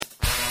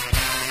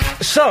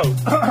So,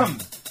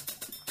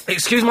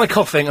 excuse my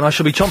coughing, and I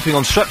shall be chomping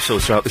on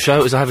Strepsils throughout the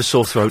show, as I have a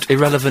sore throat,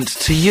 irrelevant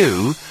to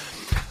you,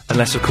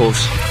 unless, of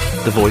course,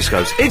 the voice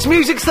goes. It's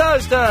Music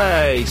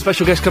Thursday!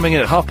 Special guest coming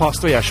in at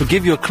 3:30. I shall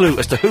give you a clue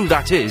as to who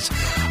that is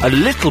a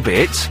little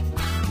bit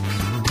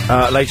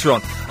later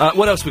on.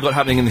 What else have we got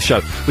happening in the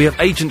show? We have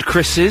Agent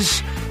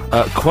Chris's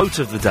quote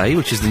of the day,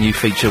 which is the new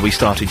feature we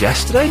started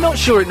yesterday. Not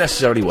sure it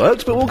necessarily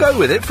works, but we'll go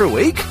with it for a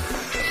week.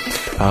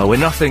 We're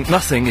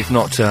nothing if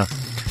not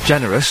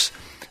generous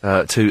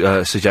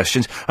to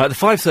suggestions. The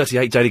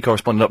 5:38 Daily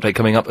Correspondent update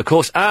coming up, of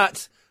course,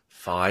 at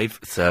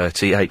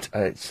 5:38.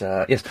 It's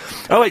yes,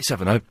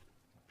 0870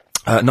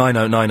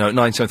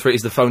 9090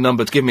 is the phone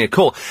number to give me a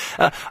call.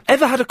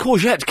 Ever had a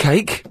courgette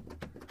cake?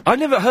 I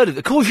never heard of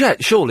it. The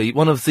courgette, surely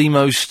one of the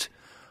most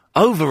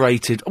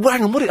overrated. Well,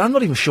 hang on, I'm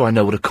not even sure I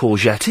know what a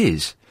courgette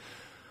is.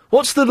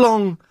 What's the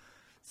long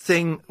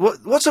thing?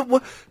 What's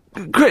a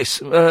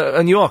Chris?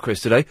 And you are Chris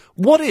today.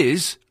 What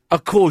is a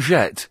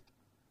courgette?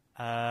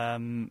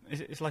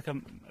 It's like a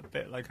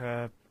bit like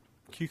a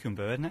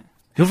cucumber, isn't it?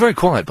 You're very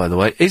quiet, by the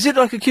way. Is it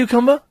like a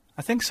cucumber?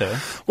 I think so.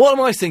 What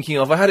am I thinking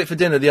of? I had it for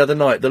dinner the other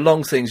night. The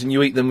long things, and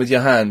you eat them with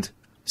your hand.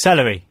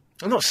 Celery.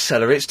 Not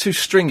celery. It's too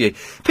stringy.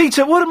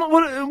 Peter, what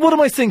am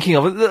I thinking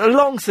of? A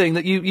long thing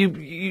that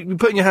you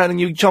put in your hand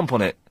and you chomp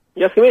on it.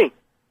 You asking me?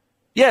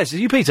 Yes, is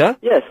you Peter?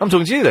 Yes. I'm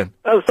talking to you then.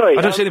 Oh, sorry.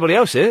 I don't see anybody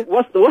else here. No,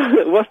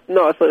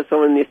 I thought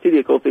someone in the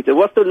studio called Peter.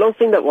 What's the long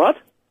thing that what?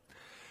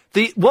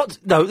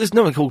 No, there's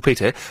no one called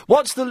Peter.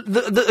 What's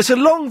it's a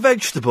long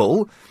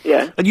vegetable.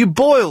 Yeah. And you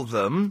boil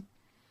them.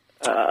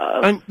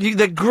 And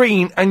they're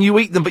green, and you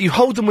eat them, but you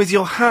hold them with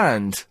your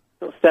hand.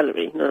 Not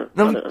celery, no.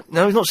 No,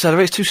 it's not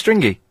celery, it's too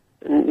stringy.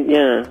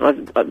 Yeah,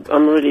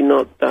 I'm really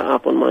not that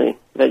up on my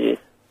veggies.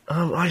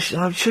 Oh, I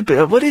should be.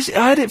 What is it?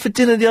 I had it for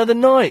dinner the other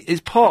night.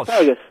 It's posh.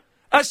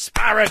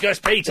 Asparagus,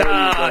 Peter!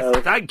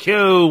 Thank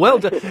you! Well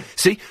done.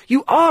 See,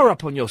 you are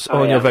up on your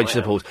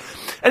vegetables.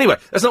 Anyway,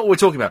 that's not what we're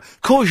talking about.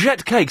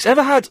 Courgette cakes.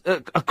 Ever had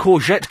a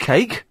courgette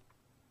cake?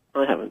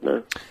 I haven't,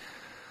 no.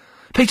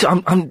 Peter,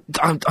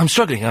 I'm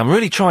struggling. I'm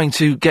really trying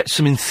to get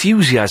some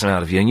enthusiasm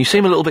out of you, and you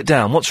seem a little bit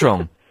down. What's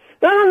wrong?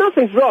 No,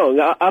 nothing's wrong.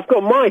 I've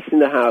got mice in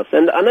the house,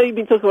 and I know you've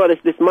been talking about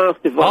this mouse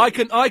device.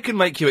 I can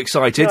make you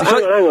excited. No,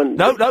 hang on.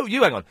 No,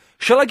 you hang on.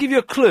 Shall I give you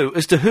a clue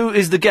as to who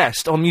is the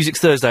guest on Music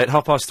Thursday at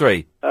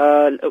 3:30?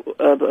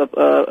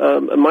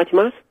 Mighty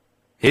Mouse?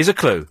 Here's a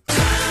clue.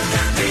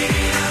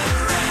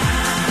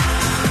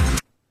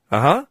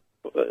 Uh-huh.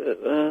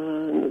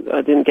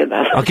 I didn't get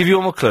that. I'll give you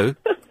one more clue.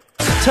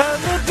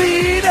 Turn the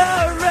beat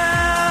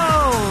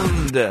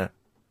around!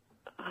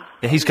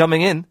 Yeah, he's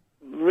coming in.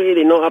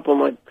 Really not up on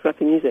my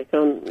crappy music.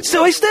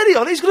 So he's steady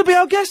on. He's going to be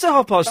our guest at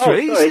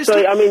 3:30.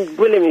 Sorry, I mean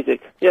brilliant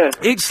music. Yeah.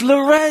 It's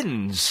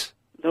Lorenz.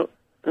 No.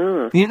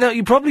 Oh.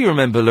 You probably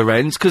remember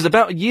Lorenz, because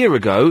about a year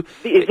ago...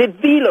 Is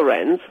it the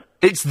Lorenz?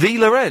 It's the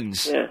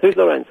Lorenz. Yeah, who's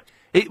Lorenz?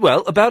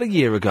 Well, about a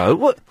year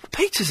ago...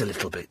 Peter's a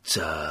little bit,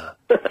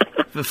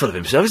 full of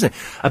himself, isn't he?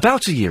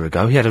 About a year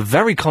ago, he had a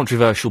very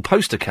controversial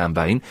poster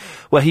campaign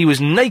where he was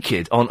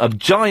naked on a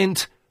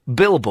giant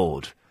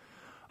billboard.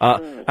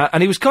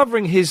 And he was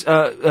covering his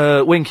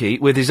winky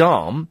with his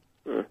arm,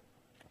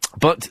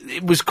 but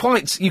it was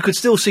you could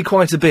still see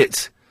quite a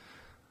bit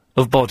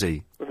of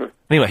body.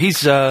 Anyway,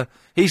 he's going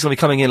to be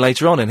coming in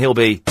later on, and he'll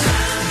be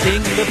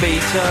ding the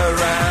beat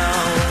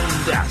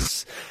around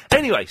us.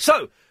 Anyway,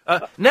 so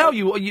now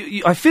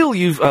I feel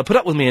you've put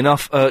up with me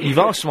enough. You've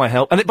asked for my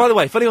help, and by the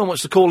way, if anyone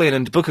wants to call in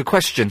and book a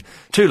question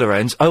to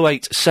Lorenz,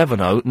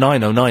 0870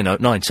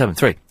 9090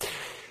 973.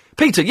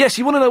 Peter, yes,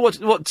 you want to know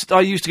what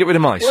I use to get rid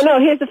of mice? Well, no,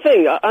 here's the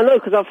thing. I know,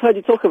 because I've heard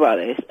you talk about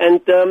this.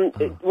 And,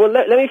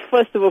 let me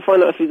first of all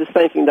find out if it's the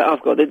same thing that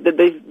I've got.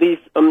 There's these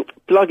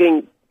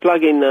plug-in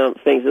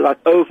things. They're like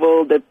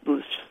oval, they're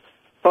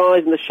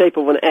size and the shape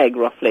of an egg,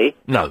 roughly.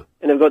 No.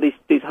 And they've got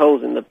these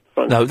holes in the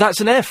front. No,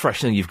 that's an air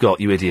freshener you've got,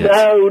 you idiot.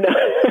 No.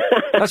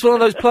 That's one of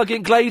those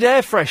plug-in Glade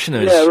air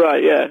fresheners. Yeah,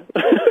 right, yeah.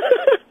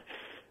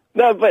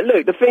 No, but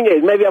look, the thing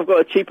is, maybe I've got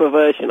a cheaper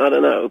version, I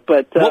don't know,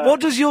 but... What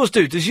does yours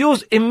do? Does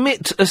yours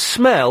emit a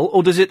smell,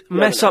 or does it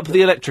mess up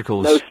the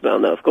electricals? No smell,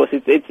 no, of course,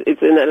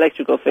 it's an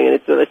electrical thing, and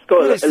it's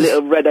got a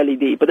little red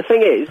LED, but the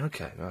thing is...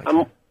 Okay, right.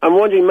 I'm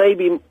wondering,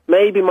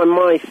 maybe my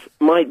mice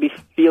might be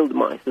field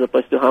mice as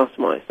opposed to house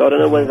mice, so I don't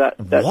know whether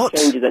that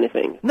changes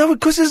anything. No,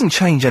 because it doesn't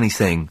change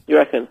anything. You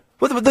reckon?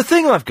 Well, the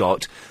thing I've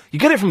got, you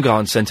get it from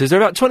garden centres, they're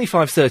about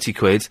 25, 30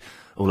 quid.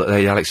 Oh, look,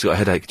 there, Alex got a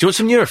headache. Do you want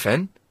some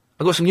Nurofen?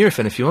 I've got some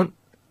Nurofen if you want.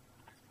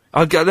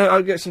 I'll get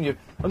some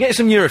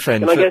Nurofen.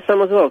 Can I get some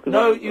as well?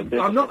 No,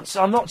 I'm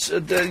not.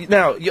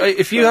 Now,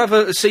 if you have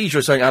a seizure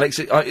or something, Alex,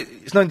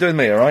 it's nothing doing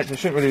me. All right, I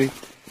shouldn't really be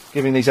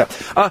giving these out.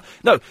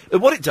 No,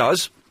 what it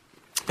does,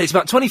 it's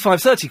about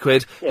 25, 30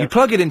 quid. Yeah. You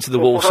plug it into the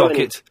wall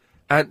socket,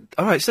 And,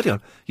 all right, steady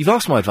on. You've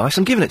asked my advice.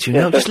 I'm giving it to you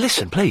now. Just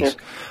listen, please.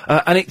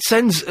 And it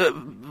sends,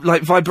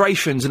 like,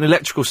 vibrations and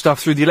electrical stuff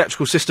through the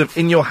electrical system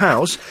in your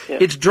house.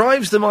 It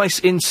drives the mice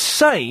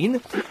insane,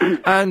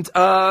 and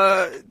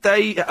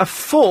they are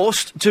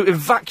forced to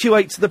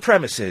evacuate the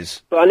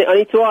premises. But I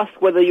need to ask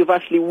whether you've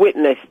actually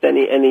witnessed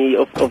any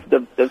of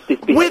this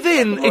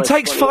behaviour. It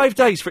takes 5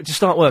 days for it to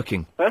start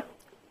working. Huh?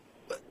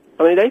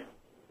 How many days?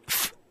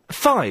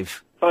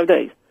 5. 5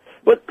 days.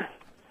 But...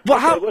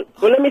 Well,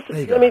 let me ask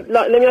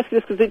you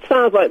this, because it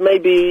sounds like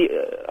maybe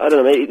I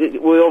don't know. Maybe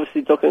we're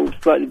obviously talking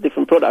slightly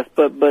different products,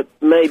 but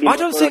maybe I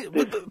don't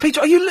think,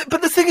 Peter. Are you?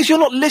 But the thing is, you're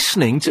not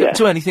listening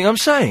to anything I'm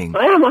saying.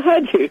 I am. I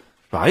heard you.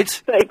 Right.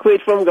 30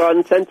 quid from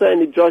garden centre,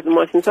 and it drives the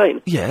mice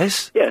insane.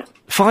 Yes. Yeah.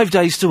 5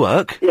 days to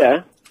work.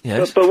 Yeah.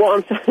 Yes. But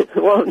what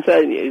I'm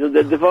telling you is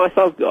that the device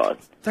I've got,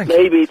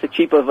 maybe it's a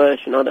cheaper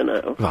version. I don't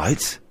know.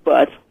 Right.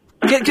 But.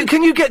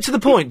 Can you get to the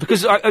point?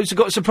 Because I've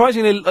got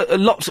surprisingly a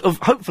lot of,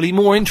 hopefully,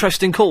 more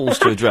interesting calls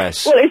to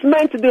address. Well, it's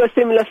meant to do a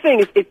similar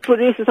thing. It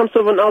produces some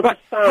sort of an ultrasound.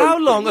 How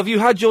long have you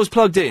had yours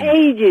plugged in?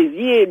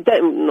 Ages,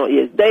 not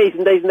years, days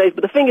and days and days.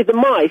 But the thing is, the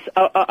mice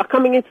are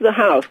coming into the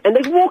house, and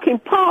they're walking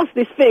past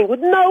this thing with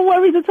no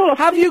worries at all.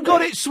 Have you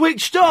got it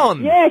switched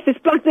on? Yes, it's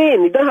plugged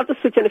in. You don't have to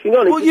switch anything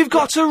on. Well, you've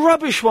got a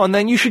rubbish one,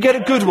 then. You should get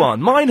a good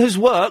one. Mine has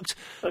worked.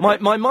 Okay.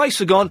 My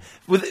mice are gone.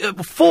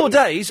 With 4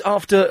 days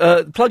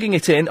after plugging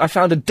it in, I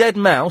found a dead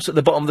mouse at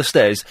the bottom of the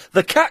stairs.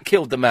 The cat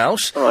killed the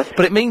mouse,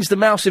 but it means the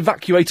mouse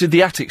evacuated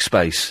the attic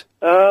space.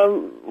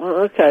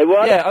 Okay,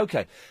 well... Yeah,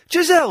 okay.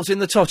 Giselle's in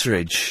the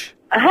Totteridge.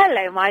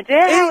 Hello, my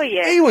dear. How are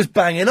you? He was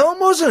banging on,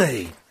 wasn't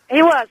he?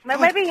 He was.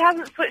 Maybe he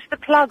hasn't switched the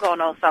plug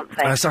on or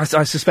something. I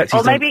suspect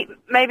he's... Or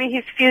maybe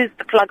he's fused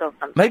the plug or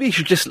something. Maybe he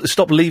should just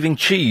stop leaving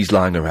cheese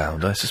lying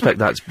around. I suspect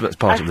that's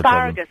part of the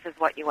problem. Asparagus is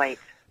what you ate.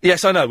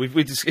 Yes, I know.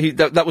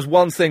 That was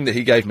one thing that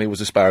he gave me was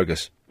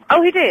asparagus.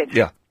 Oh, he did?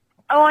 Yeah.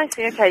 Oh, I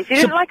see. Okay. So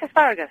you didn't like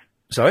asparagus?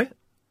 Sorry?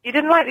 You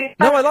didn't like the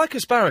asparagus? No, I like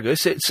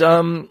asparagus. It's,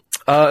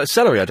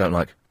 celery I don't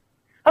like.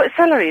 Oh, it's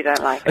celery you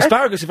don't like?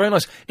 Asparagus is very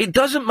nice. It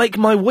doesn't make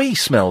my wee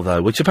smell,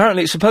 though, which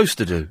apparently it's supposed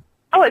to do.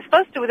 Oh, it's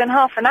supposed to, within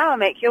half an hour,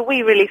 make your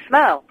wee really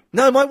smell.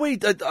 No, my wee...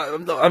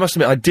 I must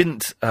admit, I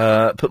didn't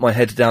put my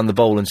head down the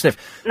bowl and sniff.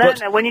 No,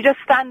 when you just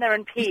stand there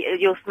and pee,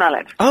 you'll smell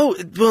it. Oh,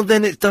 well,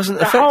 then it doesn't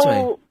affect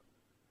me.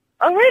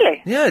 Oh,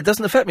 really? Yeah, it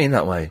doesn't affect me in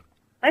that way.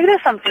 Maybe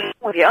there's something wrong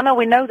with you. Oh, no,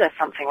 we know there's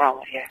something wrong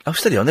with you. Oh,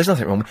 steady on, there's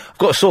nothing wrong. I've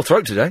got a sore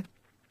throat today.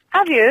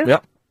 Have you? Yeah.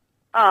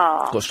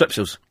 Oh. I've got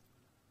strepsils.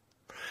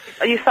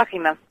 Are you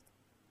sucking them?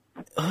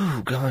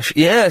 Oh, gosh.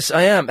 Yes,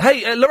 I am.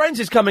 Hey, Lorenz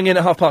is coming in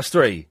at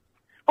 3:30.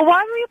 Well,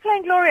 why were you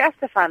playing Gloria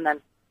Estefan,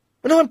 then?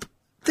 Well, no,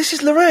 this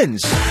is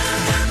Lorenz.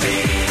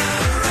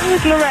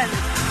 Who's Lorenz?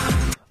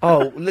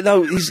 Oh,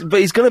 no,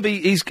 he's going to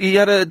be... He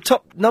had a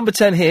top number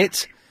 10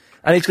 hit,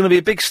 and he's going to be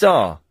a big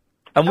star.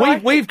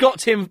 And we've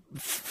got him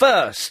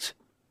first.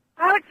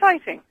 How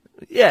exciting.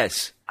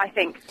 Yes. I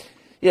think.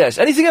 Yes.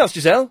 Anything else,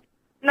 Giselle?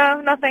 No,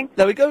 nothing.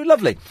 There we go.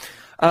 Lovely.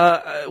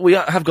 We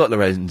have got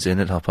Lorenz in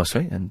at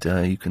 3:30,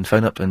 and you can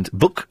phone up and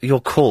book your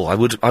call. I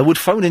would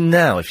phone in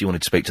now if you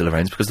wanted to speak to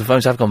Lorenz, because the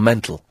phones have gone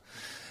mental.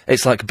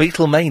 It's like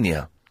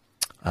Beatlemania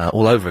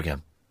all over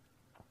again.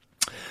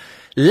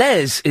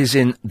 Les is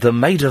in the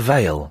Maida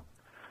Vale.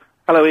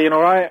 Hello, Ian,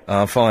 all right?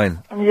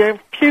 Fine. Yeah, a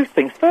few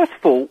things. First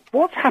of all,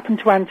 what's happened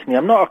to Anthony?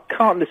 I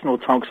can't listen all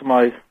the time because of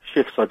my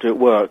shifts I do at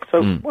work.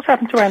 So, what's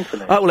happened to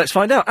Anthony? Well, let's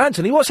find out.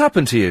 Anthony, what's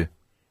happened to you?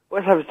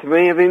 What's happened to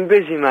me? I've been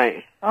busy,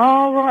 mate.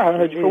 Oh, right. I've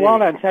heard you for a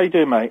while, Anthony. How you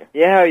doing, mate?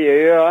 Yeah, how are you?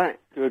 You all right?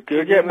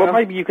 Good. Yeah, well,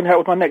 maybe you can help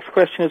with my next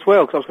question as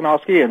well, because I was going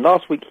to ask Ian.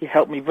 Last week, he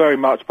helped me very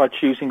much by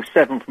choosing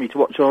 7 for me to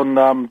watch on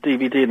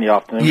DVD in the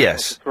afternoon.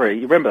 Yes. 3.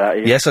 You remember that,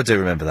 Ian? Yes, I do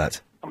remember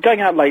that. I'm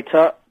going out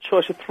later.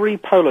 Choice of 3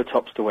 polo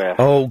tops to wear.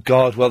 Oh,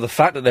 God. Well, the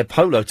fact that they're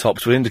polo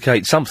tops would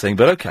indicate something,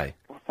 but okay.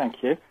 Well,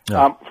 thank you.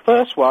 No.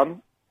 First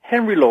one,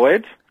 Henry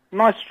Lloyd.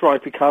 Nice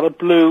stripy colour,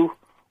 blue,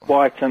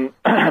 white and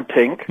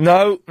pink.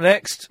 No,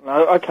 next.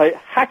 No, okay.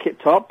 Hackett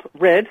top,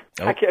 red.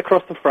 Oh. Hackett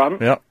across the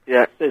front. Yeah.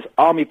 Yeah. There's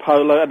Army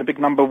polo and a big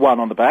number 1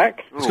 on the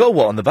back. It's got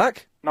what on the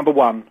back? Number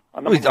 1.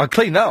 I'd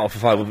clean that off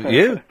if I were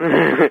you.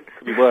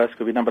 Could be worse,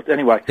 could be number...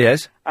 Anyway.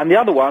 Yes. And the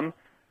other one,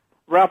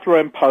 Ralph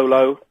Lauren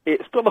polo.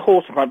 It's got the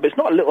horse in front, but it's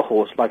not a little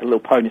horse like a little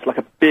pony. It's like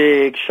a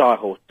big shy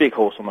horse, big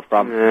horse on the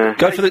front. Yeah.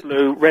 Go for the...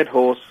 blue, red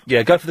horse.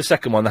 Yeah, go for the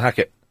second one, the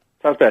Hackett.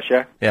 Sounds best,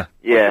 yeah? Yeah.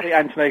 Yeah.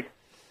 Anthony?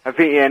 I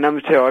think, yeah,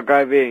 number 2, I'll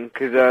go in,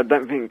 because I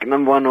don't think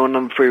number 1 or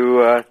number 3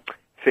 will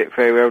fit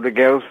very well with the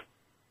girls.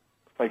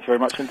 Thank you very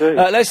much indeed.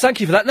 Les, thank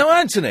you for that. Now,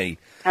 Anthony.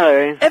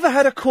 Hello. Ever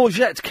had a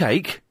courgette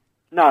cake?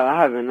 No,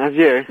 I haven't. Have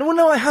you?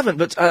 No, I haven't,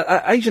 but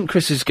Agent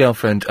Chris's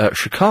girlfriend,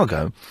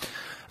 Chicago,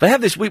 they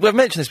have this, we've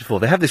mentioned this before,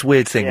 they have this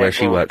weird thing where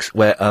she works,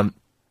 where, I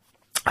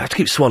have to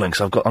keep swallowing,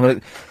 because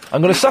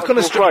I'm gonna suck on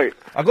a strep.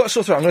 I've got a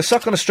sore throat. I'm gonna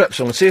suck on a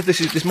strepsil and see if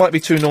this might be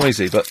too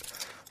noisy, but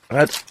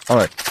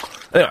alright.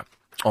 Anyway.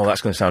 Oh,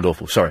 that's going to sound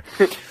awful. Sorry.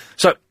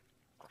 So,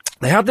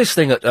 they have this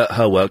thing at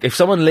her work. If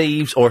someone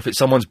leaves, or if it's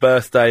someone's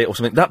birthday or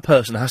something, that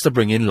person has to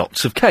bring in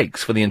lots of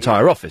cakes for the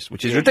entire office,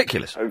 which is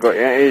ridiculous. I've got,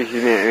 it is,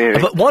 isn't it?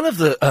 Really? But one of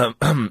the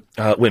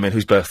women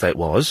whose birthday it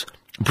was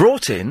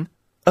brought in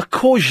a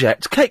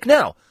courgette cake.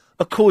 Now,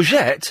 a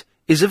courgette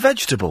is a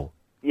vegetable.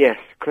 Yes,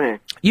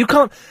 correct. You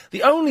can't...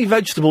 The only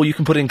vegetable you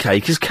can put in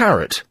cake is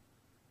carrot.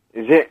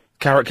 Is it?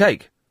 Carrot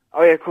cake.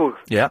 Oh, yeah, cool.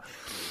 Yeah.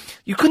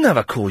 You couldn't have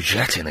a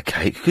courgette in a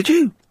cake, could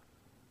you?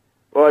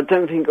 Well, I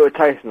don't think it would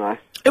taste nice.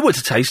 It would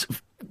taste...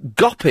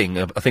 Gopping,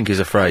 I think, is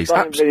a phrase.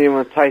 I don't really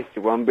want to taste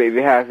one, but if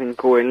you have, then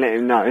call and let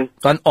him know.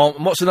 And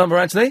what's the number,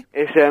 Anthony?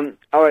 It's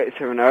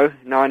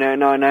 0870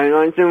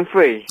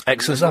 9090973.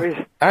 Excellent stuff.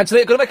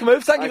 Anthony, got to make a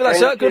move. Thank you for that,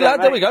 sir. Good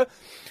lad. There we go.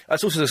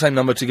 That's also the same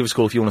number to give us a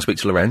call if you want to speak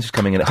to Lorenz, who's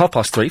coming in at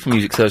 3:30 for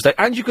Music Thursday.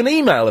 And you can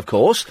email, of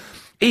course,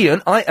 Ian,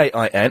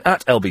 IAIN,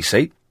 at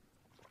lbc.co.uk.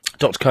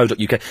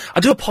 I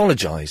do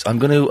apologise. I'm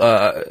going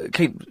to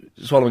keep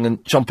swallowing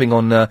and chomping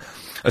on a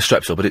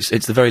Strepsil, but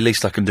it's the very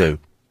least I can do.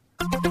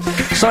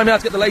 It's time now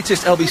to get the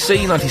latest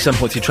LBC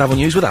 97.3 travel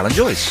news with Alan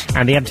Joyce.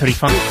 And the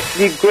M25.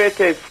 The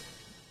greatest.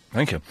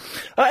 Thank you.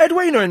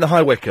 Edwina in the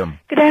High Wycombe.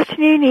 Good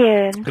afternoon,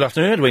 Ian. Good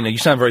afternoon, Edwina. You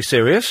sound very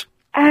serious.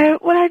 Well,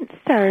 I'm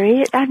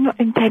sorry. I'm not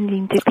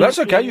intending to be. That's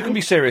okay. You can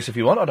be serious if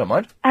you want. I don't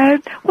mind.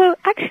 Well,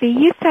 actually,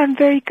 you sound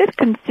very good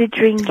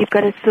considering you've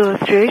got a sore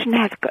throat and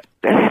have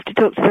to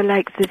talk to the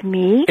likes of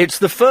me. It's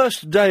the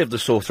first day of the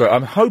sore throat.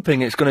 I'm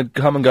hoping it's going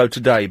to come and go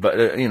today, but,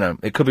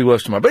 it could be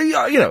worse tomorrow. But,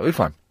 we're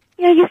fine.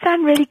 Yeah, you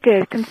sound really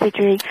good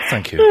considering.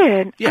 Thank you.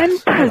 Ian,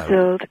 Yes. I'm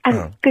puzzled.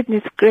 Hello. And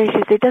goodness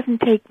gracious, it doesn't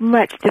take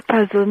much to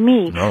puzzle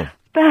me. No.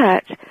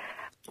 But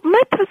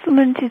my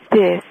puzzlement is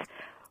this.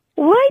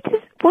 Why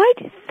do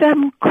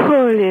some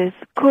callers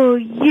call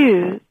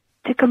you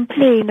to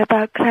complain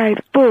about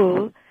Clive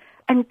Bull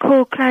and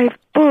call Clive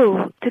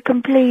Bull to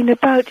complain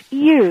about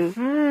you?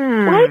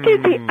 Why do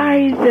they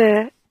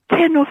either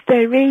turn off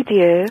their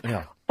radio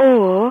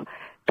or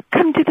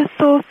come to the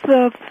source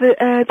of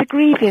the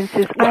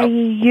grievances,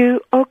 i.e. you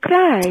or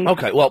Clive?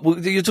 Okay, well,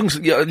 you're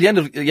talking, at the end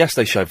of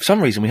yesterday's show, for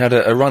some reason we had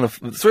a run of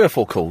 3 or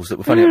 4 calls that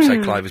were phoning up to say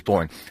Clive is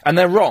boring. And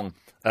they're wrong.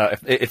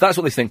 If that's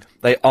what they think,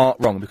 they are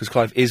wrong, because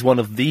Clive is one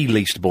of the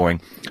least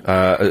boring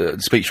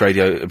speech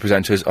radio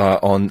presenters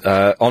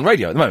on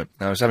radio at the moment.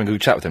 I was having a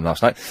good chat with him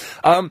last night.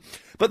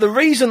 But the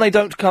reason they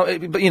don't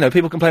come... But,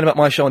 people complain about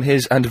my show and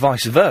his and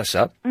vice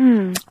versa,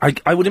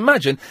 I would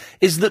imagine,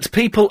 is that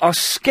people are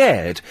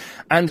scared.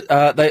 And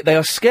they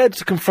are scared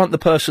to confront the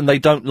person they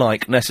don't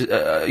like,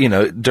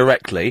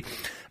 directly.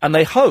 And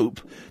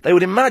they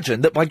would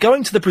imagine that by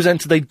going to the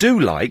presenter they do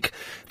like,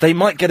 they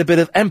might get a bit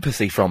of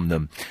empathy from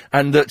them.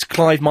 And that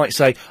Clive might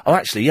say, oh,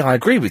 actually, yeah, I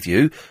agree with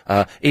you,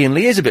 Ian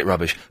Lee is a bit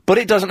rubbish. But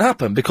it doesn't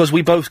happen, because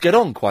we both get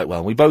on quite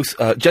well. We both,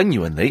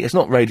 genuinely, it's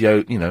not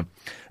radio,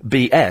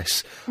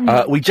 BS,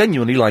 we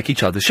genuinely like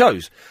each other's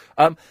shows.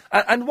 And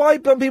why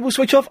don't people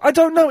switch off? I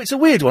don't know, it's a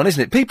weird one,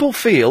 isn't it? People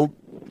feel,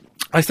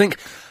 I think,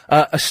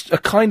 a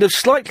kind of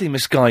slightly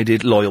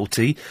misguided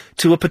loyalty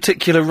to a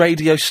particular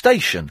radio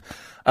station.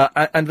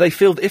 And they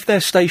feel that if their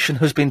station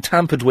has been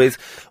tampered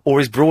with or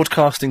is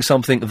broadcasting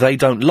something they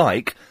don't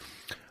like,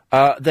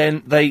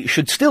 then they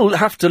should still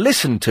have to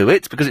listen to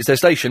it because it's their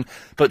station,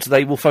 but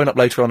they will phone up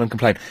later on and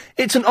complain.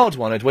 It's an odd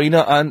one,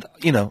 Edwina, and,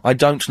 I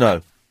don't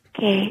know.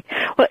 Okay.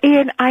 Well,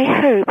 Ian, I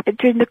hope that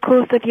during the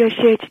course of your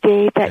show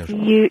today that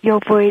your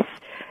voice,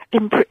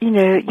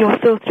 your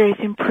sore throat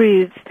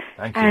improves.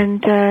 Thank you.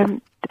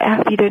 And,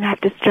 you don't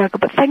have to struggle.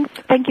 But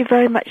thank you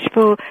very much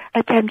for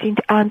attempting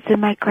to answer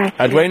my question.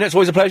 Edwina, it's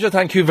always a pleasure.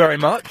 Thank you very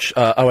much.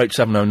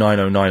 0870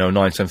 909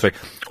 0973.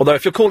 Although,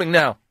 if you're calling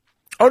now...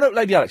 Oh, no,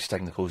 Lady Alex is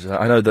taking the calls.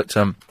 I know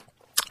that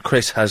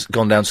Chris has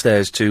gone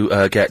downstairs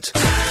to get...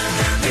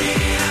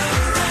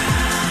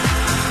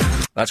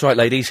 That's right,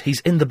 ladies. He's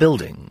in the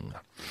building.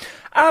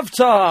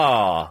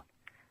 Avatar!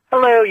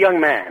 Hello, young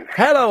man.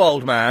 Hello,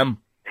 old man.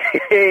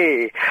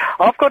 Hey,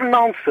 I've got an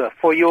answer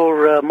for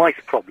your mice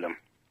problem.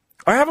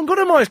 I haven't got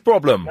a mice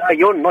problem.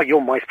 Not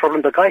your mice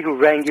problem, the guy who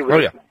rang you with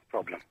a mice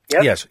problem.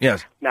 Yes?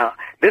 Yes. Now,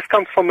 this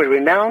comes from a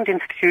renowned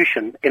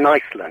institution in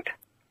Iceland.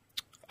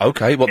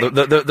 Okay, well,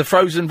 the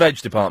frozen veg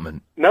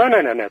department? No.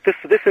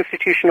 This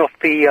institution of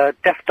the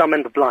deaf, dumb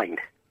and the blind.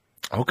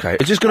 Okay.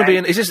 Is this going to be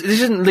this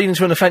isn't leading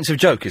to an offensive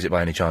joke, is it,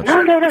 by any chance?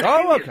 No.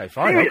 Oh, okay,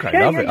 fine. Serious. Okay,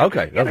 lovely.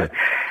 Okay, lovely.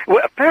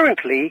 Well,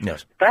 apparently,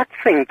 that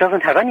thing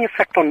doesn't have any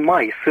effect on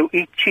mice who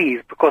eat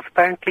cheese, because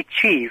apparently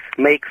cheese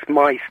makes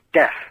mice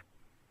deaf.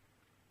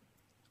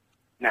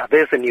 Now,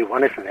 there's a new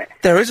one, isn't it?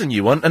 There is a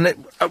new one, and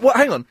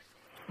hang on.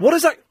 What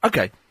is that?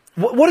 Okay.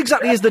 What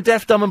exactly is the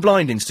Deaf, Dumb and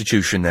Blind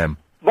Institution, then?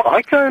 Well,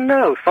 I don't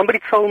know. Somebody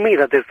told me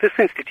that there's this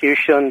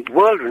institution,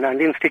 world-renowned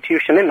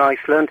institution in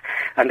Iceland,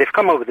 and they've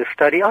come over this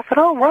study. I said,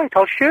 oh, right,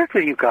 I'll share it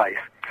with you guys.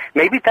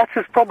 Maybe that's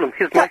his problem.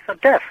 His mice are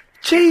deaf.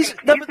 Cheese?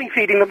 He's been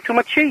feeding them too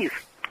much cheese.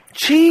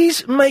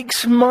 Cheese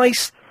makes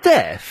mice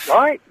deaf?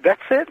 Right,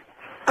 that's it.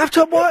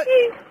 After what?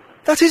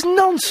 That is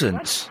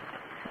nonsense.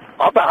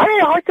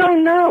 I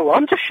don't know.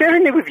 I'm just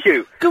sharing it with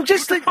you. Go,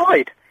 just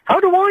decide. How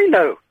do I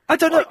know? I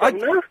don't know.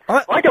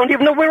 I don't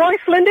even know where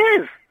Iceland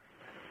is.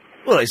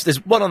 Well,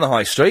 there's one on the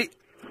high street.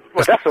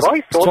 Well, that's what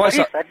I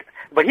thought.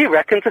 but he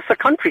reckons it's a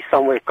country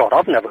somewhere. God,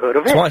 I've never heard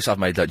of it. Twice I've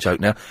made that joke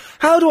now.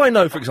 How do I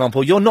know, for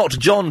example, you're not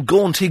John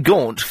Gaunty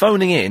Gaunt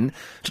phoning in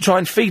to try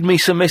and feed me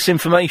some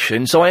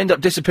misinformation so I end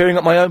up disappearing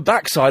up my own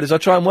backside as I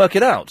try and work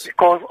it out?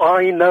 Because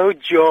I know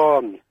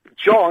John.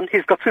 John,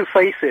 he's got two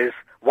faces.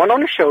 One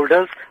on his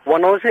shoulders,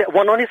 one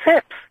on his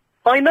hips.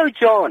 I know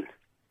John.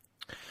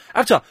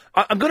 Avatar,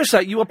 I'm going to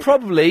say you are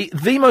probably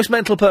the most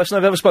mental person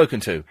I've ever spoken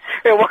to.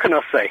 Yeah, what can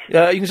I say?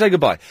 You can say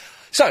goodbye.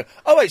 So,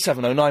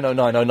 0870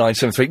 909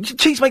 0973.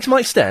 Cheese makes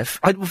my Steph.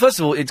 Well, first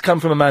of all, it's come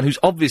from a man who's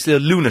obviously a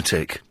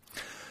lunatic.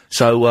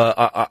 So,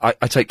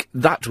 I take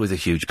that with a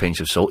huge pinch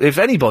of salt. If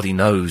anybody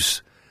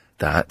knows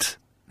that,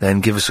 then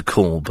give us a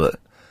call, but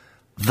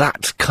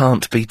that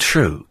can't be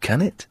true,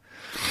 can it?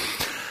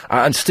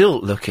 And still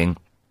looking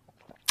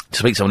to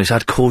speak to someone who's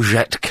had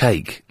courgette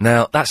cake.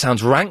 Now, that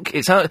sounds rank.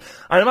 I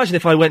imagine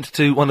if I went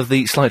to one of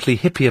the slightly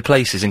hippier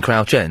places in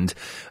Crouch End,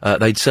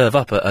 they'd serve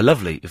up a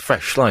lovely,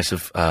 fresh slice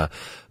of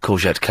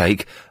courgette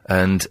cake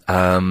and,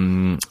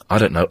 I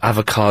don't know,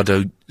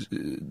 avocado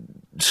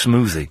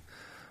smoothie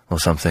or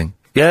something.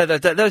 Yeah, in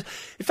fact,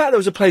 there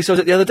was a place I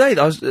was at the other day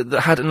that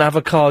had an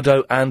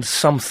avocado and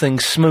something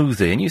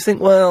smoothie, and you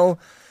think, well,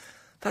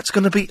 that's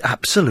going to be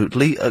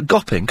absolutely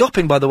gopping.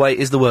 Gopping, by the way,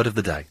 is the word of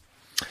the day.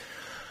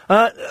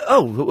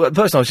 The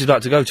person I was just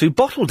about to go to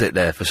bottled it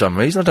there for some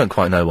reason. I don't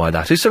quite know why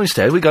that is. So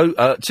instead, we go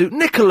to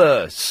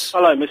Nicholas.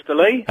 Hello, Mr.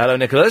 Lee. Hello,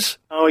 Nicholas.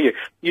 How are you?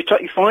 You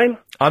fine?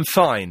 I'm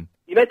fine.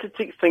 You need to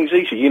take things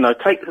easy,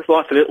 take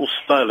life a little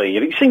slowly.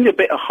 You seem a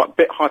bit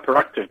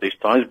hyperactive these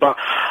times, but,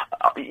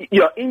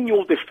 in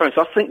your defence,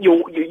 I think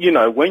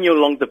when you're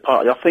long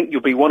departed, I think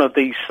you'll be one of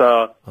these,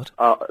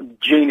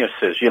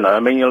 geniuses,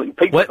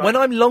 people... When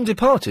I'm long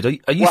departed,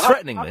 are you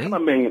threatening me? I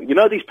mean,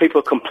 these people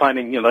are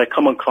complaining, they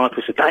come on Clive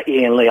and say, that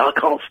Ian Lee, I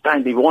can't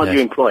stand him, why do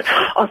you employ?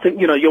 I think,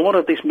 you're one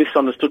of these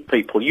misunderstood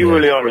people. You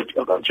really are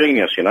a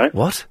genius,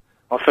 What?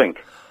 I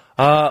think.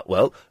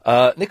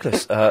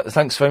 Nicholas,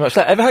 thanks very much for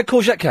that. Ever had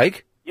courgette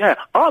cake? Yeah,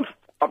 I've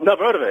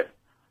never heard of it.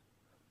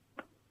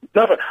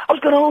 Never. I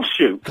was going to ask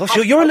you. Gosh,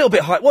 you're a little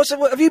bit hyper.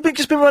 Have you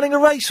just been running a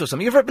race or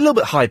something? You're a little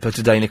bit hyper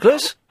today,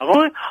 Nicholas. Have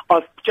I?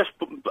 I've just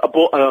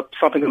bought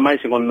something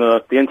amazing on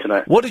the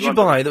internet. What did you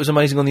buy that was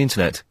amazing on the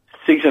internet?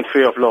 Season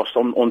 3 of Lost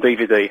on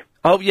DVD.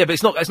 Oh, yeah, but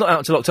it's not out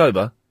until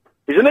October.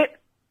 Isn't it?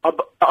 I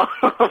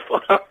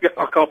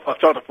can't. I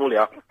tried to fool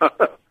you.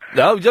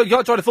 No, you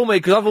can't try to fool me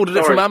because I've ordered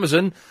it from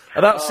Amazon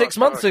about 6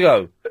 months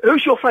ago.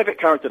 Who's your favourite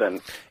character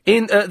then?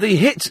 In the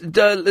hit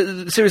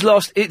series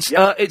Lost, it's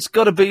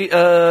got to be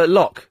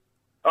Locke.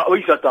 Oh,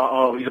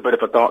 he's a bit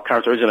of a dark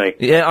character, isn't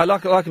he? Yeah, I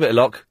like a bit of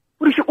Locke.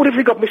 What if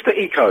you got Mr.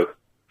 Echo?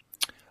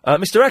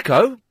 Mr.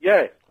 Echo?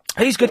 Yeah.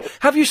 He's good.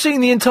 Have you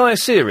seen the entire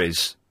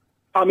series?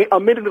 I mean,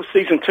 I'm middle of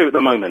season 2 at the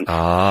moment.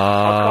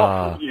 I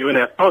can't put you in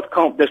it. I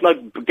can't. There's no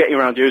getting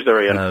around you, is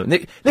there, Ian? No.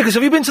 Nicholas,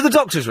 have you been to the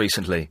doctors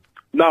recently?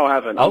 No, I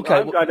haven't. Okay.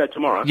 I'm going there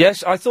tomorrow.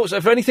 Yes, I thought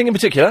so. For anything in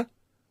particular?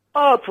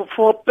 I've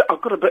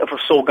got a bit of a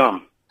sore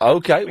gum.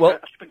 Okay, well...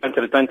 I should be going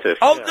to the dentist.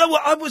 Oh, yeah. No,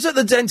 I was at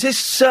the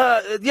dentist's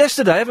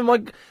yesterday having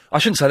my... I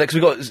shouldn't say that because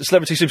we've got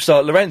celebrity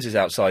superstar Lorenz is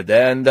outside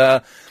there and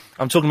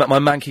I'm talking about my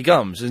manky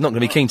gums. He's not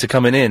going to be keen to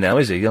come in here now,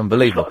 is he?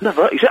 Unbelievable.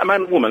 Never. Is that a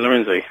man or woman,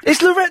 Lorenzi?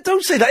 It's Lorenz.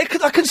 Don't say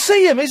that. I can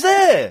see him. He's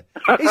there.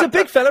 He's a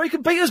big fella. He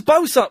can beat us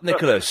both up,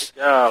 Nicholas.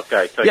 Yeah,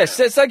 okay. Yes,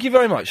 thank you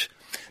very much.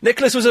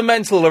 Nicholas was a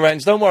mental,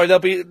 Lorenz. Don't worry,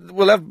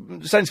 we'll have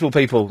sensible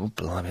people. Oh,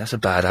 blimey, that's a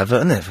bad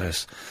advert, isn't it, for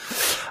us?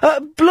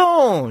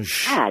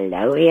 Blanche.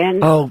 Hello, Ian.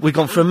 Oh, we've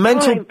gone from a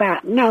mental...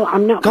 No,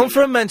 I'm not... Gone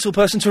from a mental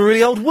person to a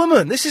really old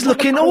woman. This is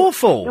looking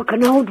awful. Look,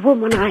 an old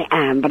woman I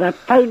am, but I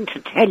phoned to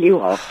tell you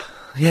off.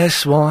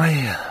 Yes,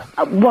 why?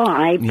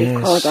 Why?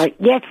 Because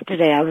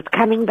yesterday I was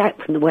coming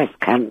back from the West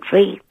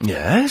Country.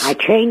 Yes? I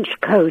changed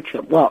coach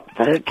at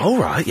Watford. All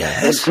right,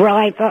 yes. The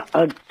driver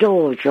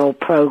adores your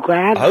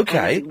programme.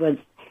 Okay. He was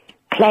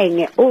playing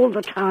it all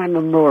the time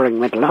and roaring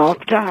with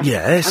laughter.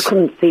 Yes. I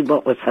couldn't see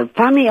what was so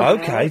funny about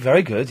it. Okay,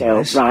 very good,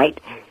 yes. Right.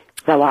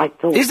 So I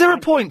thought... Is there a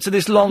point to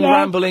this long,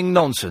 rambling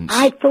nonsense?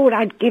 I thought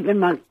I'd give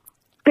him a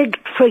big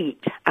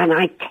treat, and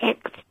I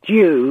text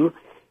you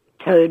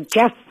to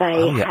just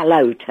say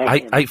hello to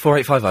him.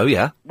 84850,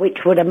 yeah. Which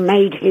would have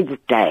made his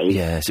day.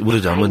 Yes, it would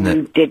have done, wouldn't it?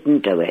 You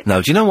didn't do it.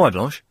 No, do you know why,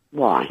 Blanche?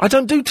 Why? I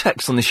don't do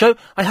text on this show.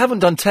 I haven't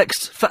done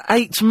text for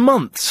 8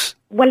 months.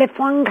 Well, if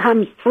one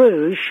comes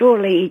through,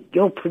 surely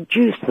your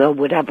producer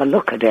would have a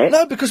look at it.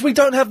 No, because we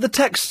don't have the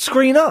text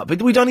screen up.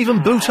 We don't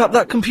even boot up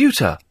that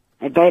computer.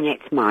 Then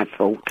it's my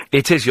fault.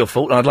 It is your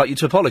fault, and I'd like you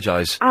to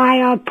apologise.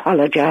 I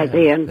apologise,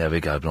 Ian. There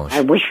we go, Blanche.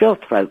 I wish your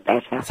throat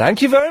better.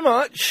 Thank you very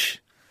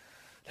much.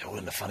 They're all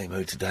in a funny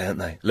mood today, aren't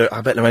they? Look, I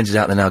bet Lorenz is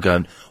out there now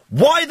going,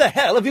 why the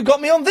hell have you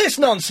got me on this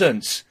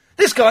nonsense?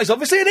 This guy's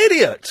obviously an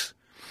idiot.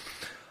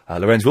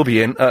 Lorenz will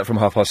be in from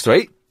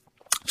 3:30.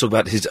 Talk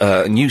about his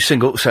new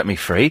single, Set Me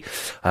Free.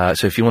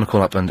 So if you want to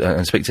call up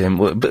and speak to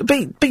him,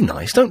 be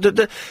nice. Don't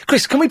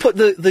Chris, can we put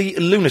the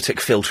lunatic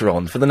filter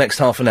on for the next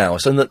half an hour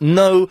so that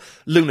no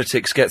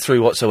lunatics get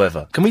through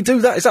whatsoever? Can we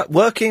do that? Is that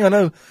working? I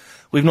know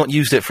we've not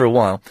used it for a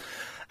while.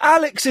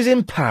 Alex is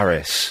in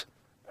Paris.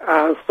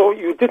 So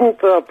you didn't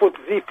put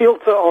the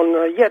filter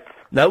on yet?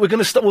 No,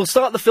 we'll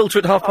start the filter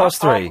at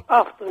 3:30.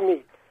 After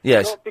me.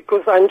 Yes. No,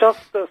 because I'm just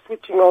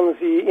switching on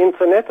the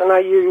internet and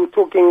I hear you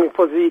talking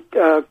for the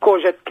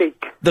courgette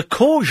cake. The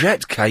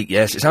courgette cake,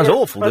 yes. It sounds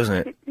awful,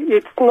 doesn't it?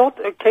 It's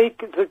not a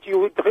cake that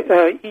you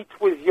eat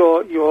with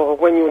your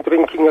when you're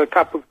drinking a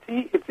cup of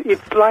tea.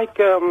 It's like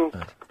a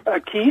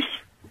quiche.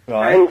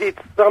 Right. And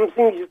it's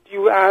something that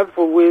you have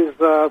with,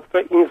 for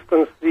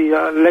instance,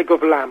 the leg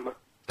of lamb.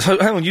 So,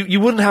 hang on,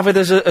 you wouldn't have it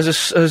as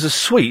a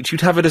sweet,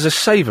 you'd have it as a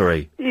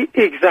savoury?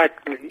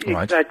 Exactly,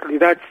 Right. exactly.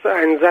 That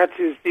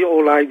is the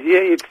whole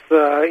idea. It's,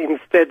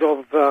 instead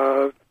of,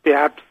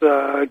 perhaps,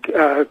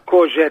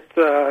 courgette,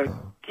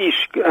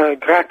 quiche,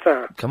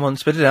 gratin. Come on,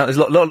 spit it out. There's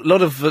a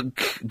lot of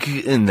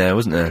in there,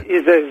 wasn't there?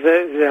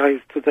 There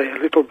is today, a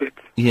little bit.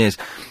 Yes.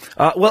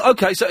 Well,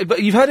 okay, so,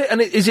 but you've had it,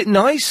 and is it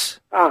nice?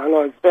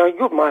 No, it's very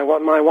good. My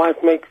wife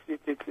makes it.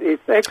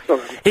 It's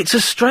excellent. It's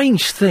a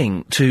strange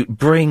thing to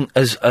bring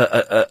as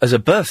a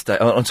birthday,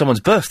 on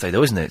someone's birthday,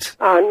 though, isn't it?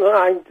 I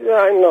know.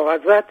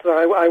 That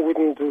I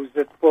wouldn't do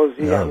that for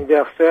the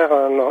anniversary.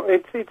 No,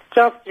 it's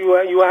just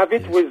you have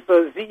it with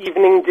the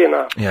evening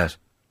dinner. Yes.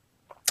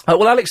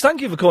 Well, Alex,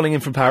 thank you for calling in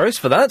from Paris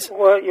for that.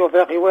 Well, you're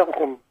very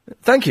welcome.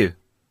 Thank you.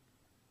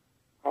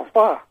 Au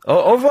revoir.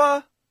 Au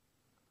revoir.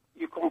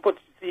 You can put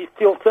the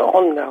filter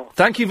on now.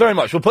 Thank you very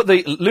much. We'll put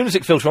the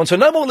lunatic filter on, so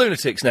no more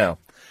lunatics now.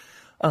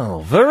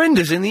 Oh,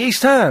 Verinda's in the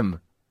East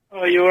Ham.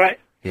 Oh, you all right?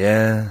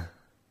 Yeah.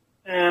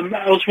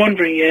 I was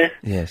wondering,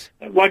 Yes.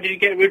 why did you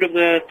get rid of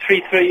the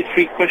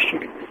 333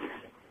 question?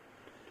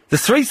 The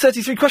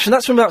 333 question,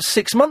 that's from about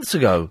 6 months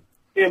ago.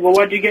 Yeah, well,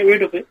 why did you get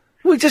rid of it?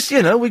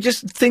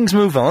 Things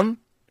move on.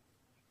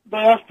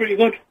 But that's pretty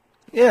good.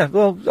 Yeah,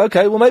 well,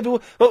 okay, well, maybe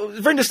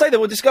Verinda, stay there,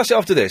 we'll discuss it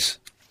after this.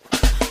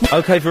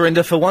 Okay,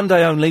 Verinda, for one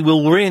day only,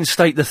 we'll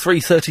reinstate the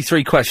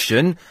 333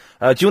 question.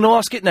 Do you want to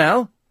ask it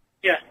now?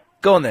 Yeah.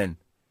 Go on, then.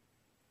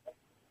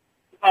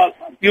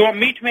 You want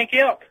me to make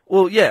it up?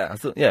 Well, yeah,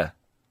 yeah.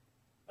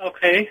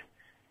 Okay.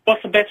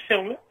 What's the best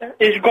film?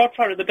 Is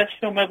Godfather the best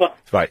film ever?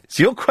 Right,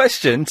 so your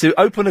question to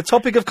open a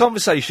topic of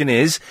conversation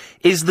is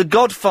The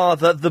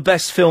Godfather the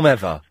best film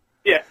ever?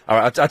 Yeah. All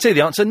right, I'll tell you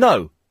the answer,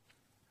 no.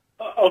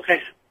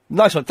 Okay.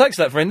 Nice one, thanks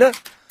for that, Verinda.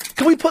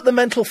 Can we put the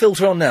mental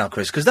filter on now,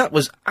 Chris? Because that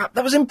was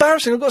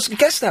embarrassing. I've got some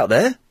guests out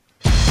there.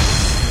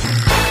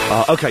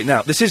 Okay,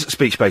 now, this is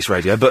speech-based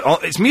radio, but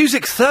it's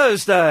Music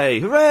Thursday!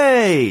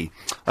 Hooray!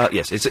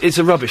 Yes, it's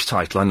a rubbish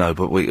title, I know,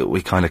 but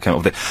we kind of came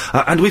up with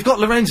it. And we've got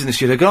Lorenz in the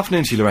studio. Good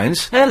afternoon to you,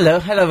 Lorenz. Hello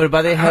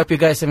everybody. I hope you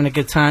guys are having a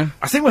good time.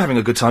 I think we're having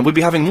a good time. We'd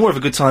be having more of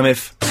a good time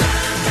if...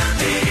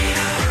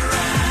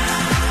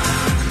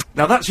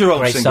 Now, that's your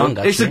old great single.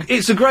 Song, actually.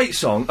 It's a great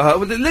song.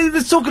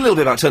 Let's talk a little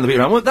bit about Turn the Beat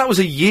Around. Well, that was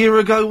a year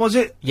ago, was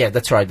it? Yeah,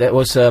 that's right. That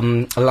was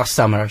last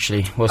summer,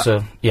 actually. It was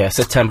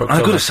September,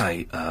 October. I've got to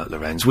say,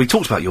 Lorenz, we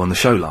talked about you on the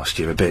show last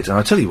year a bit, and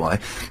I'll tell you why.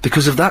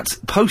 Because of that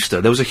poster,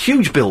 there was a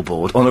huge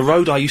billboard on a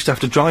road I used to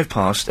have to drive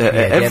past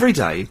every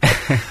day.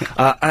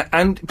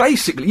 And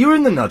basically, you were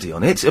in the nuddy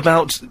on it,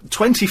 about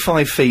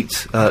 25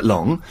 feet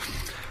long.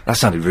 That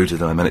sounded ruder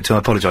than I meant it to. I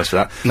apologise for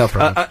that. No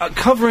problem.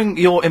 Covering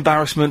your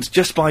embarrassment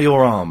just by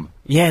your arm.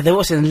 Yeah, there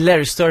was an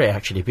hilarious story,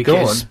 actually,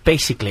 because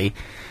basically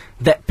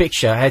that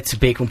picture had to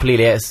be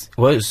completely naked.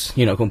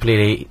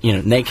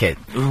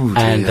 Ooh,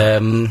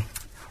 and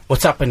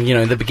what's happened,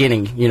 in the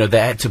beginning, they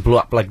had to blow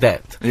up like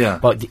that. Yeah.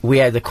 But we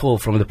had a call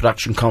from the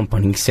production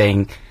company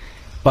saying,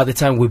 by the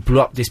time we blew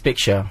up this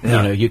picture,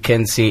 you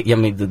can see,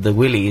 the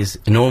willy is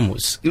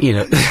enormous,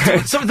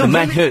 the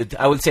manhood,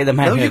 I would say the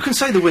manhood. No, you can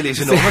say the willy is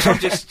enormous, I'm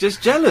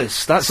just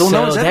jealous, that's all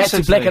no one's ever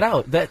said to me.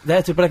 They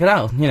had to black it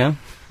out,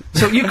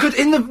 So you could,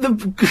 in the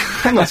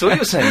hang on, so what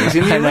you're saying is,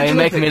 in the original you're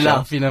making picture, me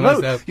laugh,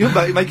 myself.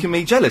 You're making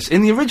me jealous.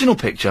 In the original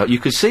picture, you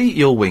could see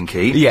your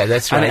winky. Yeah,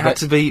 that's right. And it had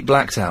to be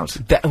blacked out.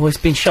 That was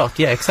been shot,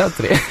 yeah,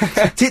 exactly.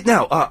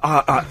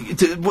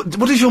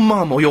 What does your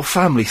mum or your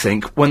family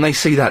think when they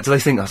see that? Do they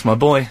think, that's my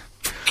boy?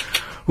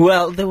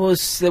 Well, there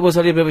was a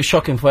little bit of a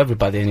shocking for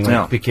everybody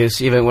anyway,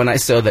 because even when I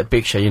saw that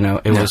picture,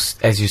 it was,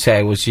 as you say,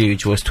 it was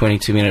huge. It was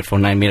 22 meter for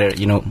 9 meter,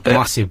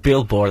 massive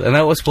billboard, and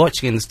I was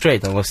watching in the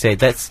street and I was saying,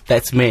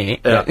 that's me,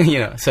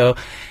 So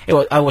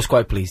I was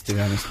quite pleased, to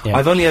be honest. Yeah.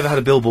 I've only ever had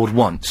a billboard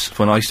once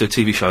when I used to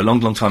do a TV show a long,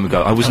 long time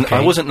ago. I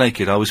wasn't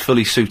naked. I was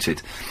fully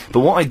suited,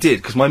 but what I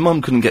did, because my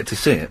mum couldn't get to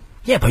see it.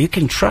 Yeah, but you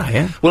can try,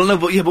 eh? Well, no,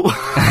 but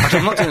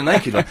I'm not doing it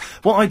naked. Like,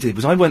 what I did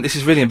was this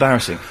is really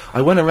embarrassing,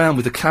 I went around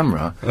with a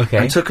camera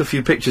and took a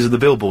few pictures of the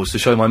billboards to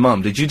show my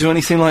mum. Did you do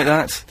anything like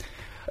that?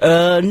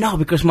 No,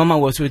 because Mama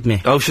was with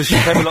me. Oh, so she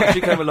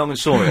came along and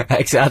saw it.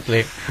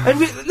 Exactly. And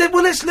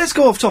let's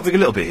go off topic a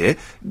little bit here.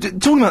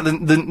 Talking about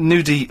the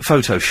nudie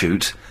photo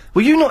shoot,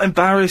 were you not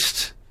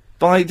embarrassed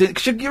by...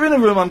 Because you're in a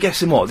room, I'm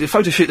guessing, the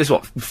photo shoot, there's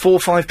 4 or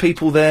 5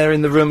 people there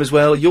in the room as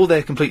well, you're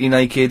there completely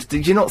naked.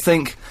 Did you not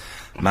think...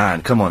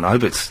 Man, come on, I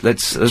hope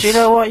let's... Do you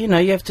know what, you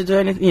have to do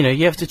anything,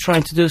 you have to try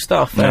to do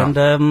stuff, and,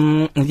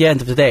 at the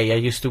end of the day, I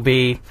used to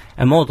be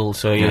a model,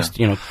 so I used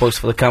to, pose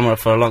for the camera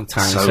for a long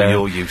time, so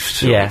you're used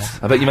to it.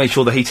 I bet you made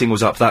sure the heating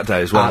was up that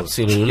day as well.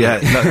 Absolutely. Yeah,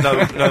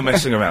 no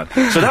messing around.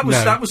 So that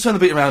was Turn the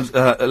Beat Around,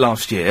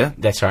 last year.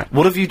 That's right.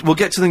 What have you, we'll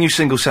get to the new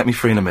single, Set Me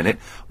Free, in a minute.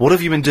 What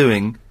have you been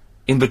doing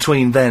in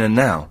between then and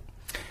now?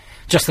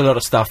 Just a lot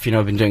of stuff,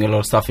 I've been doing a lot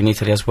of stuff in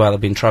Italy as well.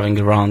 I've been travelling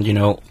around,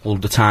 all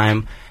the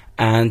time.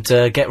 And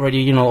get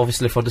ready,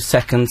 obviously for the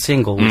second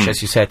single, which,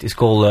 as you said, is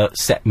called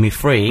Set Me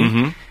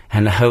Free.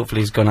 And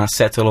hopefully it's gonna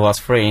set all of us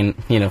free, and,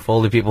 for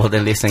all the people that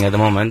are listening at the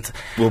moment.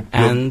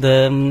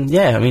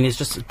 It's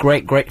just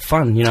great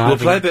fun, We'll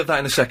play a bit of that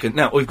in a second.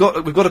 Now, we've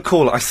got a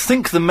caller. I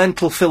think the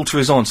mental filter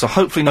is on, so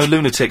hopefully no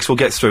lunatics will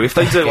get through. If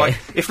they do,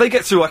 if they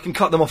get through, I can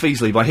cut them off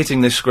easily by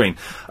hitting this screen.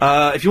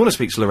 If you want to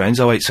speak to Lorenz,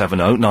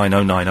 0870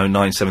 9090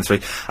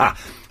 973.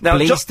 Now,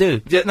 please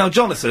do. Yeah, now,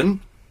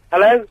 Jonathan.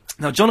 Hello?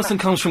 Now, Jonathan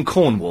comes from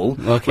Cornwall,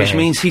 which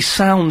means he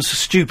sounds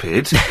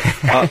stupid.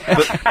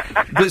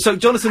 But so,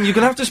 Jonathan, you're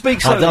going to have to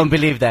speak slowly. I don't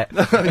believe that.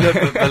 Believe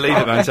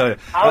it, man, I tell you.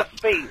 I'll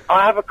speak.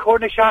 I have a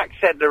Cornish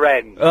accent,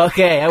 Lorenz.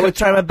 Okay, I will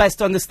try my best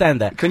to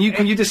understand that. Can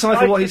you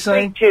decipher what he's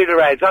saying? Thank you,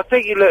 Lorenz. I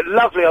think you look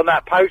lovely on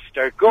that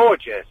poster.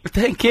 Gorgeous.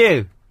 Thank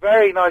you.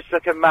 Very nice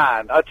looking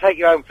man. I'll take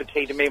you home for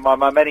tea to meet my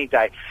mum any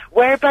day.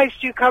 Whereabouts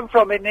do you come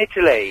from in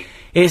Italy?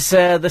 It's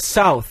the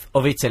south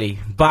of Italy.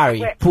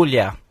 Bari,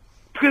 Puglia.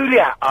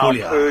 Puglia.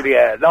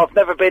 Puglia. No, I've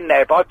never been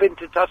there, but I've been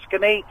to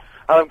Tuscany,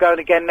 and I'm going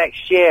again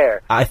next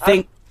year. I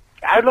think...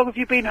 how long have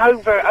you been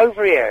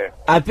over here?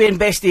 I've been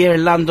based here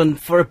in London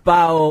for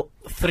about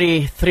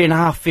three and a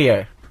half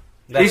years.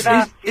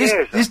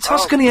 Is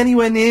Tuscany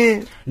anywhere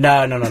near?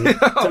 No.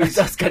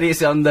 Tuscany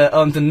is on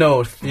the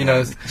north,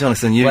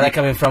 Jonathan, where I'm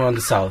coming from on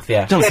the south,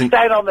 yeah. Jonathan, it's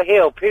down on the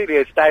hill.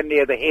 Puglia's down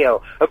near the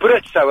hill.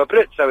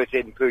 Abruzzo is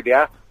in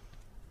Puglia.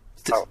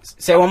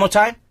 Say one more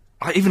time?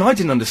 Even I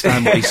didn't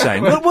understand what he's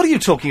saying. What are you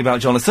talking about,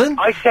 Jonathan?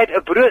 I said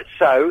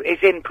Abruzzo is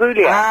in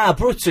Puglia.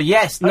 Abruzzo,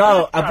 yes.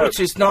 No,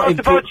 Abruzzo is not in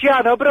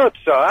Puglia.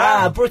 Abruzzo,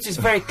 Abruzzo is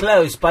very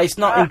close, but it's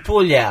not in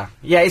Puglia.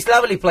 Yeah, it's a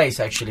lovely place,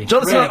 actually.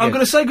 Jonathan, really I'm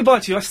going to say goodbye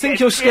to you. I think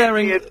you're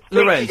scaring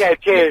Lorenz.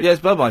 Cheers. Yes,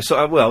 bye-bye. So,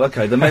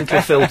 okay, the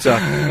mental filter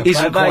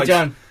isn't bye, quite...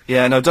 John.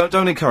 Yeah, no,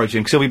 don't encourage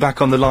him, because he'll be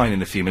back on the line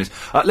in a few minutes.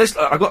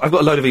 I've got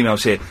a load of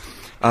emails here.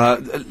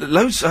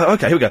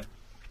 Okay, here we go.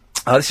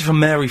 This is from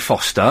Mary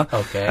Foster.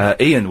 Okay.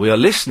 Ian, we are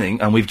listening,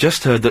 and we've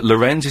just heard that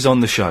Lorenz is on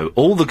the show.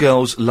 All the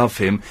girls love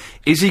him.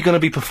 Is he going to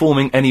be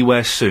performing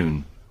anywhere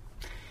soon?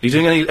 Are you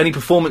doing any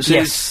performances?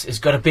 Yes, it's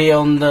going to be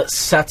on the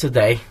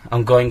Saturday.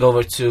 I'm going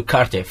over to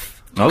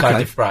Cardiff. Okay.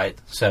 Cardiff Pride,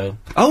 so...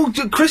 Oh,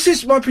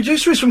 Chris my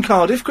producer is from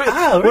Cardiff. Chris,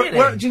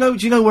 really? Do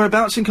you know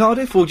whereabouts in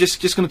Cardiff, or just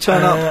going to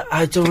turn up?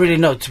 I don't really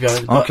know, to be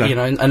honest, but,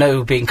 I know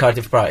it'll be in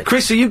Cardiff Pride.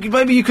 Chris,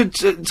 maybe you could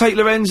take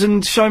Lorenz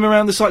and show him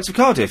around the sights of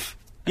Cardiff?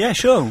 Yeah,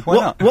 sure. Why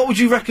not? What would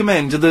you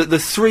recommend are the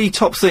three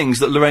top things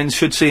that Lorenz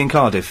should see in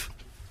Cardiff?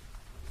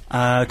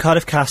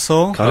 Cardiff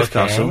Castle.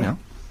 Castle, yeah.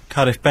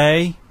 Cardiff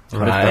Bay.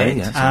 Right.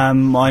 Yes.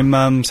 My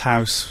mum's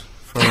house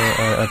for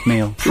a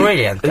meal.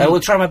 Brilliant. I will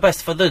try my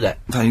best to do that.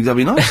 That'd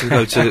be nice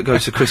to go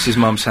to Chris's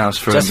mum's house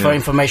for just for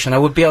information. I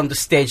would be on the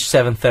stage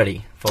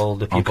 7:30 for all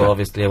the people.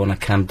 Obviously, I want to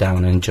come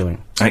down and join.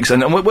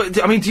 Excellent.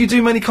 And do you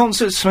do many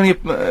concerts, many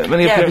appearances?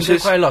 Yeah, I've been doing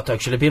quite a lot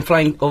actually. I've been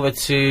flying over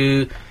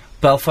to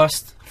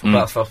Belfast.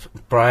 Belfast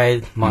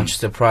Pride,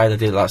 Manchester Pride, I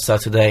did last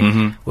Saturday.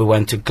 We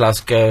went to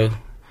Glasgow,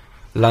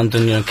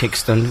 London,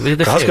 Kingston.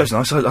 Glasgow's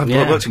nice. I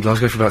worked in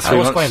Glasgow for about 3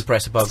 months. I was quite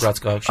impressed about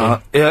Glasgow, actually.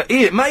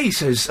 Ian May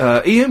says,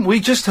 Ian, we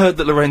just heard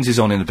that Lorenz is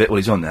on in a bit. Well,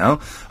 he's on now.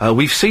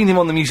 We've seen him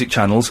on the music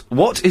channels.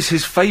 What is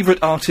his favourite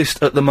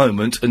artist at the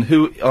moment, and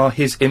who are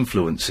his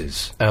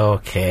influences?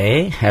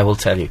 Okay, I will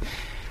tell you.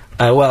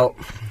 Well,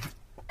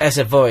 as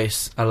a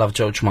voice, I love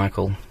George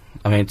Michael.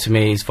 I mean, to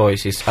me, his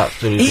voice is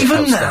absolutely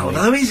even now,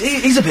 though,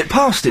 he's a bit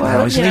past it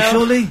now, isn't he,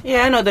 surely?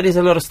 Yeah, I know there is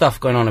a lot of stuff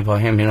going on about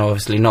him,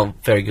 obviously not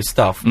very good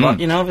stuff.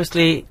 But,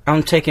 obviously,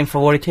 I'm taking for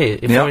what it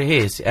is, what he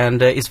is,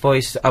 and his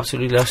voice is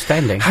absolutely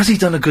outstanding. Has he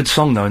done a good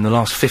song, though, in the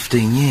last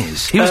 15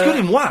 years? He was good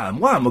in Wham!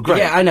 Wham were great.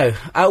 Yeah, I know.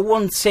 I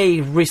won't say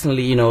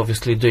recently,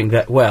 obviously doing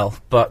that well,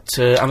 but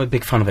I'm a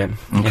big fan of him,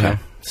 Okay.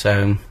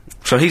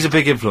 So he's a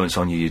big influence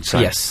on you, you'd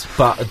say? Yes,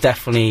 but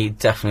definitely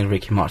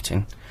Ricky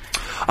Martin.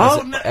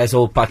 As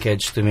all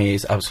package to me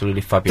is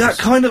absolutely fabulous.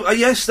 That kind of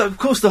yes, of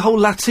course, the whole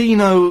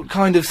Latino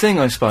kind of thing,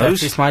 I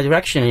suppose. That's my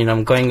direction.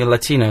 I'm going a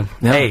Latino.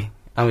 Yeah. Hey,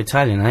 I'm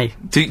Italian. Hey,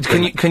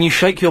 can you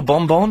shake your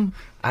bonbon?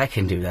 I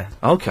can do that.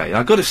 Okay,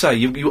 I've got to say,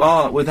 you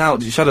are,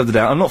 without a shadow of a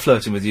doubt, I'm not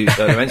flirting with you,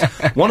 Lorenz,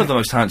 one of the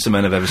most handsome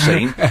men I've ever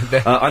seen.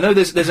 I know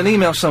there's an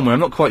email somewhere,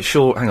 I'm not quite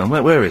sure, hang on,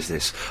 where is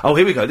this? Oh,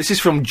 here we go, this is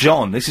from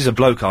John, this is a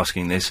bloke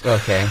asking this.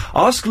 Okay.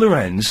 Ask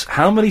Lorenz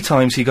how many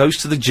times he goes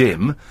to the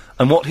gym,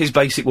 and what his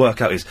basic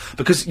workout is.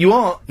 Because you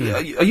are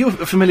you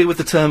familiar with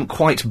the term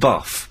quite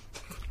buff?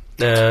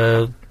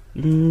 Not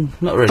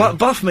really. But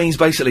buff means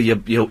basically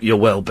you're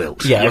well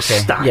built. Yeah, you're okay.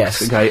 stacked.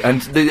 Yes. Okay,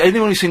 and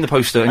anyone who's seen the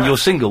poster and you're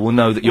single will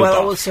know that you're buff.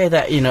 I will say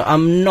that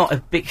I'm not a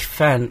big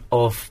fan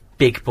of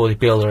big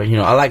bodybuilder. You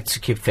know, I like to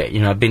keep fit.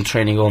 You know, I've been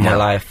training all my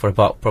life for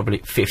about probably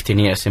 15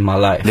 years in my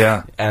life.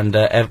 Yeah. And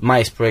my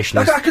inspiration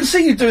Look, is... I can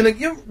see you doing it.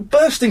 You're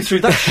bursting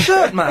through that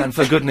shirt, man,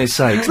 for goodness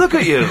sakes. Look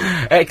at you.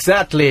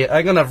 Exactly.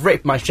 I'm gonna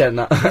rip my shirt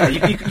now.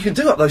 Yeah, you can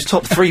do up those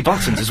top 3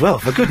 buttons as well,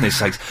 for goodness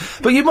sakes.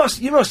 But you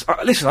must,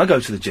 listen, I go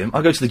to the gym.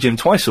 I go to the gym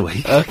twice a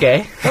week.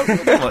 Okay. I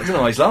don't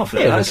know why he's laughing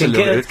at Yeah, that. That's a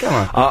looking little good. bit-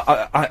 Come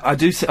on. I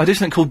do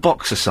something called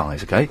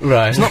boxercise, okay?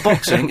 Right. It's not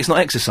boxing, it's not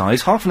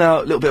exercise. Half an hour,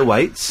 a little bit of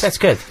weights. That's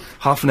good.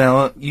 Half an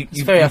hour, you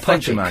very you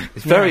punch a athletic. man.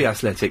 It's very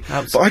athletic.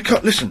 But I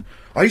can't, listen,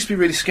 I used to be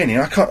really skinny,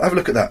 I can't, have a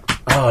look at that.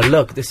 Oh,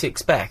 look, the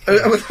six-pack.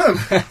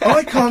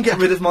 I can't get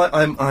rid of my,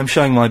 I'm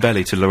showing my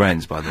belly to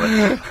Lorenz, by the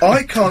way.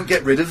 I can't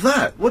get rid of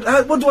that. What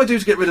do I do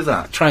to get rid of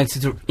that? Trying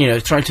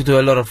to do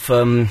a lot of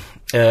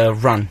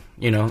run.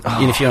 You know, Oh.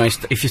 and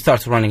if you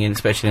start running,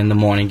 especially in the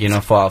morning, you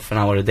know, for half an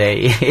hour a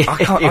day, I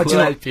can't, it will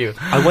help you.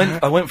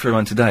 I went for a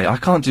run today. I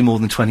can't do more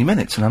than 20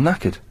 minutes and I'm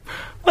knackered.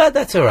 Well,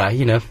 that's all right.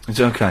 You know, it's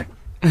okay.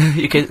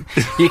 you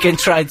can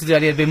try to do a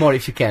little bit more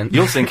if you can.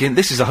 You're thinking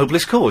this is a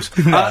hopeless cause.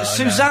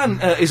 Suzanne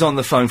is on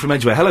the phone from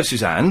Edgware. Hello,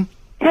 Suzanne.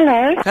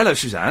 Hello. Hello,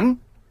 Suzanne.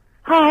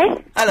 Hi.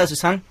 Hello,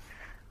 Suzanne.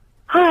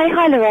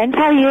 Hi, Lorenz.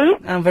 How are you?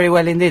 I'm very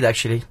well indeed,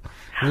 actually.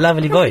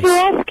 Lovely voice. I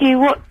want to ask you,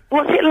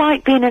 what's it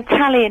like being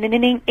Italian and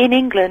in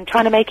England,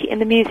 trying to make it in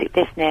the music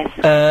business?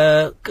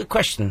 Good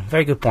question.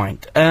 Very good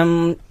point.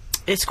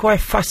 It's quite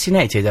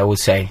fascinating, I would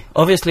say.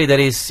 Obviously, that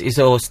is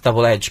always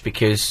double-edged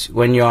because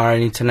when you are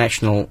an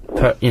international,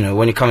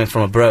 when you're coming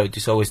from abroad,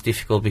 it's always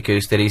difficult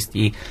because there is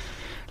the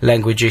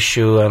language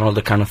issue and all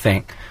that kind of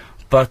thing.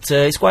 But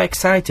it's quite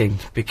exciting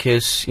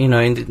because, you know,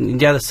 in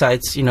the other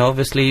sides, you know,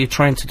 obviously you're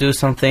trying to do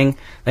something,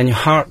 then your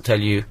heart tell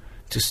you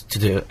to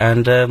do,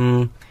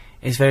 and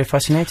it's very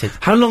fascinating.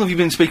 How long have you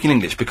been speaking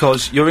English?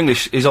 Because your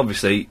English is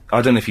obviously,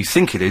 I don't know if you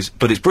think it is,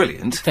 but it's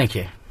brilliant. Thank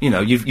you. You know,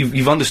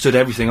 you've understood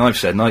everything I've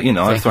said, and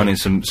I've thrown in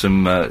some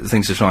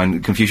things to try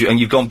and confuse you, and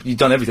you've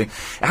done everything.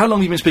 How long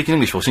have you been speaking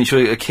English for? Since you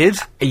were a kid?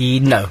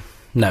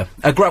 No.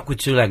 I grew up with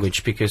 2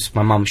 languages because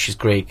my mum, she's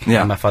Greek,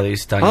 and my father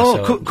is Italian,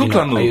 Oh, so,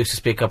 I used to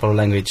speak a couple of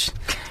languages.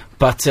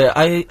 But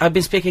I've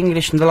been speaking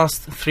English in the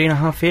last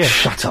 3.5 years.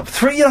 Shut up.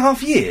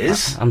 3.5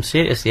 years? I'm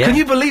serious, yeah. Can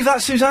you believe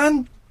that,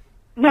 Suzanne?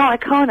 No, I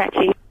can't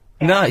actually.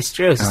 No, it's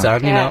true,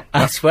 Suzanne, you know.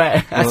 I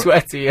swear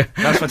to you.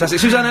 That's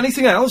fantastic. Suzanne,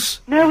 anything else?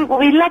 No,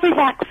 we love his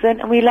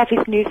accent and we love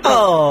his new song.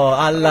 Oh,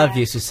 I love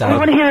you, Suzanne. We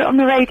want to hear it on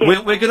the radio.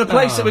 We're going to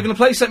play. We're going to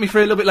play "Set Me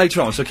Free" a little bit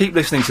later on. So keep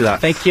listening to that.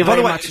 Thank you By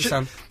very the way, much,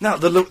 Suzanne. Now,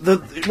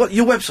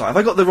 your website. Have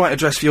I got the right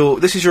address for your?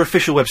 This is your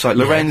official website,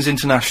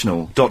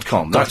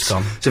 lorenzinternational.com. .com. So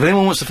if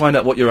anyone wants to find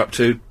out what you're up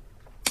to,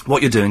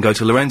 what you're doing, go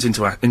to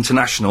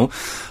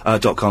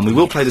lorenzinternational.com. We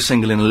will play the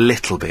single in a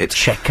little bit.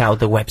 Check out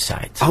the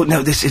website. Oh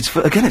no, it's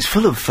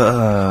full of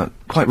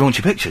quite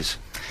raunchy pictures.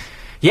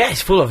 Yeah,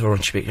 it's full of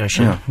raunchy pictures,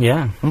 actually.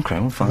 Yeah. Okay,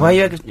 well, fine. Why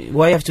you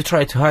have to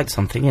try to hide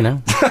something, you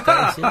know? I've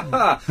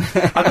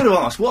got to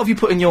ask, what have you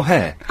put in your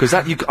hair? Because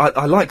I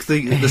like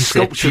the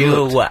sculpture.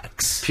 Pure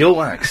wax. Pure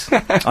wax.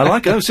 I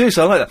like it. Oh,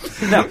 seriously, I like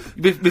that. Now,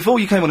 before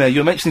you came on air, you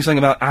were mentioning something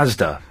about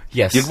Asda.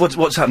 Yes.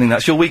 What's happening?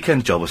 That's your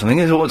weekend job or something?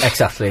 Is it?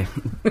 Exactly.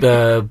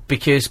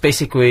 Because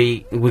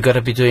basically we're going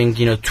to be doing,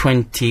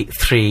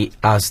 23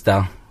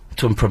 Asda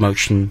tour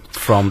promotion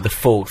from the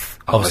 4th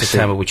of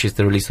September, which is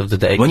the release of the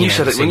day. When you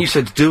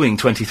said doing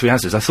 23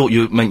 Asdas, I thought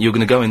you meant you were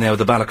going to go in there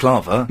with a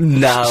balaclava,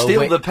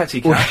 steal the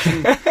petty cash.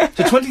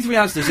 So 23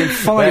 Asdas in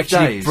 5 we're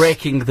actually days,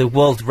 breaking the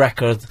world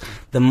record,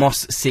 the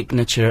most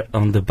signature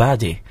on the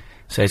body.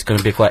 So it's going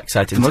to be quite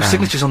exciting. The most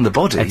signatures on the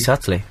body?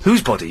 Exactly.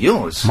 Whose body?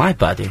 Yours? My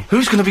body.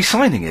 Who's going to be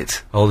signing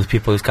it? All the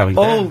people who's coming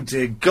down. Oh,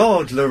 dear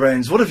God,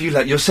 Lorenz, what have you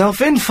let yourself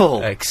in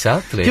for?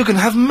 Exactly. You're going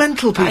to have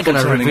mental people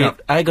turning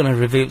up. I'm going to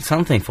reveal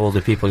something for all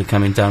the people who are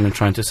coming down and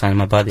trying to sign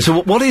my body.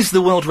 So what is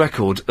the world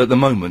record at the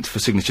moment for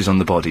signatures on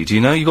the body? Do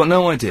you know? You've got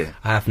no idea?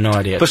 I have no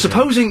idea. But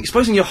supposing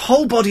your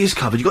whole body is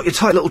covered, you've got your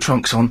tight little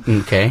trunks on,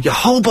 okay. Your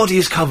whole body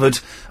is covered,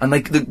 and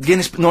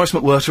the Norris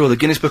McWhirter or the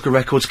Guinness Book of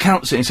Records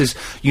counts it and says,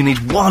 you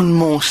need one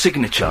more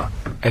signature.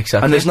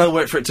 Exactly. And there's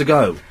nowhere for it to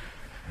go.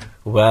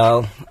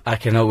 Well, I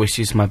can always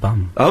use my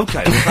bum.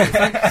 Okay.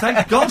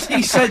 Thank God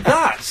he said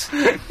that.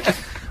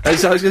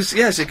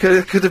 Yes, it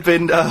could have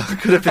been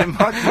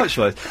much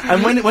worse.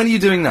 And when are you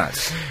doing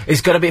that?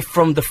 It's going to be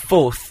from the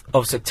 4th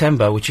of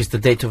September, which is the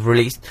date of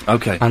release.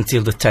 Okay.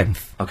 Until the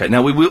 10th. Okay.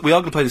 Now we are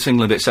going to play the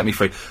single in a bit, "Set Me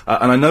Free,"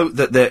 and I know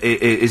that there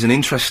is an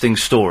interesting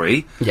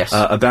story. Yes.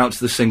 About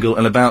the single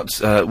and about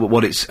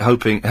what it's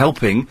helping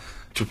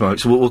to promote.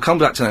 So we'll come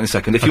back to that in a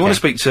second. If you want to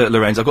speak to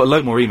Lorenz, I've got a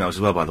load more emails as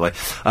well, by the way.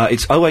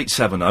 It's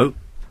 0870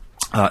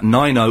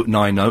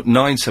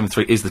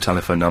 9090 is the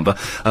telephone number.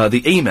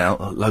 The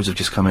email, loads have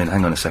just come in,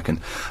 hang on a second.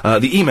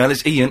 The email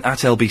is ian@lbc.co.uk.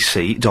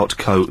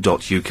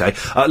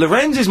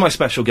 Lorenz is my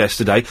special guest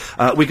today.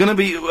 We're going to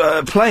be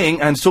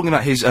playing and talking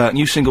about his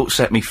new single,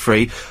 "Set Me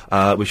Free,"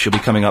 which will be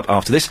coming up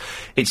after this.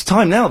 It's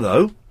time now,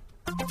 though,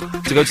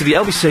 to go to the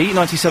LBC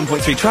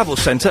 97.3 Travel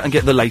Centre and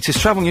get the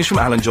latest travel news from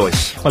Alan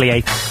Joyce. Well,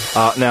 yeah.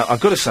 Now, I've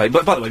got to say,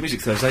 but by the way,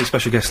 Music Thursday,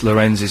 special guest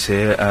Lorenz is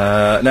here.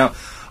 Now,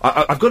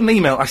 I've got an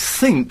email, I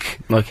think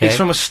it's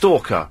from a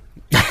stalker.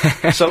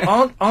 So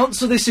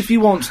answer this if you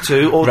want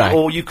to,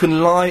 or you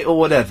can lie or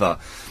whatever.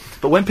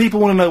 But when people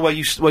want to know where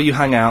you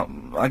hang out,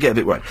 I get a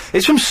bit worried.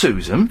 It's from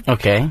Susan.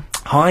 Okay.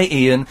 Hi,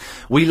 Ian.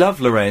 We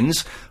love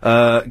Lorenz.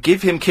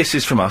 Give him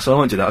kisses from us. I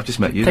won't do that. I've just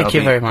met you. Thank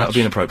you very much. That'll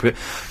be inappropriate.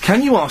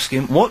 Can you ask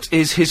him what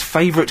is his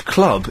favourite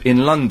club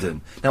in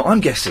London? Now, I'm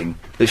guessing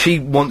that she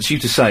wants you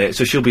to say it,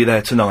 so she'll be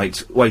there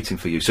tonight waiting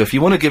for you. So if you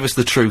want to give us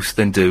the truth,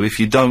 then do. If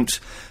you don't,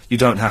 you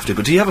don't have to.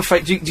 But do you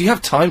have do you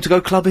have time to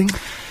go clubbing?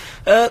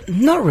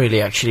 Not really,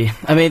 actually.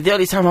 I mean, the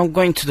only time I'm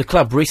going to the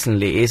club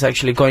recently is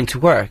actually going to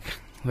work.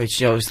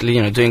 Which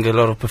obviously, doing a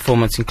lot of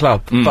performance in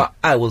club. But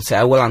I will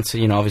answer,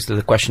 obviously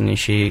the question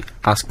she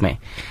asked me.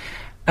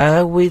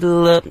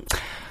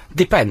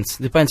 Depends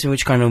on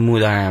which kind of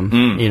mood I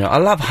am. I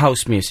love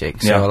house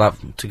music, so I love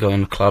to go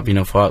in the club,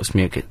 for house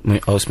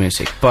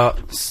music. But,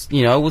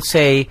 I would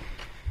say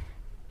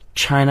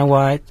China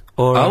White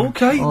or all the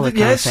kind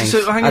of things.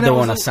 So I don't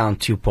want to sound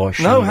too posh.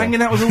 No,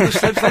 hanging out with all the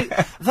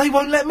celebs. They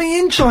won't let me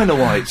in China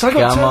White. So I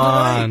got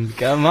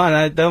Come on,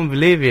 I don't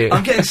believe you.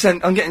 I'm getting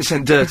sent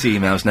dirty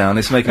emails now, and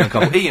it's making a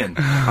couple. Ian,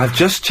 I've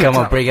just checked.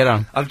 Come on, bring it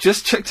on. I've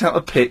just checked out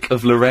a pic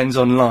of Lorenz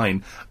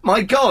online.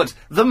 My God,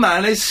 the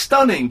man is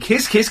stunning.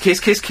 Kiss, kiss, kiss,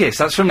 kiss, kiss.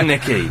 That's from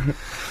Nikki.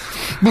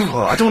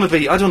 I don't want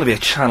to be a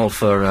channel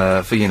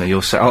for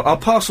your set. I'll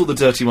pass all the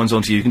dirty ones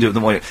on to you. You can do it the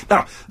way.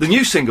 Now, the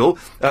new single,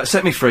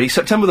 Set Me Free,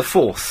 September the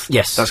 4th.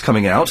 Yes. That's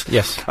coming out.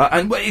 Yes.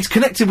 And it's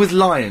connected with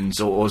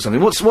Lions or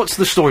something. What's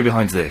the story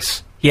behind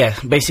this? Yeah,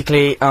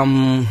 basically,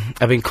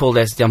 I've been called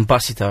as the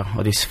ambassador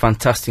of this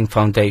fantastic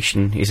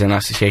foundation. Is an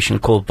association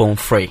called Born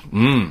Free,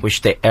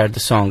 which they aired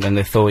the song and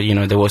they thought,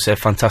 there was a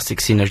fantastic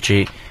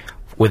synergy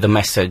with the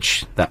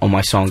message that on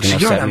my song, so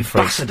you're Set an Me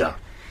Free. ambassador.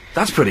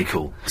 That's pretty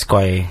cool. It's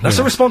quite... That's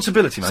a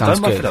responsibility, man. Sounds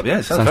Don't muff good. it up.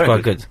 Yeah, sounds very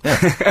quite good.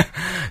 Yeah.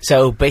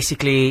 So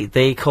basically,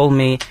 they called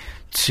me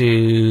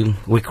to...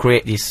 We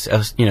create this,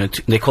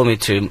 they called me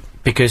to...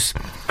 Because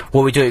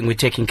what we're doing, we're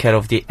taking care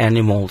of the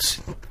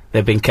animals.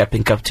 They've been kept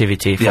in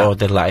captivity for all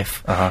their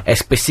life. And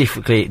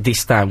specifically,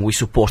 this time, we're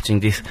supporting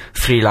these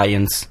 3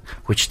 lions,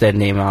 which their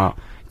name are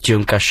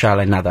Junka,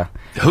 Shala, and Nada.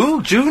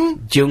 Who?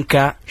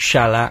 Junka,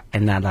 Shala,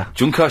 and Nada.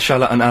 Junka,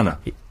 Shala, and Anna.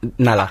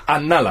 Nala.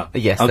 And Nala.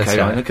 Yes, okay, that's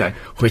right. Okay.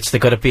 Which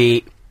they're going to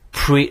be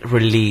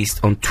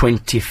pre-released on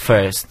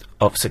 21st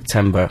of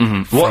September.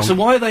 So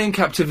why are they in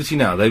captivity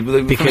now? They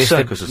from a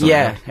circus or something?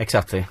 Yeah,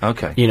 exactly.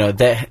 Okay.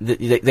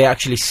 They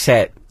actually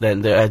said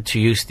that they had to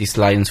use these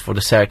lions for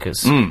the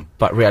circus,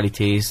 but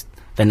reality is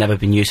they've never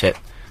been used it.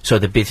 So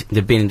they've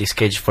been in this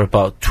cage for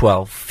about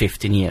 12,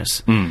 15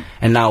 years.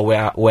 And now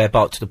we're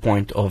about to the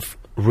point of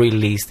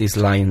release these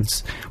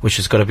lions, which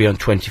is going to be on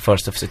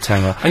 21st of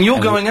September. And you're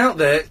going out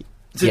there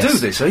to do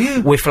this, are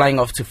you? We're flying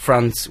off to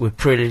France, we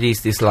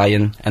pre-released this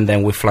lion, and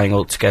then we're flying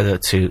all together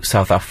to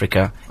South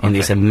Africa in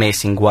this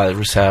amazing wild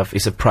reserve.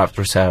 It's a private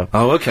reserve.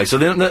 Oh, okay, so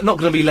they're not going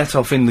to be let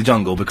off in the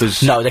jungle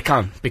because... No, they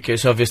can't,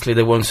 because obviously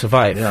they won't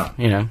survive,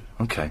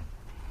 Okay.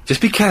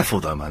 Just be careful,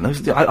 though, man.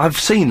 I've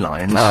seen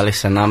lions. Oh,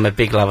 listen, I'm a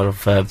big lover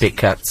of big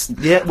cats.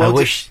 Yeah,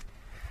 well...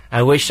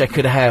 I wish I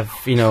could have,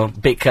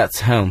 big cats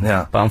home.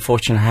 Yeah. But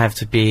unfortunately, I have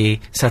to be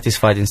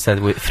satisfied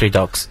instead with 3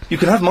 dogs. You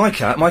can have my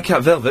cat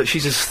Velvet.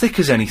 She's as thick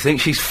as anything.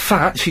 She's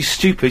fat. She's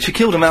stupid. She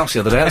killed a mouse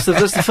the other day. That's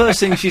the first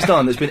thing she's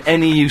done that's been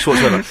any use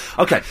whatsoever.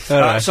 Okay.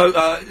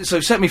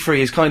 So Set Me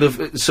Free is kind of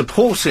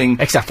supporting...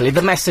 Exactly.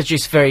 The message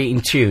is very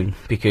in tune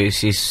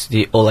because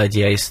the whole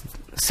idea is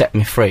set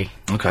me free.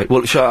 Okay.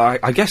 Well,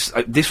 I guess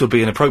this would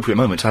be an appropriate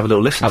moment to have a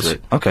little listen to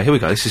it. Okay, here we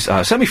go. This is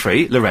Set Me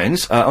Free,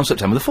 Lorenz, on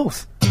September the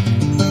 4th.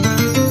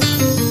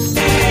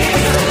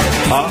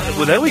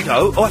 Well, there we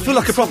go. Oh, I feel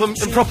like a proper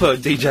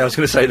DJ, I was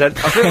going to say then.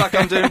 I feel like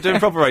I'm doing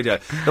proper radio.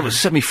 That was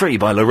Set Me Free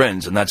by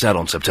Lorenz, and that's out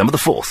on September the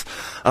 4th.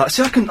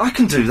 See, I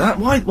can do that.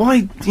 Why, did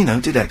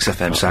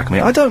XFM sack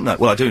me? I don't know.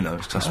 Well, I do know.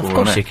 Of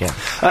course you can.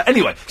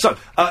 Anyway, so,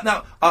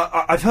 now,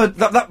 I've heard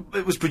that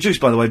it was produced,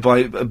 by the way, by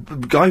a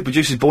guy who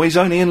produces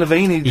Boyzone, Ian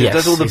Levine. He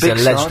does all the big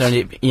stars.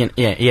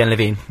 Ian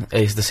Levine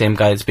is the same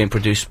guy that's been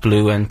produced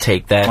Blue and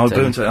Take That. Oh,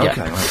 Blue and Take That,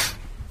 okay, right.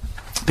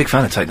 Big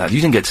fan of Take That.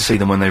 You didn't get to see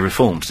them when they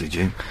reformed, did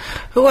you?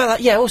 Well,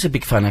 I was a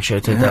big fan, actually,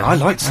 of Take That. I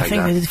liked Take That. I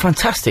think they did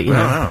fantastic, you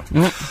know.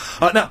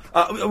 Now,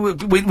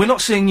 we're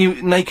not seeing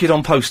you naked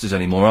on posters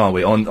anymore, are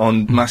we?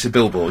 On massive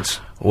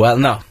billboards? Well,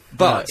 no.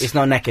 But... No, it's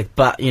not naked,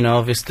 but,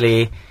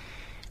 obviously...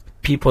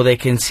 People, they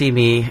can see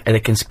me and they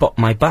can spot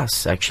my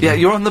bus, actually. Yeah,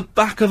 you're on the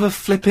back of a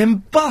flipping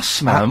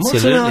bus, man.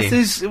 Absolutely. What on earth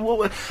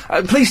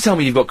is... please tell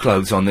me you've got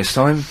clothes on this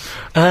time.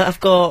 I've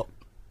got...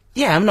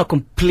 Yeah, I'm not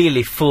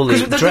completely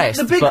fully dressed.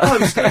 The big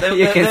poster,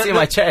 you can see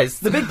my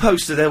chest. The big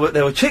poster, there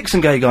were chicks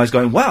and gay guys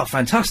going, wow,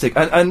 fantastic,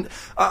 and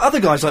other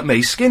guys like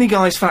me, skinny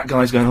guys, fat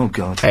guys going, oh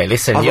god. Hey,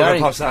 listen, I've got to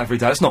pass that every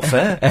day. It's not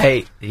fair.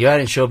 Hey, you are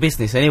in show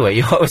business anyway.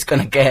 You're always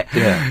going to get,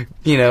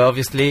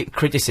 obviously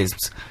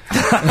criticisms. No,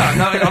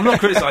 I'm not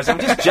criticising.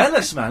 I'm just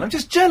jealous, man. I'm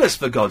just jealous,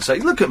 for God's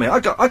sake. Look at me. I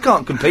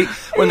can't compete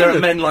when there are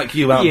men like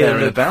you out there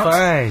and about.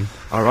 Fine.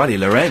 Alrighty,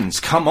 Lorenz,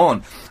 come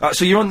on.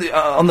 So you're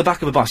on the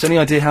back of a bus. Any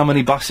idea how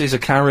many buses are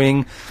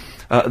carrying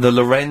the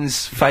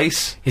Lorenz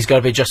face? It's got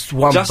to be just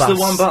one bus. Just the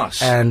one bus.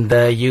 And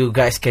you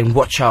guys can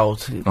watch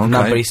out. The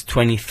number is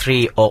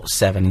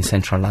 2307 in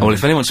central London. Well,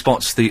 if anyone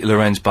spots the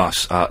Lorenz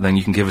bus, then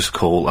you can give us a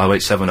call,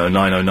 0870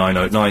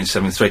 9090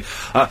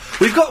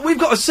 973. We've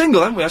got a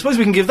single, haven't we? I suppose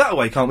we can give that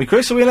away, can't we,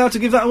 Chris? Are we allowed to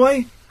give that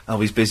away? Oh,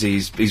 he's busy.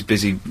 He's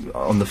busy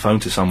on the phone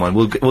to someone.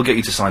 We'll get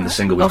you to sign the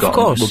single we've got. Of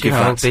course, we'll give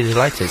that. I'll be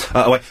delighted.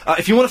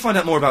 If you want to find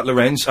out more about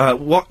Lorenz,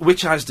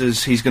 which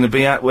Asda's he's going to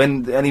be at,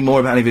 any more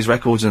about any of his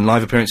records and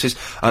live appearances,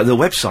 the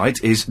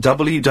website is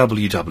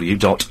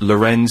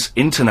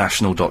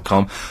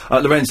www.lorenzinternational.com.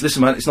 Lorenz,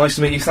 listen, man, it's nice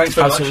to meet you. Thanks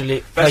very much.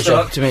 Absolutely,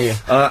 pleasure to meet you.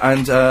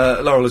 And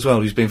Laurel as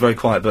well, who's been very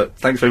quiet, but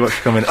thanks very much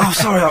for coming. Oh,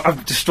 sorry,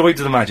 I've destroyed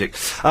the magic.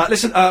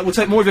 Listen, we'll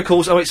take more of your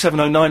calls,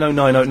 0870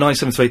 9090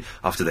 973,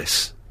 after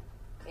this.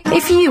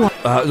 If you...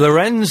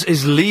 Lorenz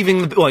is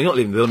leaving the... Well, he's not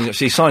leaving the building,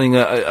 actually. He's signing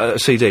a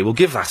CD. We'll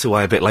give that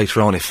away a bit later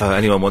on if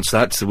anyone wants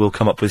that. So we'll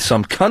come up with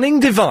some cunning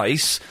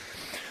device.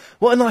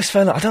 What a nice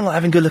fella. I don't like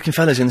having good-looking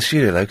fellas in the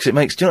studio, though, because it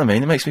makes... Do you know what I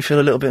mean? It makes me feel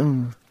a little bit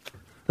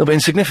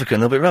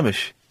insignificant, a little bit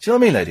rubbish. Do you know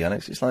what I mean, Lady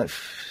Alex? It's like...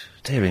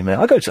 Dearie me.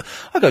 I go to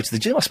the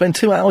gym. I spend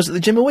 2 hours at the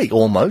gym a week,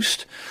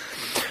 almost.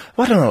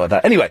 Well, I don't know about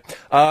that. Anyway,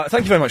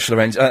 thank you very much,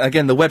 Lorenz.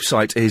 Again, the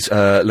website is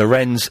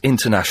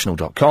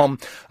lorenzinternational.com.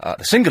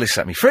 The single is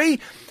Set Me Free.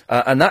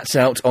 And that's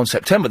out on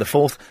September the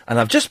 4th, and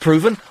I've just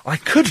proven I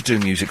could do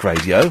music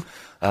radio,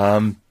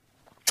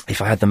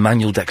 if I had the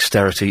manual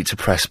dexterity to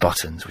press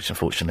buttons, which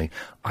unfortunately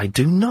I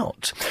do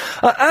not.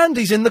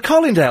 Andy's in the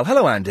Colindale.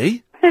 Hello,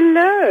 Andy.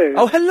 Hello.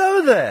 Oh,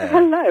 hello there.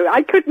 Hello.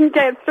 I couldn't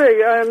get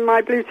through.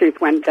 My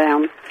Bluetooth went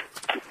down,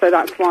 so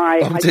that's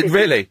why. Oh,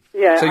 really?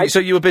 Yeah. So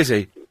you were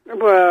busy?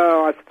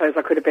 Well, I suppose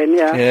I could have been.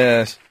 Yeah.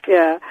 Yes.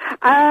 Yeah.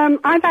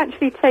 I've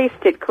actually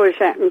tasted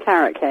courgette and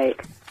carrot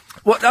cake.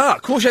 What?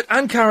 Courgette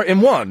and carrot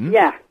in one?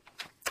 Yeah.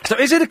 So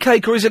is it a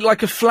cake or is it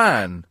like a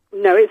flan?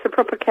 No, it's a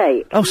proper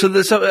cake. Oh, so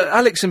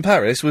Alex in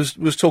Paris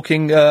was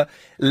talking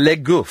le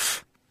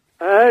gouffre.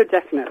 Oh,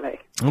 definitely.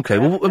 Okay.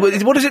 Well,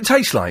 what does it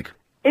taste like?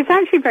 It's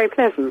actually very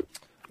pleasant.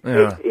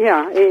 Yeah.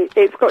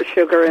 It's got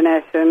sugar in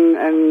it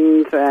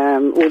and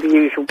all the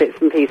usual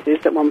bits and pieces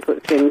that one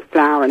puts in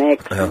flour and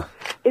eggs. Yeah.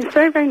 It's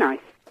very, very nice.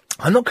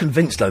 I'm not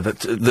convinced, though, that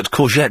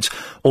courgettes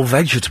or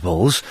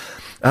vegetables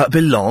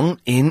belong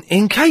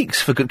in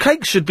cakes. For good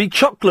cakes should be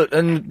chocolate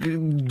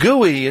and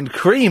gooey and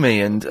creamy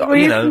and well,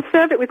 you can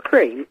serve it with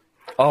cream.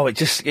 Oh,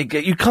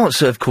 you can't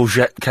serve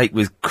courgette cake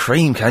with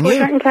cream, can you?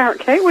 Courgette and carrot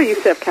cake. Well, you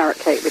serve carrot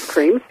cake with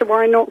cream, so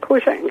why not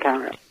courgette and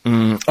carrot?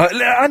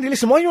 Andy,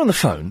 listen, while you're on the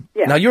phone,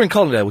 now you're in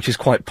Colindale, which is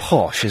quite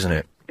posh, isn't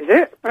it? Is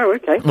it? Oh,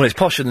 okay. Well, it's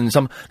posher than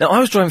some. Now, I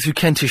was driving through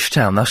Kentish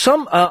Town. Now,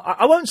 some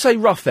I won't say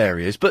rough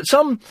areas, but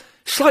some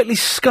slightly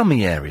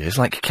scummy areas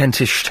like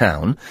Kentish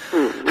Town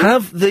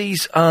have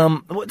these.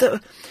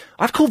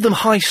 I've called them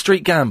high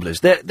street gamblers.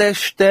 They're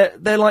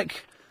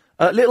like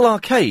little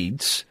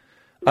arcades.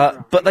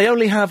 But they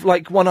only have,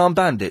 like, one-armed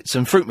bandits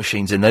and fruit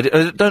machines in there.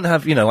 They don't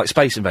have, like,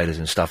 Space Invaders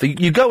and stuff.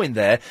 You go in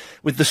there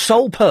with the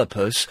sole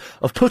purpose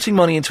of putting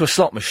money into a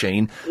slot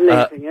machine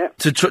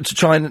to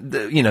try and,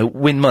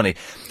 win money.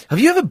 Have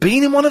you ever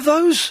been in one of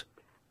those?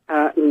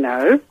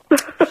 No.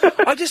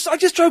 I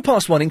just drove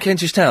past one in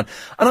Kentish Town,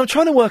 and I'm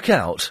trying to work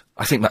out.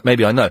 I think that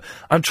maybe I know.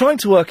 I'm trying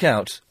to work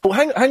out. Oh,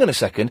 hang on a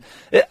second,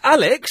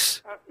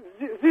 Alex.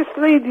 This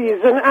lady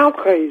is an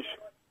outrage.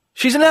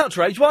 She's an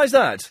outrage. Why is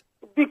that?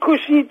 Because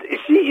she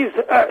is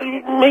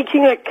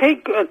making a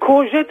cake, a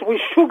courgette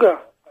with sugar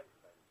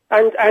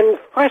and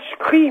fresh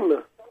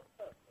cream.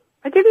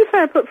 I didn't say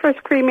I put fresh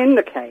cream in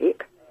the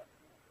cake.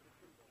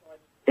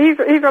 He's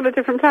on a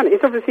different planet.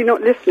 He's obviously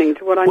not listening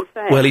to what I'm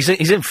saying. Well, he's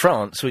in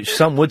France, which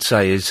some would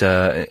say is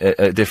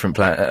a different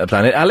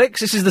planet. Alex,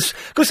 this is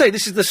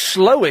the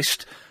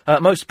slowest,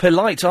 most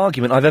polite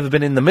argument I've ever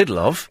been in the middle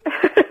of.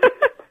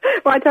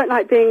 Well, I don't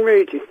like being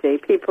rude, you see.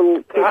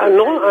 People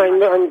no,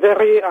 I'm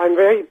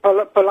very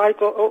polite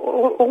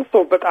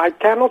also, but I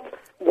cannot,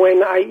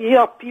 when I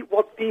hear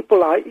what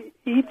people are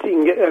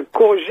eating,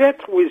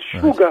 courgette with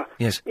sugar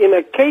in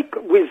a cake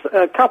with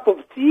a cup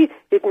of tea,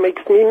 it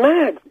makes me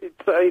mad.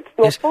 It's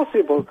not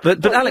possible.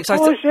 But Alex,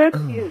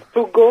 the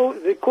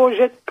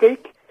courgette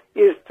cake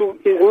is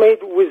made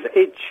with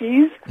a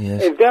cheese,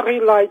 a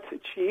very light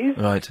cheese,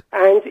 right,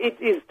 and it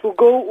is to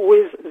go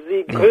with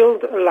the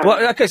grilled lamb.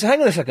 Well, okay, so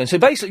hang on a second. So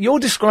basically, you're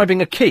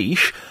describing a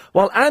quiche,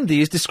 while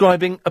Andy is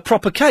describing a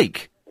proper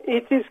cake.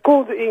 It is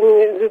called,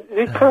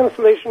 the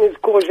translation is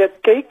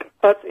courgette cake,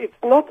 but it's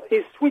not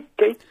a sweet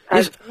cake.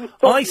 Yes,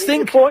 I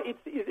think...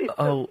 It's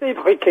a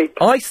savoury cake.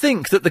 I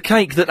think that the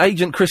cake that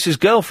Agent Chris's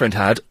girlfriend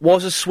had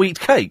was a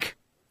sweet cake.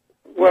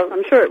 Well,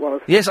 I'm sure it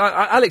was. Yes,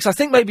 Alex, I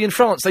think maybe in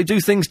France they do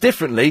things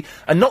differently,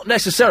 and not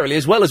necessarily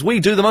as well as we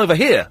do them over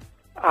here.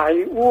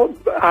 I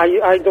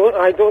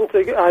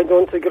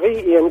don't agree,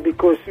 Ian,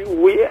 because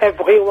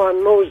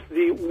everyone knows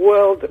the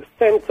world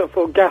centre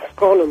for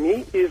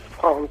gastronomy is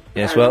France.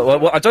 Yes,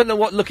 well, I don't know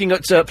what looking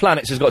at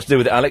planets has got to do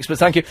with it, Alex, but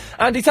thank you.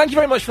 Andy, thank you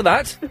very much for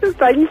that.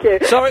 Thank you.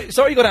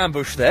 Sorry you got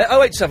ambushed there.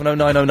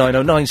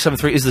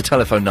 08709090973 is the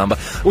telephone number.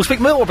 We'll speak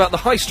more about the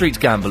high street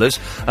gamblers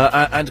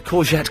and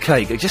courgette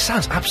cake. It just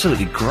sounds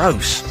absolutely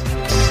gross.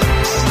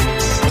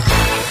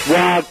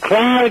 While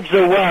Clive's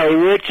away,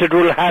 Richard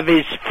will have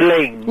his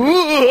fling.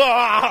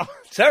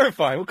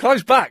 Terrifying. Well,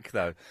 Clive's back,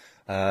 though.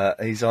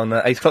 He's on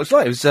 8 o'clock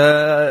tonight. It was,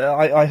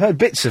 I heard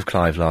bits of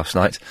Clive last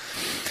night,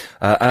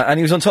 and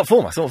he was on top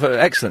form. I thought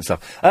excellent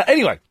stuff.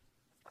 Anyway,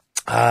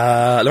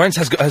 Lorenz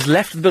has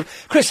left the building.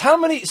 Chris, how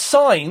many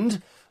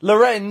signed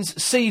Lorenz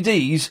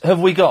CDs have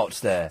we got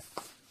there?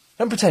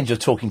 Don't pretend you're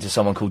talking to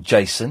someone called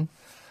Jason.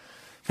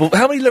 Well,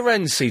 how many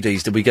Lorenz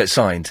CDs did we get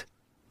signed?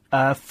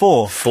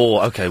 4.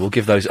 4, okay, we'll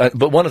give those.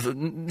 But one of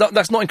them,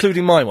 that's not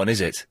including my one, is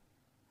it?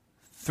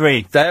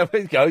 3. There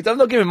we go. I'm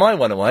not giving my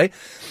one away.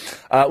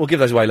 We'll give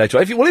those away later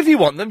on. If you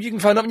want them, you can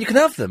phone up and you can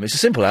have them. It's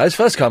as simple as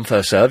first come,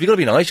 first serve. You've got to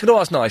be nice. You've got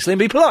to ask nicely and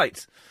be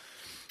polite.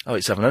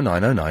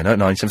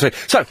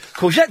 08709090973. So,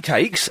 courgette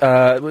cakes,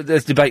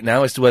 there's debate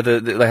now as to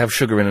whether they have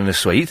sugar in and a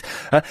sweet.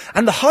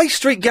 And the high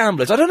street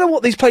gamblers, I don't know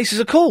what these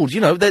places are called.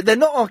 You know, they're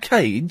not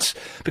arcades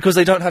because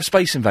they don't have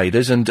Space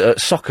Invaders and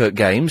soccer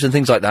games and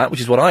things like that,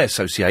 which is what I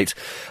associate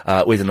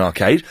with an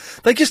arcade.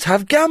 They just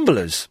have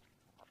gamblers.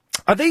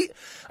 Are they...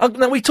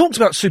 now, we talked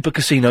about super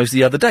casinos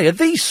the other day. Are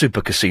these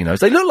super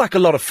casinos? They look like a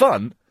lot of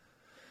fun.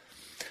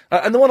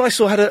 And the one I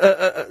saw had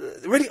a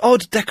really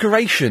odd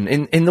decoration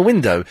in the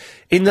window.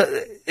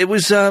 It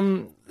was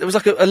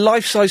like a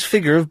life-size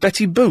figure of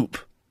Betty Boop.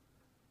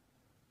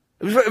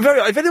 It was very.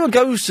 If anyone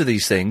goes to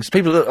these things,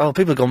 people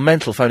have gone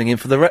mental phoning in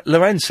for the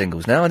Lorenz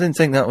singles now. I didn't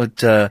think that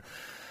would.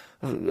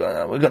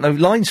 We've got no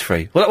lines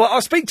free. Well,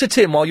 I'll speak to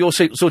Tim while you're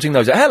sorting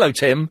those out. Hello,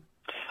 Tim.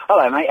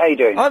 Hello, mate. How you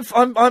doing?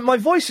 I'm my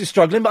voice is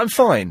struggling, but I'm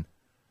fine.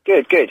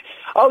 Good.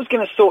 I was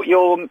going to sort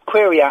your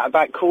query out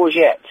about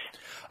courgette.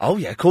 Oh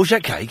yeah,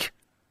 courgette cake.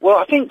 Well,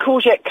 I think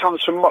courgette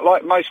comes from,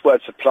 like most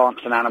words for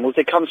plants and animals,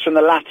 it comes from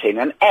the Latin,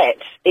 and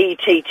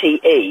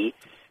E-T-T-E,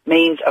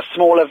 means a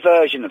smaller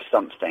version of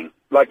something,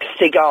 like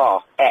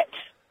cigar-ette.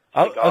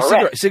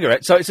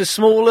 Cigarette. So it's a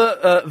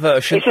smaller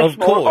version of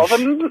courge.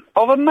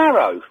 Of a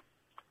marrow.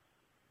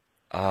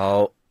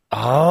 Oh,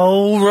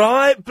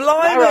 right,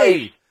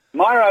 blimey!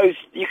 Marrows,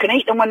 you can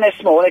eat them when they're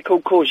small, they're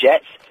called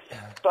courgettes,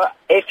 but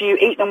if you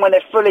eat them when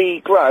they're fully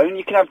grown,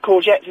 you can have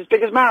courgettes as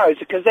big as marrows,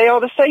 because they are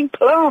the same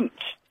plant.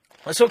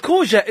 So a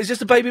courgette is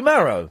just a baby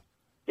marrow?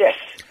 Yes.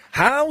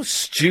 How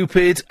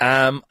stupid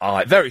am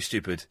I? Very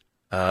stupid,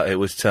 it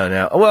was turn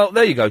out. Well,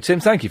 there you go, Tim,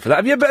 thank you for that.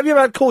 Have you ever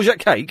had courgette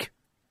cake?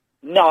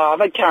 No, I've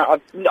had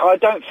carrot. I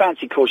don't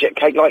fancy courgette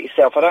cake like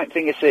yourself. I don't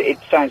think it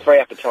sounds very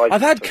appetising.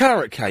 I've had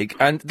carrot cake,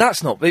 and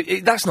that's not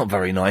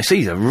very nice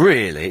either,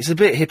 really. It's a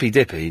bit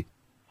hippy-dippy.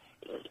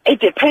 It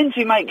depends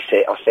who makes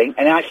it, I think,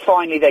 and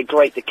finally they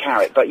grate the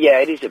carrot, but yeah,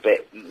 it is a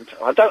bit...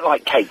 I don't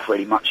like cake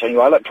really much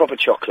anyway, I like proper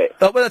chocolate.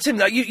 Well, that's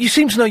him. You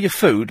seem to know your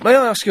food. May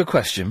I ask you a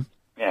question?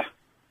 Yeah.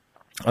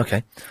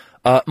 Okay.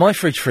 My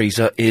fridge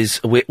freezer is...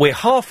 We're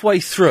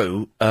halfway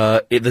through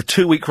the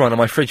 2-week run of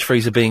my fridge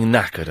freezer being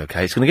knackered,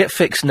 okay? It's going to get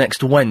fixed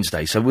next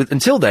Wednesday, so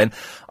until then,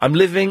 I'm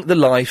living the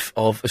life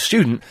of a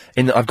student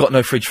in that I've got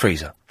no fridge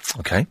freezer,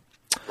 okay?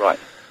 Right.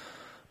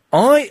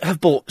 I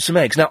have bought some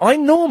eggs. Now, I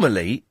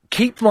normally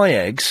keep my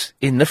eggs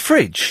in the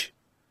fridge.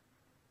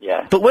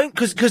 Yeah. But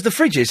because the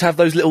fridges have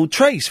those little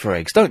trays for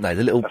eggs, don't they?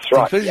 The little... That's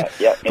right,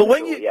 yeah.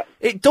 But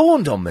it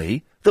dawned on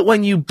me that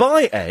when you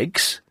buy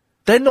eggs,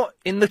 they're not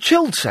in the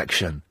chilled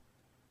section.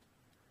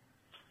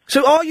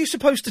 So are you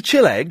supposed to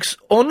chill eggs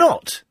or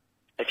not?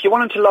 If you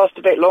want them to last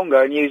a bit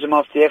longer and use them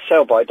after their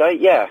sell-by date,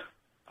 yeah.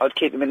 I'd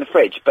keep them in the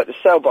fridge. But the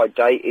sell-by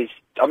date is...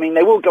 I mean,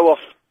 they will go off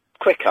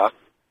quicker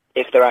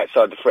if they're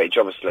outside the fridge,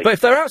 obviously. But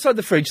if they're outside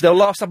the fridge, they'll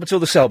last up until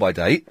the sell-by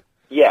date.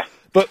 Yeah.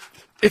 But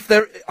if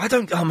they're... I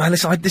don't... Oh, man,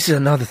 listen, this is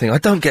another thing. I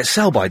don't get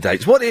sell-by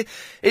dates.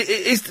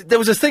 There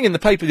was a thing in the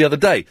paper the other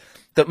day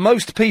that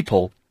most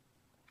people...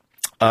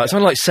 it's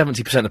only like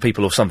 70% of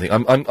people or something.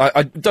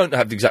 I don't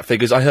have the exact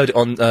figures. I heard it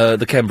on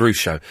the Ken Bruce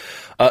show.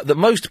 That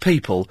most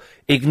people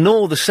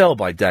ignore the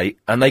sell-by date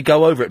and they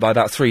go over it by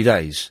about 3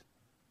 days.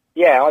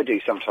 Yeah, I do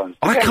sometimes.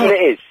 Depends what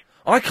it is.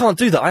 I can't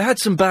do that. I had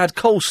some bad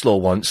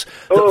coleslaw once.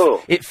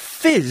 It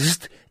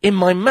fizzed in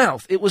my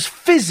mouth. It was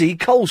fizzy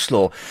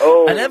coleslaw.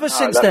 And ever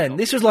since then,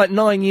 this was like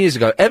 9 years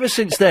ago, ever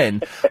since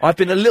then, I've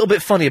been a little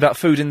bit funny about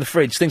food in the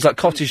fridge, things like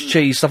cottage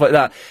cheese, stuff like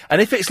that.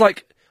 And if it's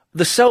like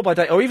the sell-by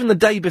date, or even the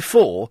day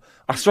before,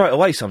 I throw it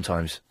away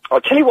sometimes. I'll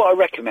tell you what I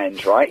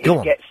recommend, right? Go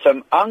on. Get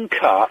some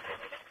uncut...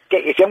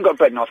 if you haven't got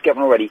bread knife, get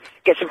one already.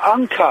 Get some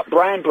uncut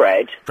brown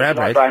bread.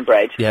 Brown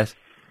bread. Yes.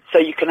 So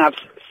you can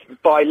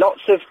buy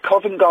lots of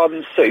Covent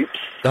Garden soups.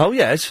 Oh,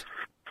 yes.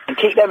 And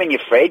keep them in your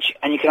fridge,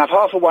 and you can have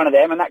half of one of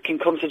them, and that can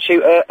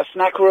constitute a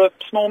snack or a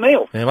small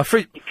meal. Yeah, my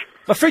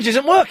fridge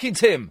isn't working,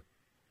 Tim.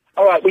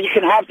 All right, well, you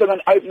can have them and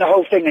open the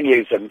whole thing and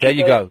use them. There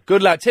you go.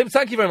 Good lad. Tim,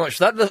 thank you very much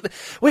for that.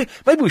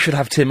 Maybe we should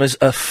have Tim as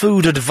a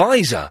food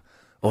advisor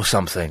or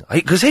something,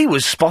 because he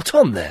was spot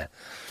on there.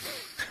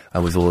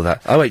 With all of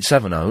that.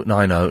 0870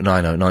 90 90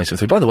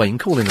 973. By the way, you can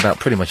call in about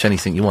pretty much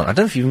anything you want. I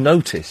don't know if you've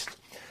noticed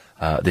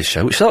this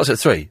show, which starts at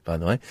 3, by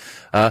the way.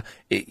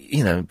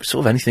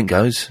 Sort of anything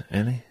goes,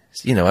 really.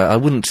 We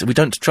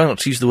don't try not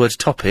to use the words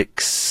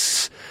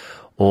topics,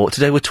 or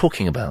today we're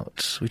talking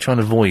about. We try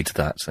and avoid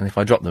that, and if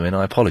I drop them in,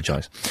 I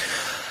apologise.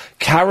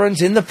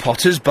 Karen's in the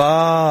Potter's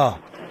Bar.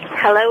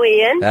 Hello,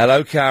 Ian.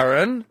 Hello,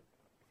 Karen.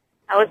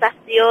 I was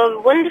after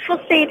your wonderful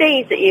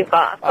CDs that you've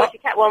got. Of course, you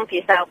kept one for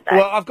yourself, though.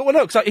 Well, I've got one,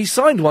 because he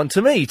signed one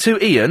to me,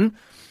 to Ian,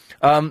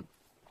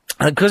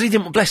 because he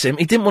didn't, bless him,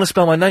 he didn't want to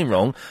spell my name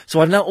wrong,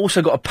 so I've now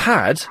also got a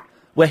pad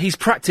where he's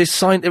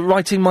practised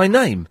writing my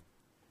name.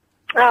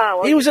 Oh,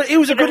 well, he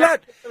was a good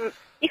lad.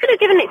 You could have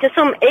given it to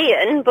some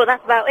Ian, but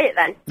that's about it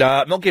then.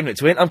 I'm not giving it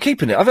to Ian. I'm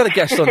keeping it. I've had a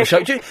guest on the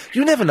show.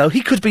 You never know.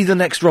 He could be the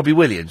next Robbie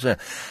Williams.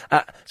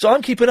 So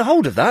I'm keeping a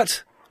hold of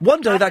that. One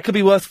day that could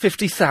be worth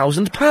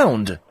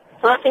 £50,000.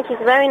 Well, I think he's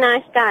a very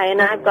nice guy,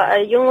 and I've got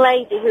a young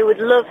lady who would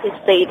love his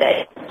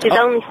CD. She's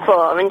only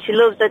 4, and she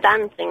loves her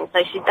dancing,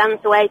 so she'd dance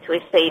away to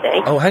his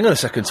CD. Oh, hang on a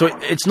second. So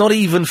it's not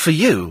even for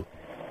you?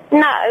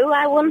 No,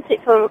 I want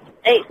it for...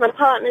 It's my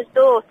partner's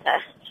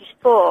daughter. She's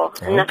 4,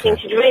 and I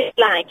think she'd really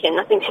like him.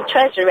 I think she'd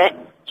treasure it.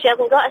 She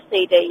hasn't got a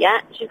CD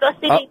yet. She's got a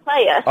CD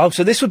player. Oh,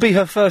 so this would be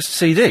her first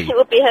CD? It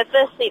would be her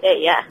first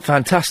CD, yeah.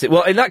 Fantastic.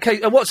 Well, in that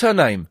case, what's her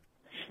name?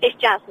 It's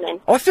Jasmine.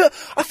 Oh,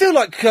 I feel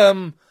like,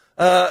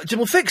 Jim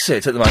will fix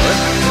it at the moment. Do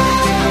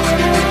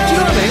you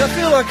know what I mean? I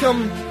feel like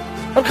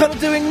I'm kind of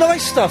doing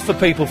nice stuff for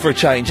people for a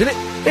change, and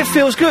it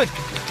feels good.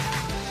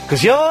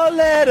 'Cause your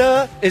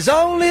letter is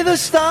only the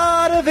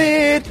start of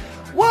it.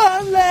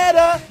 One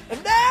letter,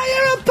 and now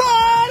you're a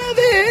part of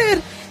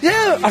it.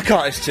 Yeah, I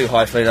can't. It's too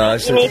high for me now.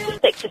 You need to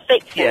stick to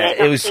fixing it.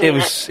 It was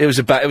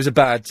a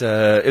bad.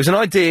 It was an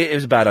idea. It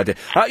was a bad idea.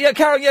 Yeah,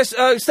 Karen. Yes,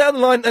 stay on the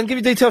line and give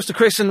your details to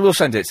Chris, and we'll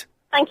send it.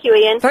 Thank you,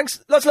 Ian. Thanks.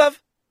 Lots of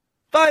love.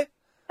 Bye.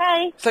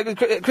 Bye. So,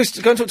 Chris,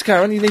 go and talk to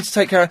Karen. You need to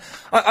take Karen.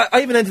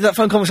 I even ended that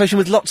phone conversation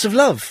with lots of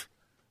love.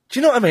 Do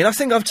you know what I mean? I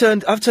think I've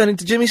turned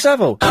into Jimmy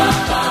Savile.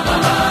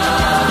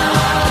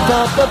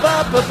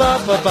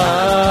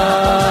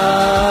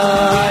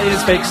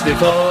 It's fixed it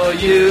for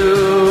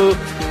you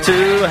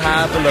to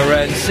have a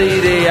Lorenz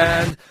CD,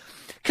 and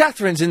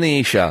Catherine's in the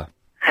Isha.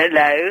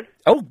 Hello.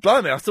 Oh,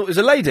 blimey! I thought it was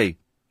a lady.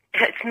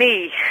 It's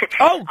me.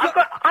 Oh,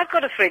 I've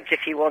got a fridge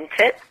if you want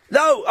it.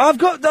 No, I've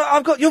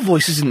got. Your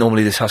voice isn't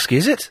normally this husky,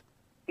 is it?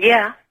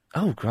 Yeah.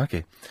 Oh,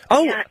 crikey.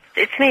 Oh, yeah,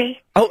 it's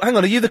me. Oh, hang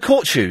on. Are you the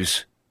court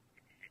shoes?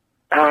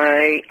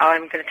 I'm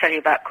going to tell you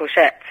about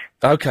courgettes.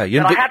 Okay,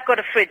 But I have got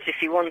a fridge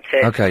if you want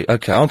it. Okay.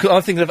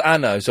 I'm thinking of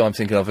Anno, so I'm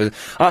thinking of it.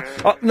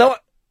 No.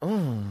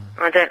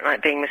 I don't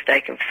like being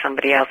mistaken for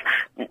somebody else.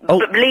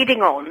 But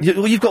leading on.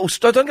 You've got.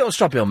 Don't get all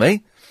strappy on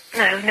me.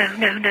 No,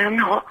 I'm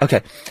not.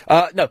 Okay.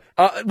 No.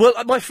 Well,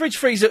 my fridge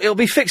freezer, it'll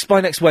be fixed by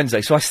next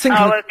Wednesday, so I think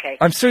okay.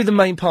 I'm through the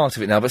main part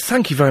of it now, but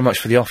thank you very much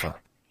for the offer.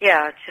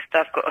 Yeah,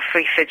 I've got a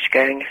free fridge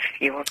going if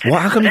you want it.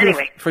 What? How come you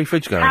anyway, got a free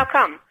fridge going? How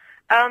come?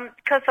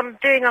 Because I'm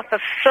doing up a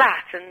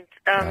flat and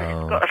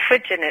it's got a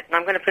fridge in it, and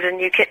I'm going to put a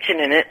new kitchen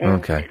in it, and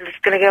it's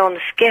going to go on the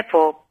skip,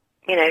 or,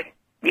 you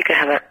can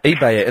have it.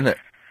 eBay it, innit?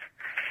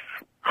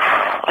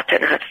 I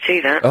don't know how to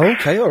do that. Oh,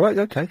 okay, all right,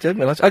 okay, didn't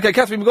realise. Okay,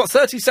 Catherine, we've got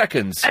 30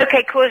 seconds.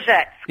 Okay,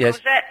 courgettes. Yes.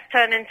 Courgettes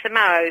turn into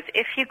marrows.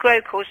 If you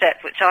grow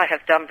courgettes, which I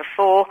have done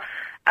before,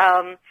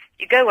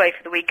 you go away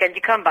for the weekend,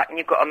 you come back and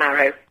you've got a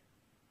marrow.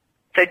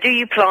 So do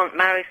you plant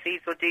marrow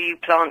seeds or do you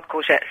plant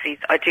courgette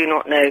seeds? I do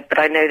not know, but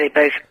I know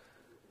they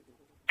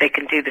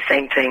can do the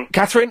same thing.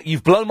 Catherine,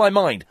 you've blown my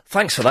mind.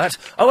 Thanks for that.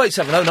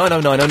 0870 90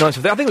 90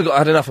 973. I think we've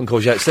had enough on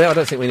courgettes there. I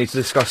don't think we need to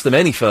discuss them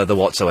any further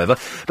whatsoever.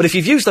 But if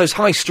you've used those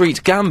high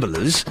street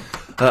gamblers,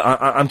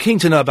 I'm keen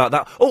to know about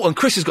that. Oh, and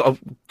Chris has got a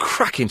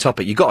cracking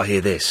topic. You've got to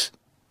hear this.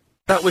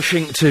 Without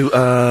wishing to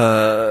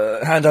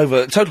hand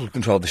over total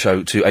control of the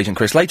show to Agent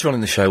Chris, later on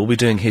in the show we'll be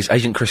doing his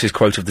Agent Chris's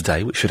quote of the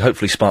day, which should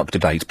hopefully spark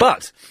debate.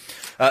 But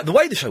the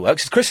way the show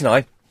works is Chris and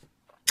I,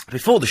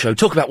 before the show,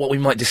 talk about what we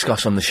might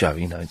discuss on the show.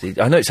 I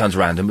know it sounds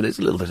random, but there's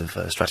a little bit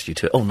of strategy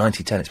to it. 90-10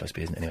 it's supposed to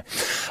be, isn't it?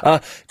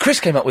 Anyway. Chris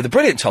came up with a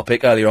brilliant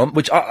topic earlier on,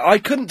 which I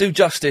couldn't do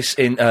justice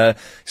in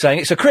saying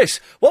it. So, Chris,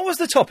 what was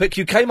the topic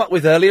you came up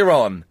with earlier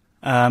on?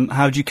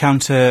 How do you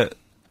counteract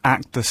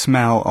the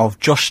smell of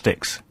Josh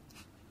sticks?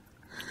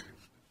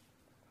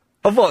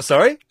 Of what,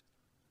 sorry?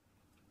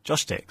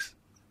 Josh sticks.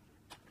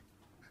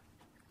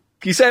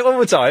 Can you say it one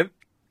more time?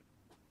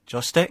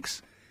 Josh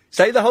sticks?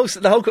 Say the whole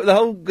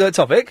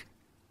topic.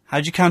 How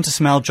do you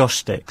counter-smell Josh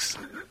sticks?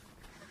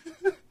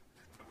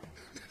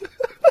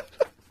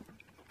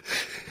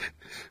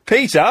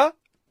 Peter?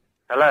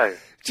 Hello.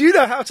 Do you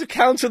know how to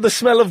counter the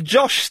smell of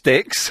Josh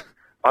sticks?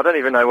 I don't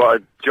even know what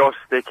a Josh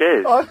stick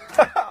is.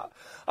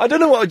 I don't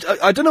know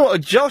what a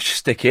Josh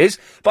stick is,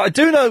 but I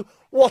do know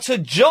what a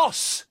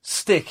Joss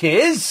stick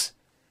is.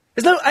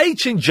 There's no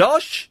H in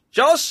Josh.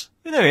 Joss?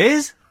 There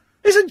is.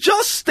 It's a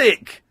Joss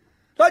stick.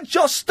 Like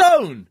Joss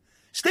Stone.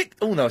 Stick.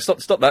 Oh no!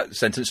 Stop that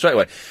sentence straight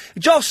away.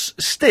 Josh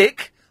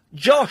Stick.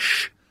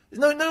 Josh.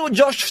 No,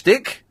 Josh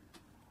Stick.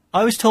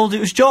 I was told it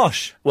was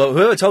Josh. Well,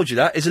 whoever told you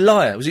that is a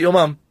liar. Was it your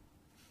mum?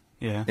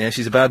 Yeah. Yeah,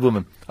 she's a bad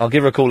woman. I'll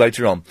give her a call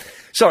later on.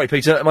 Sorry,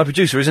 Peter, my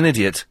producer is an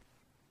idiot.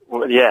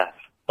 Well, yes.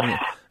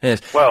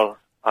 Yes. Well.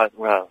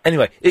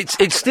 Anyway,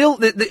 it's still,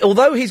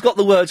 although he's got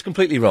the words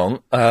completely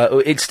wrong,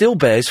 it still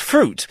bears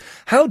fruit.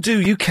 How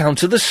do you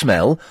counter the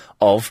smell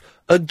of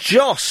a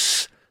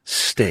Joss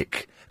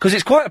stick? Because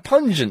it's quite a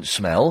pungent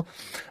smell,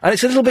 and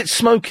it's a little bit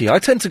smoky. I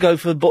tend to go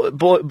for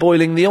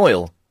boiling the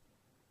oil.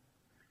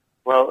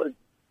 Well,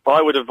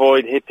 I would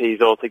avoid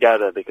hippies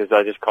altogether because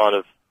they just kind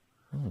of,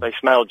 they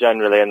smell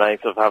generally and they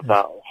sort of have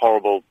that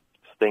horrible,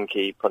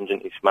 stinky,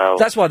 pungenty smell.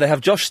 That's why they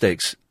have Josh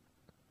sticks.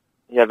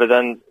 Yeah, but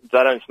then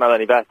they don't smell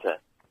any better.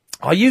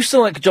 I used to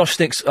like Josh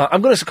sticks.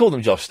 I'm going to call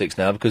them Josh sticks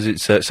now because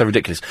it's so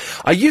ridiculous.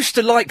 I used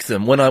to like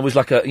them when I was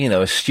like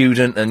a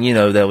student and,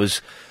 there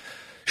was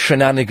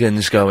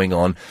shenanigans going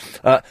on.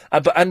 But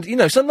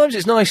sometimes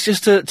it's nice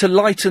just to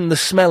lighten the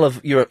smell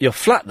of your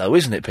flat though,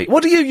 isn't it, Pete?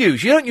 What do you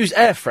use? You don't use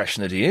air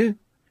freshener, do you?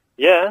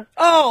 Yeah.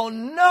 Oh,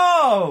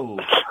 no!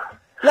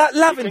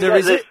 Lavender,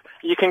 is it?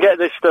 You can get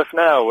this stuff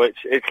now, which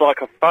it's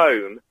like a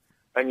foam,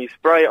 and you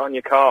spray it on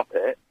your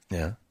carpet.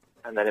 Yeah.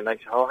 And then it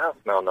makes your whole house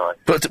smell nice.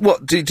 But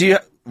what, do you...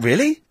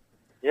 Really?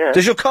 Yeah.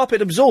 Does your carpet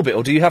absorb it,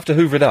 or do you have to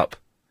hoover it up?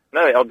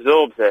 No, it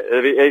absorbs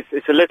it.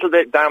 It's a little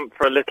bit damp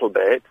for a little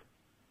bit.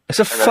 It's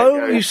a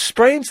foam you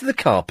spray into the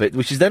carpet,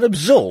 which is then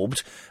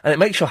absorbed, and it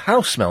makes your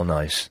house smell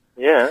nice.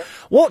 Yeah.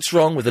 What's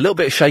wrong with a little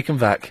bit of shake and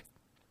vac?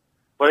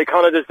 Well, it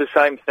kind of does the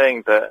same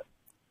thing, but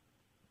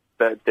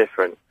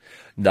different.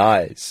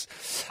 Nice.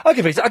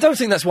 Okay, Peter, I don't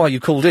think that's why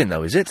you called in,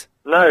 though, is it?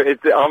 No,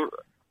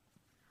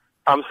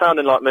 I'm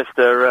sounding like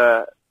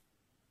Mr.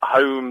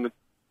 Home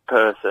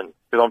person,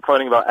 because I'm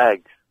phoning about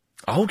eggs.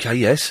 Okay,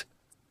 yes.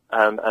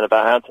 And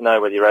about how to know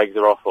whether your eggs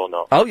are off or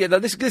not. Oh, yeah,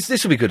 this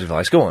will be good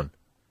advice. Go on.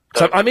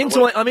 So I'm into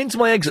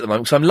my eggs at the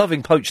moment, because I'm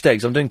loving poached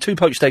eggs. I'm doing 2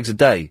 poached eggs a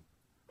day.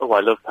 Oh,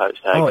 I love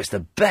poached eggs. Oh, it's the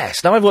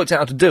best. Now I've worked out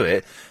how to do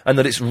it, and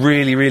that it's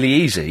really, really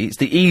easy. It's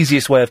the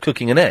easiest way of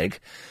cooking an egg.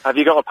 Have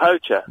you got a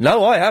poacher?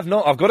 No, I have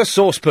not. I've got a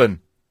saucepan.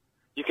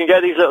 You can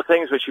get these little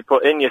things which you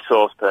put in your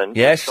saucepan.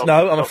 Yes,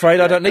 I'm afraid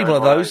I don't need one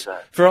of those.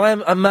 For I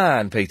am a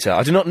man, Peter.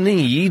 I do not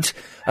need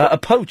a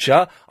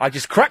poacher. I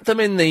just crack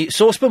them in the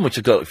saucepan, which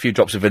has got a few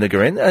drops of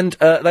vinegar in, and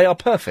they are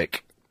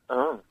perfect.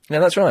 Oh. Yeah,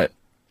 that's right.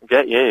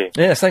 Get you.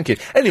 Yes, thank you.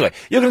 Anyway,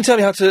 you're going to tell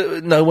me how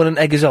to know when an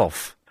egg is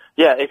off.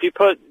 Yeah, if you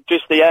put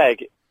just the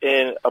egg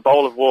in a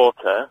bowl of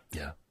water.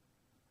 Yeah.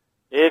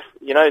 If,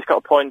 it's got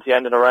a pointy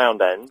end and a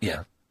round end.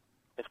 Yeah.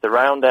 If the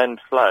round end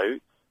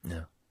floats.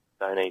 Yeah.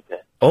 Don't eat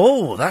it.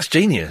 Oh, that's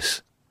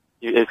genius.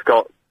 It's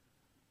got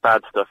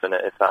bad stuff in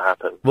it if that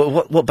happens.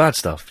 What bad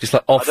stuff? Just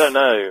like off? I don't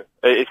know.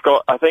 It's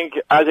got, I think,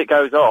 as it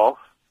goes off,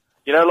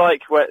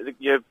 like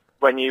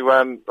when you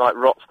like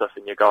rot stuff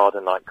in your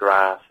garden, like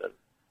grass and...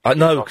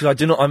 No,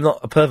 because I'm not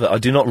a pervert. I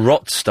do not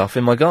rot stuff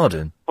in my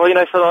garden. Well,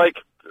 for like,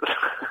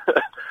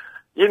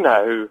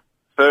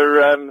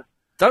 for...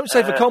 Don't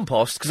say for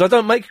compost, because I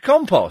don't make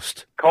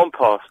compost.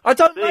 Compost? I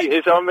don't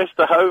See, I'm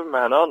Mr. Home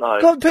Man, aren't I?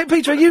 God,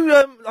 Peter, are you,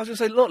 I was going to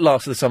say, not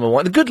Last of the Summer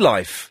Wine, The Good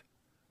Life?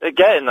 They're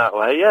getting that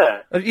way,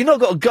 yeah. You've not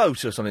got a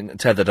goat or something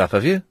tethered up,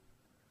 have you?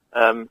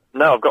 No,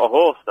 I've got a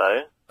horse,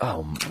 though.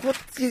 Oh, what?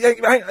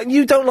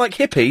 You don't like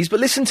hippies, but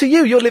listen to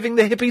you, you're living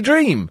the hippie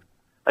dream.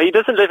 He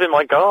doesn't live in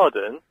my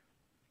garden.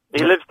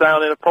 He lives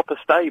down in a proper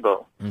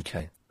stable.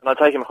 Okay. And I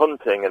take him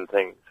hunting and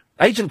things.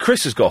 Agent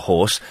Chris has got a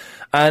horse,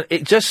 and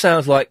it just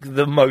sounds like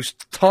the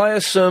most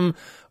tiresome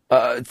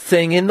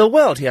thing in the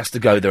world. He has to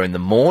go there in the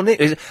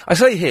morning. I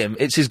say him,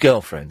 it's his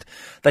girlfriend.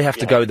 They have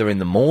to go there in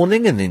the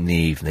morning and in the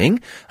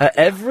evening,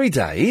 every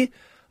day,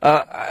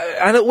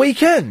 and at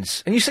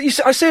weekends. And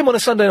I see him on a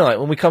Sunday night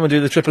when we come and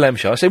do the Triple M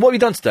show. I say, what have you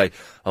done today?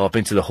 Oh, I've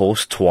been to the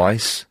horse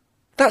twice.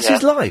 That's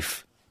his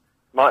life.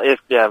 Me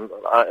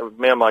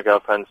and my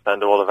girlfriend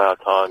spend all of our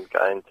time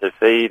going to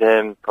feed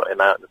him, put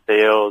him out in the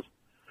fields.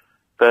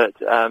 But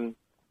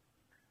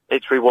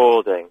it's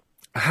rewarding.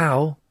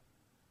 How?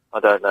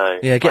 I don't know.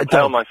 Yeah, get a dog. I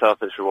tell myself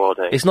it's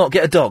rewarding. It's not.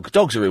 Get a dog.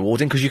 Dogs are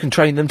rewarding because you can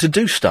train them to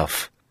do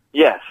stuff.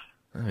 Yes.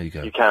 There you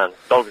go. You can.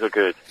 Dogs are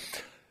good.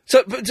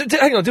 So, but,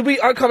 hang on.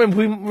 I can't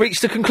remember if we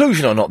reached a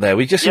conclusion or not there.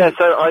 We just... Yeah,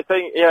 so I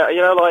think,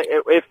 like,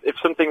 if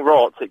something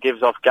rots, it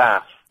gives off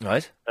gas.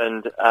 Right.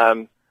 And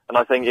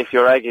I think if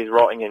your egg is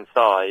rotting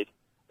inside,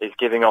 it's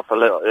giving off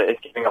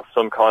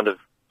some kind of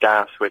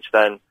gas, which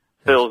then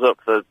fills up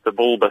the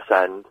bulbous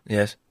end.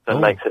 Yes. And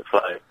makes it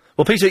flow.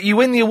 Well, Peter, you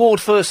win the award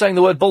for saying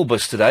the word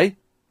bulbous today.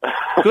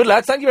 Good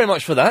lad, thank you very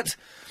much for that.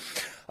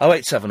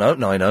 0870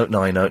 90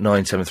 90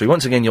 973.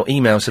 Once again, your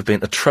emails have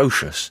been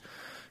atrocious.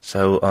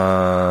 So,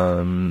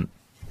 I'm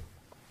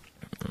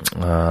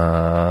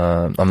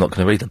not going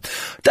to read them.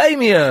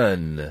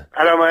 Damien!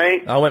 Hello,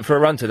 mate. I went for a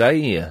run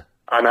today.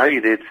 I know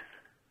you did.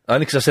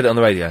 Only because I said it on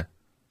the radio.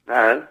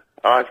 No,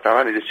 I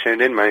only just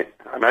tuned in, mate.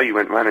 I know you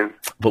went running.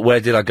 But where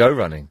did I go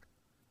running?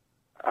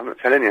 I'm not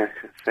telling you.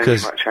 Then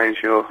you might change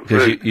your route.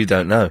 Because you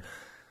don't know.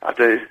 I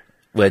do.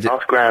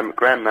 Ask Graham.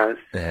 Graham knows.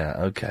 Yeah,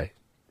 okay.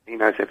 He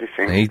knows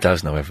everything. He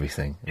does know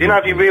everything. Do you know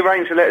if you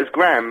rearrange the letters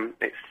Graham,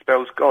 it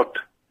spells God?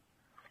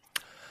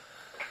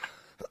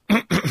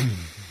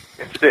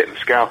 It's a bit of a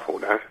scalpel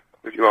now,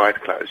 with your eyes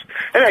closed.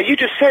 Anyway, you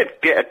just said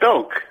get a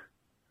dog.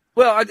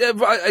 Well,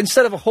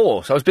 instead of a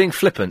horse, I was being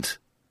flippant.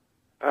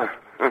 Oh,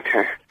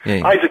 okay.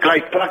 Yeah. I use a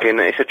Glade plug-in.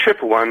 It's a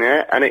triple one,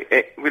 yeah, and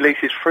it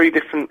releases 3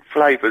 different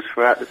flavours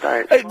throughout the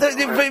day.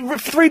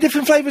 3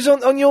 different flavours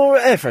on your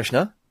air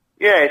freshener?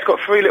 Yeah, it's got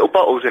 3 little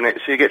bottles in it,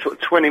 so you get sort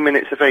of 20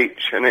 minutes of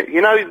each. And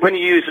you know, when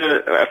you use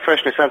a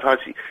freshener,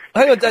 sometimes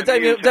Hang on,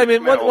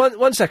 Damien,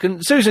 one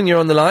second. Susan, you're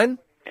on the line.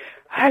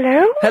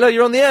 Hello? Hello,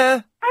 you're on the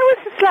air. I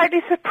was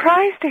slightly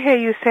surprised to hear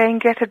you saying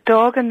get a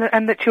dog and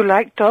that you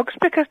like dogs,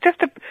 because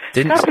just a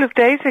couple of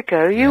days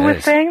ago you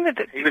were saying that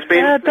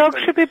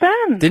dogs should be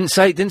banned. Didn't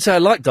say I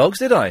like dogs,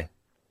 did I?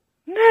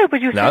 No,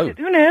 but you said,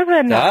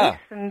 they're nice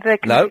and they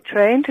can be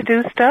trained to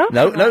do stuff.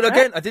 No,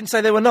 again, I didn't say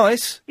they were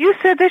nice. You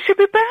said they should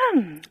be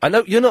banned. I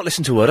know, you're not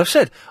listening to a word I've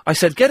said. I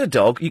said get a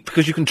dog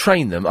because you can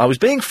train them. I was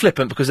being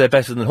flippant because they're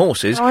better than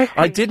horses. Oh,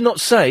 I did not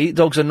say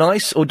dogs are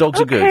nice or dogs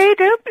are good. Okay,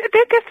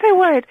 don't get so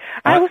worried.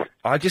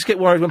 I just get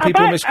worried when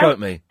people misquote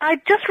me. I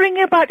just ring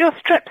you about your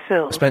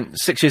Strepsils. I spent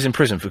 6 years in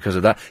prison because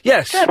of that.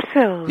 Yes.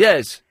 Strepsils.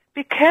 Yes.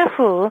 Be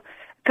careful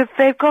that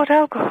they've got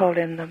alcohol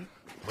in them.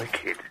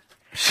 Wicked.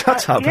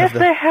 Shut up. Yes,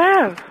 they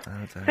have.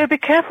 So be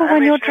careful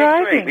when you're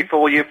driving.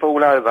 Before you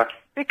fall over.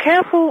 Be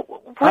careful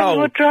when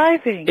you're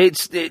driving.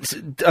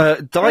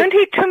 Don't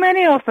eat too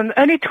many of them.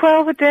 Only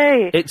 12 a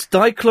day. It's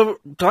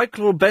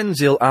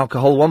dichlorobenzyl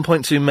alcohol,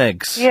 1.2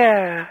 megs.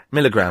 Yeah.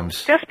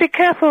 Milligrams. Just be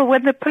careful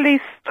when the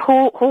police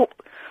haul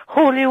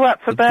you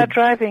up for bad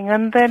driving,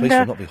 and then. Police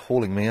will not be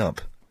hauling me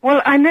up.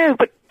 Well, I know,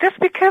 but just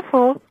be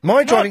careful.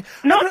 My driving.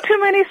 Not too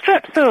many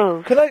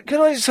Strepsils. Can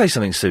I say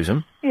something,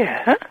 Susan?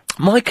 Yeah.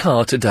 My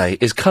car today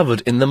is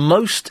covered in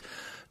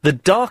the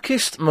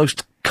darkest,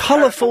 most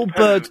colourful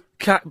what?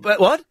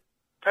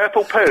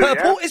 Purple poo.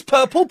 Purple is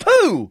purple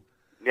poo.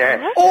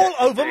 Yeah. All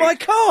over my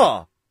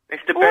car.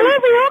 It's the all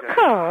over your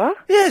car?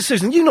 Yeah,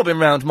 Susan, you've not been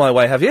round my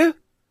way, have you?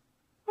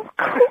 Of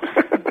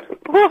course.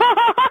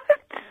 What?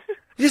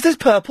 Yes, there's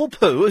purple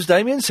poo, as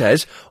Damien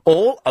says,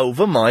 all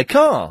over my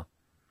car.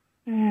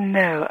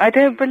 No, I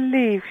don't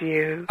believe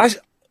you. I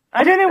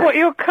don't know what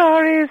your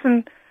car is,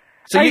 and...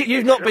 So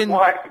you've not been...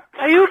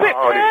 Are you a bit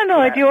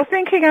paranoid? You're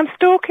thinking I'm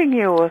stalking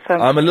you or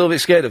something? I'm a little bit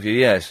scared of you,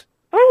 yes.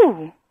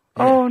 Oh.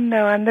 Yeah. Oh,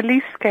 no, I'm the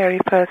least scary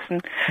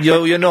person.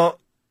 You're not...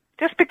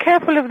 Just be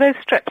careful of those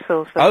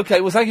Strepsils. Though.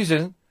 Okay, well, thank you,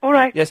 Susan. All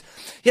right. Yes.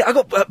 Yeah, I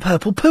got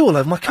purple poo all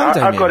over my car,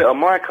 Damien. I've got it on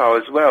my car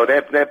as well.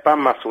 Their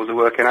bum muscles are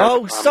working out.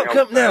 Oh, suck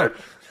up now.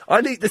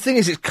 The thing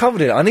is, it's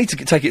covered in it. I need to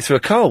take it through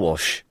a car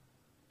wash.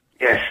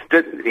 Yes.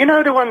 You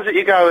know the ones that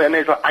you go and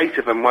there's like 8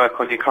 of them work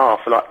on your car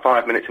for like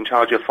 5 minutes and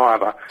charge you a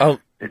 £5? Oh.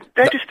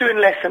 They're just doing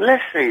less and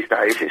less these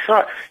days. It's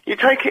like, you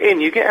take it in,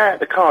 you get out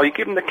of the car, you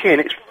give them the key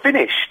and it's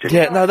finished.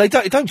 Yeah, no, they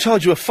don't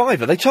charge you a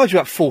 £5. They charge you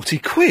about 40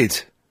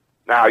 quid.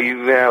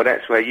 No,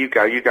 that's where you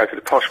go. You go to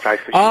the posh place.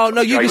 Oh,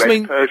 no, you just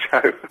mean...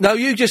 No,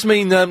 you just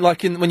mean,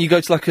 like, when you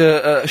go to, like,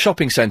 a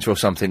shopping centre or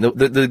something.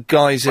 The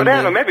guys in... Well, they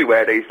have them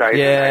everywhere these days.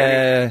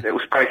 Yeah. Little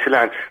space of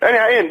land.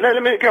 Anyway, Ian,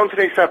 let me get on to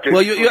these subjects.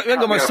 Well, you haven't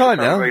got much time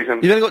now. You've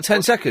only got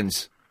 10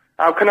 seconds.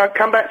 Oh, can I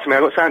come back to me?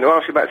 I've got something to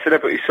ask you about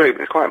Celebrity Soup.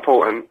 It's quite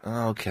important.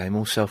 Oh, okay,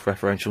 more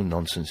self-referential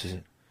nonsense, is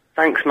it?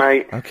 Thanks,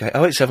 mate. Okay,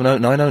 0870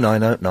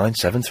 9090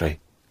 973.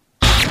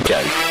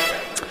 Go.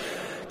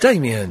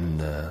 Damien,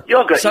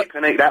 You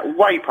can eat that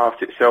way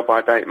past its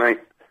sell-by date, mate.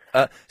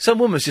 Some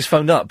woman's just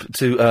phoned up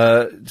to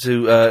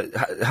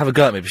have a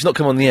go at me, but she's not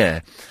come on the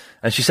air.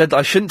 And she said that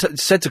I shouldn't,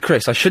 said to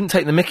Chris, I shouldn't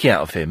take the mickey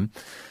out of him.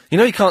 You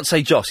know he can't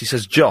say Josh, he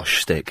says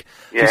Josh, Stick.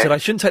 Yeah. She said I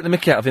shouldn't take the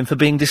mickey out of him for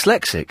being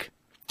dyslexic.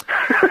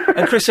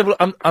 And Chris said, well,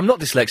 I'm not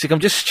dyslexic, I'm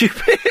just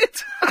stupid.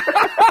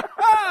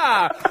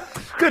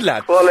 Good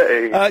lad.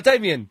 Quality.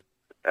 Damien.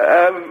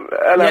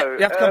 Hello. Yeah,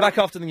 you have to come back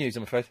after the news,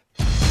 I'm afraid.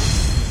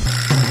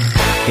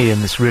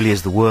 Ian, this really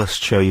is the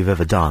worst show you've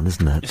ever done,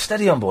 isn't it?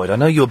 Steady on, Boyd. I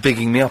know you're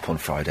bigging me up on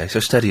Friday, so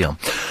steady on.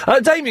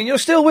 Damien, you're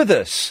still with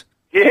us?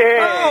 Yeah.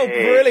 Oh,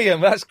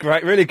 brilliant. That's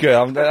great. Really good.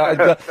 I'm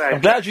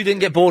glad you didn't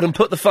get bored and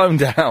put the phone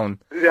down.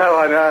 No,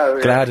 I know.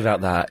 Glad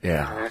about that,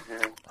 yeah.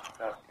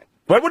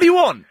 Right, what do you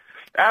want?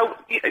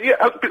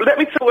 Let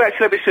me talk about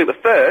Celebrity Soup.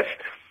 But first,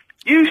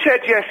 you said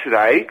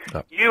yesterday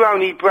you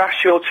only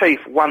brush your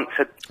teeth once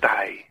a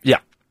day. Yeah.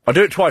 I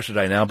do it twice a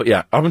day now, but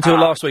yeah, up until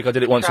last week I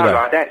did it once a day.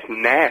 Right, that's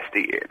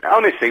nasty.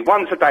 Honestly,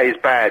 once a day is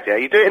bad, yeah?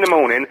 You do it in the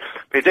morning,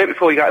 but you do it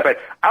before you go to bed.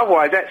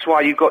 Otherwise, that's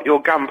why you got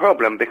your gum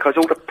problem, because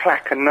all the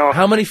plaque and nasty...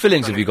 How many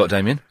fillings have you got,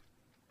 Damien?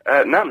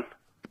 None.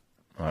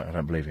 Right, I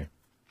don't believe you.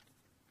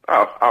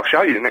 Oh, I'll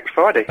show you next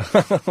Friday.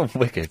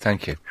 Wicked,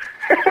 thank you.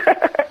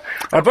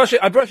 I brush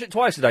it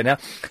twice a day now,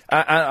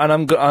 and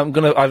I'm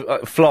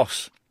gonna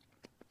floss.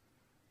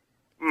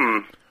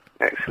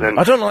 Excellent.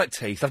 I don't like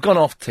teeth. I've gone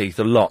off teeth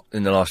a lot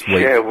in the last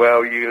week. Yeah,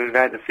 well, you've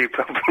had a few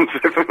problems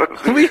with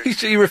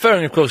them. You're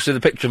referring, of course, to the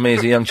picture of me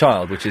as a young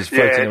child, which is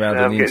floating around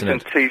on the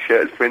internet. Some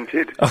T-shirts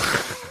printed.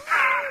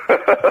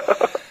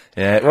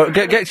 Yeah, well,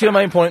 get to your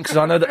main point, because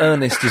I know that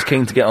Ernest is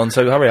keen to get on,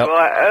 so hurry up.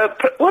 Right,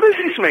 what does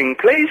this mean?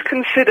 Please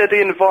consider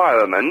the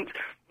environment.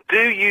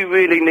 Do you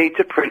really need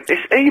to print this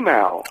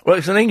email? Well,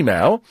 it's an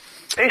email.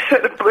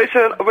 It's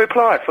a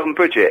reply from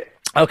Bridget.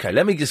 Okay,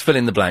 let me just fill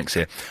in the blanks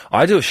here.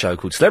 I do a show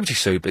called Celebrity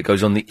Soup. It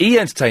goes on the E!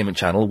 Entertainment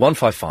Channel,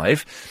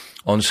 155,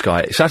 on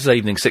Sky, Saturday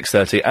evening,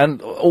 6:30,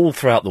 and all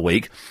throughout the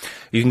week.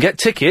 You can get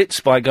tickets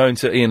by going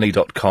to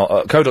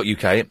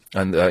ianlee.co.uk,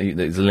 and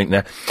there's a link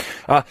there.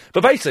 But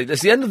basically,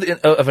 that's the end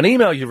of an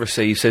email you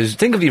receive, says,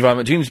 think of the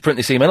environment, do you need to print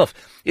this email off?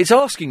 It's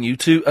asking you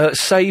to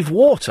save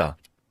water.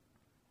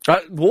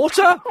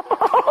 Water?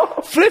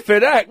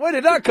 Flippin' heck, where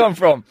did that come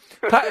from?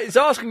 It's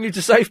asking you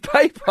to save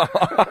paper.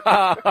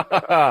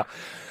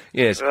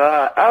 Yes.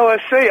 I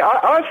see.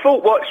 I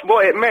thought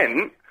what it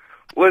meant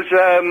was,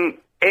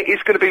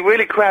 it's going to be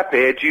really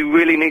crappy. Do you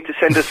really need to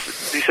send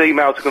us this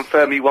email to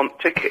confirm you want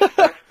tickets?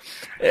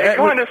 It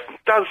kind of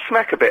does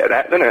smack a bit of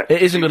that, doesn't it?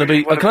 It isn't going to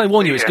be, can I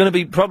warn you, it's going to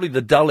be probably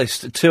the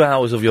dullest 2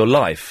 hours of your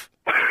life.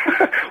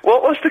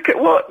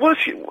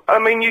 I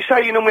mean, you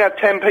say you normally have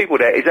 10 people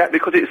there. Is that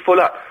because it's full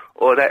up?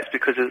 Or that's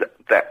because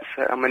that's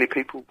how many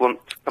people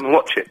want to come and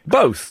watch it?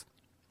 Both.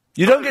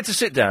 You don't get to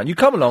sit down. You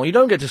come along, you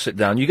don't get to sit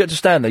down. You get to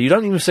stand there. You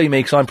don't even see me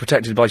because I'm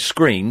protected by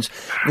screens.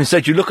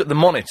 Instead, you look at the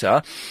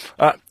monitor,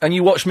 and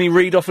you watch me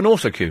read off an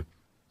autocue.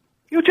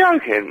 You're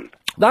joking?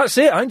 That's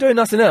it. I ain't doing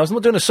nothing else. I'm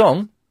not doing a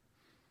song.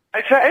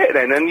 Is that it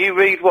then? And you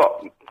read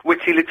what?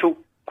 Witty little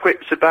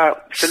quips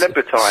about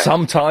celebrity?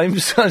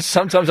 Sometimes.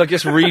 Sometimes I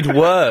just read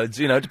words,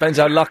 you know. It depends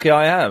how lucky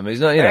I am.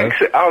 Isn't it, you know?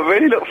 I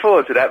really look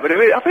forward to that. But I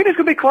think there's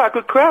going to be quite a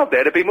good crowd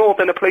there. There'll be more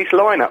than a police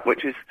lineup,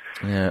 which is...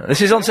 Yeah. This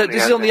is on the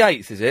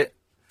 8th, is it?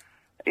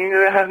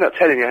 I'm not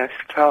telling you, it's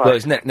tight. Well,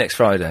 it's next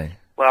Friday.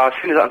 Well, as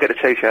soon as I can get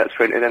the T-shirts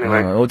printed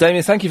anyway. Well,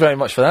 Damien, thank you very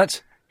much for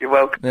that. You're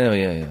welcome. Oh,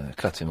 yeah.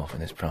 Cut him off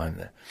in his prime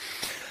there.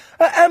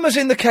 Emma's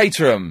in the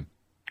caterum.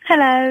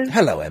 Hello.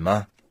 Hello,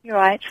 Emma. You're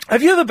right.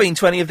 Have you ever been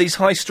to any of these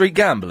high street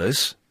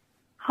gamblers?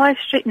 High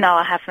street? No,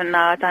 I haven't. No,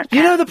 I don't.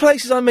 You know the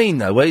places I mean,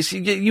 though, where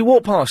you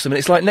walk past them and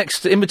it's like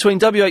in between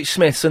W.H.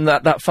 Smith's and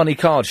that funny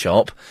card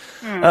shop,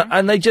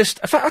 and they just...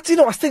 In fact,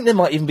 I think there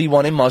might even be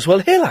one in Muswell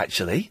Hill,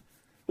 actually,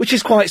 which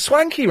is quite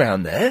swanky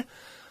round there.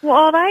 What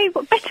are they?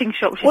 What, betting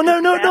shops? Well, no,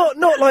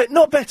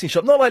 not betting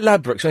shop, not like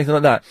Ladbrokes or anything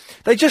like that.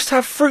 They just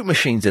have fruit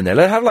machines in there.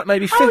 They have like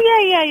maybe...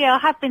 yeah. I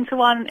have been to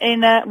one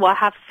in... well, I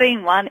have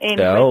seen one in...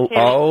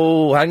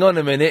 Oh, hang on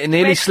a minute. It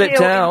nearly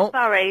slipped out.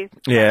 Sorry.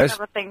 Yes. That's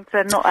another thing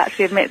to not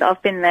actually admit that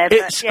I've been there,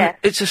 but yeah.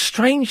 It's a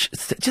strange...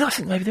 Do you know, I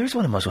think maybe there is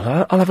one in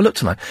Muswell. I'll have a look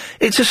tonight.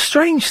 It's a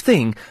strange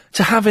thing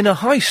to have in a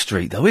high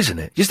street, though, isn't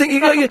it? You think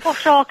it's like a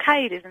posh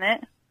arcade, isn't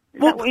it? Is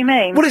that what you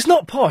mean? Well, it's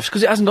not posh,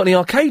 because it hasn't got any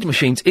arcade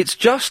machines. It's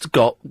just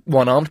got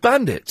one-armed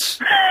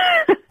bandits.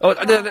 They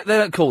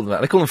don't call them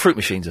that. They call them fruit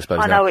machines, I suppose.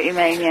 I know what you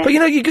mean, yeah. But, you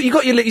know,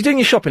 you're doing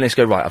your shopping list,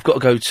 go, right, I've got to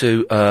go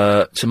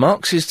to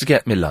Marx's to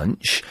get my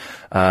lunch,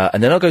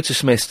 and then I'll go to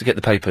Smith's to get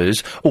the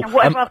papers. And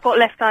whatever I've got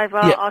left over,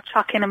 I'll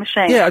chuck in a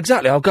machine. Yeah,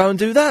 exactly. I'll go and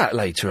do that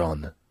later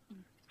on.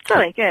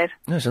 Very good.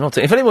 That's an odd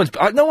thing. If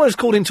no one has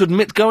called in to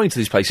admit going to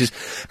these places,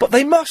 but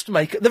they must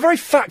make, the very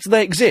fact that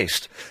they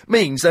exist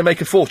means they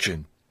make a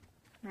fortune.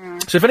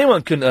 So if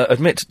anyone can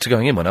admit to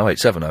going in,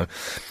 0870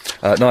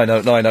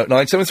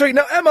 9090973.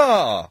 Now,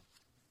 Emma!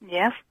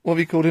 Yes? What have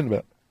you called in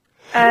about?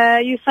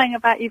 You were saying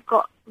about you've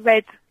got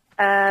red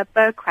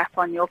bird crap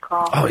on your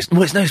car. Oh, it's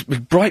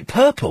bright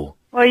purple.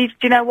 Well, do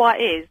you know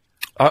what it is?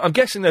 I'm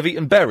guessing they've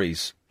eaten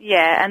berries.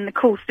 Yeah, and of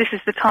course this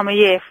is the time of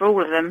year for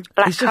all of them.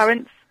 Black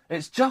currants.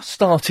 It's just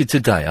started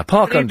today. I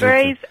park under...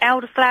 Blueberries,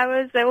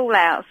 elderflowers, they're all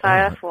out, so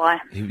that's why.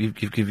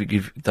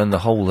 You've done the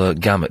whole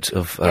gamut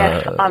of...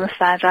 Yes, I'm a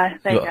saddo.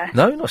 There you go.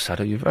 No, you're not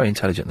saddo. You're a very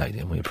intelligent lady,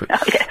 and we approve.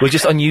 We're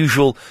just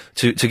unusual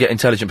to get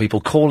intelligent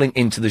people calling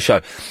into the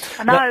show.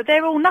 I know,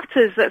 they're all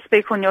nutters that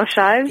speak on your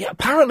show. Yeah,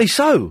 apparently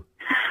so.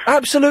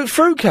 Absolute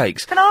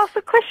fruitcakes. Can I ask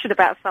a question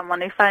about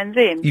someone who phones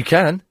in? You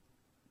can.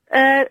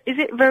 Is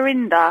it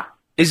Verinda?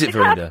 Is it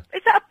Verinda?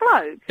 Is that a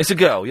bloke? It's a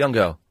girl, young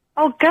girl.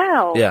 Oh,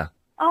 girl? Yeah.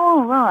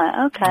 Oh,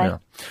 right, okay. Yeah.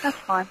 That's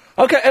fine.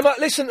 Okay, Emma,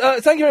 listen,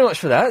 thank you very much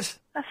for that.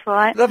 That's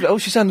right. Lovely. Oh,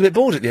 she sounded a bit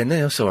bored at the end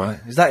there. That's all right.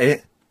 Is that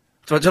it?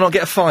 Do I not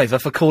get a fiver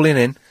for calling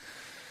in?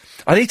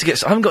 I need to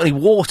get... I haven't got any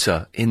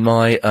water in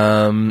my...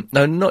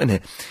 no, not in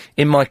here.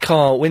 In my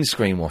car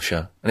windscreen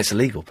washer. And it's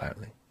illegal,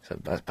 apparently. So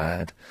that's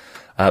bad.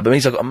 But it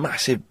means I've got a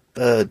massive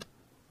bird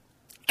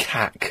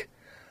cack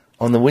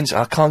on the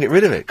windscreen. I can't get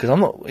rid of it, because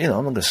I'm not... I'm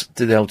not going to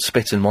do the old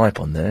spit and wipe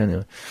on there,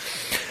 anyway.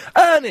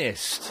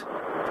 Ernest!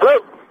 Hello?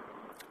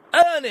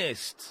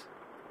 Ernest!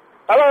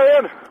 Hello,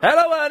 Ian.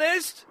 Hello,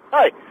 Ernest!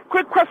 Hi,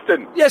 quick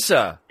question. Yes,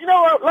 sir. You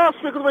know,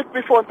 last week or the week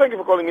before, and thank you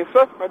for calling in,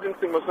 sir. I didn't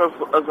think myself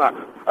as that.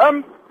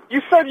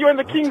 You said you were in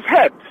the King's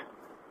Head.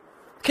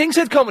 King's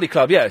Head Comedy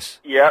Club, yes.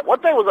 Yeah,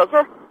 what day was that,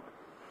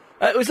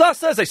 sir? It was last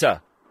Thursday, sir.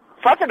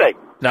 Saturday?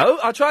 No,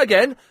 I'll try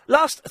again.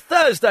 Last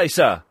Thursday,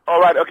 sir.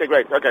 All right, okay,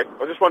 great, okay. I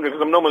was just wondering,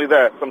 because I'm normally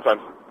there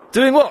sometimes.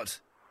 Doing what?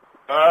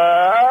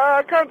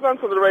 I can't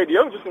answer the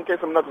radio, just in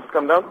case some nutters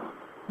come down.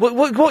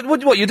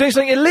 What, you're doing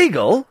something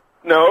illegal?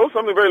 No,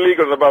 something very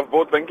legal and above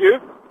board, thank you.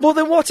 Well,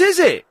 then what is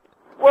it?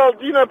 Well,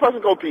 do you know a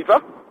person called Peter?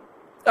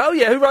 Oh,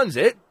 yeah, who runs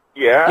it?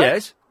 Yeah.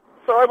 Yes.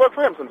 So I work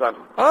for him sometimes.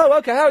 Oh,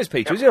 okay, how is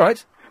Peter? Is he all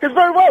right? He's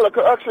very well,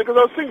 actually,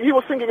 because he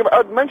was thinking about,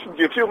 I'd mentioned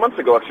you a few months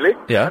ago, actually.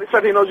 Yeah. And he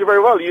said he knows you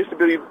very well. You used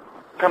to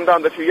come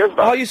down there a few years back.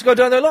 Oh, I used to go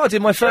down there a lot. I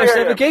did my first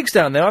ever gigs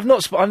down there. I've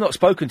not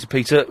spoken to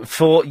Peter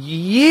for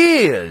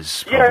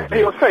years. Yeah,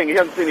 he was saying he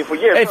hasn't seen you for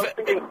years. So I was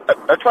thinking,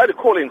 I tried to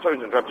call in, sorry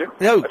to interrupt you.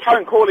 No. I tried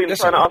and call in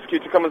trying to ask you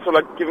to come and sort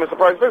of like give him a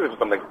surprise visit or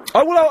something.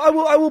 Oh,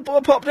 well, I will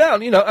pop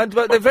down, and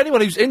but if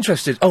anyone who's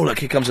interested... Oh, look,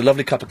 here comes a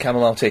lovely cup of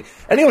chamomile tea.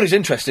 Anyone who's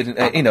interested in,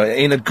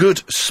 in a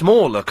good,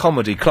 smaller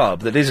comedy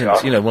club that isn't,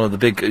 one of the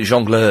big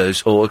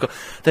jongleurs,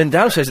 then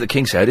downstairs at the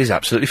King's Head is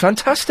absolutely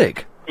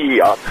fantastic.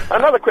 Yeah.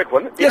 Another quick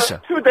one. Yes, sir.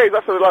 2 days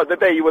after the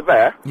day you were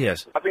there.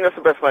 Yes. I think that's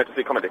the best night to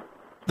see comedy.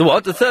 The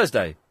what? The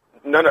Thursday?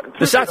 No.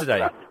 The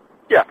Saturday?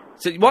 Yeah.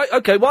 So, why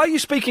are you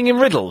speaking in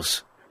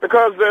riddles?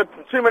 Because there are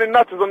too many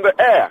nutters on the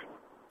air.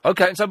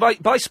 Okay, and so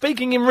by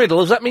speaking in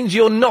riddles, that means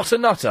you're not a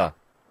nutter?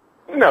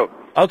 No.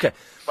 Okay.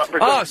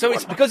 So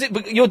it's because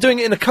you're doing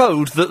it in a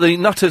code that the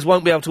nutters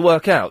won't be able to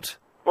work out?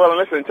 Well,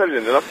 unless they're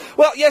intelligent enough.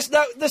 Well, yes,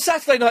 no, the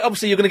Saturday night,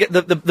 obviously you're going to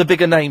get the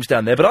bigger names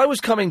down there, but I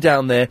was coming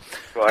down there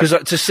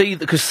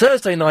because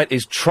Thursday night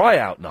is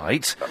tryout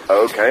night.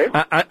 Okay.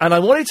 And I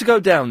wanted to go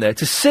down there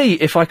to see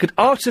if I could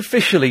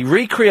artificially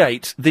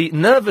recreate the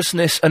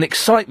nervousness and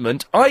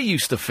excitement I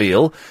used to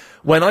feel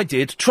when I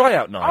did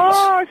tryout nights.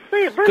 Oh, I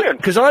see, brilliant.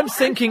 Because I'm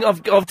thinking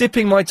of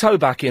dipping my toe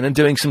back in and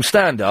doing some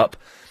stand-up.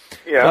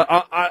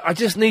 Yeah. I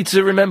just need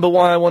to remember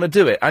why I want to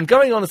do it. And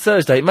going on a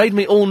Thursday, it made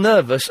me all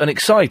nervous and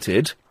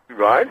excited.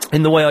 Right.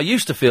 In the way I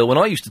used to feel when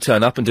I used to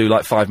turn up and do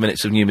like 5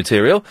 minutes of new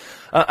material,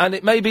 and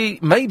it maybe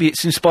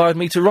it's inspired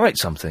me to write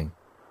something.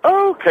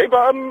 Okay,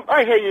 but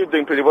I hear you're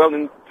doing pretty well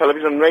in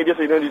television and radio,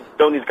 so you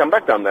don't need to come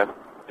back down there,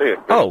 do you?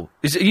 Oh,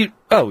 is it you?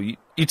 Oh,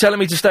 you telling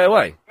me to stay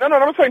away? No, I'm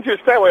not saying to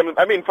stay away.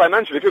 I mean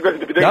financially. If you're going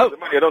to be doing the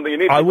money, I don't think you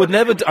need. I would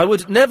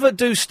never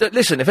do.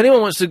 Listen, if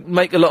anyone wants to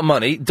make a lot of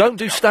money, don't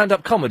do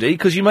stand-up comedy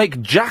because you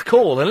make jack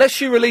all.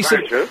 Unless you release a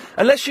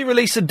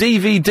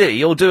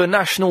DVD or do a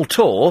national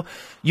tour,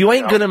 you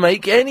ain't going to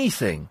make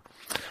anything.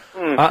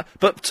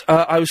 But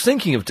I was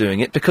thinking of doing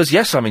it because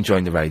yes, I'm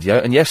enjoying the radio,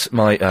 and yes,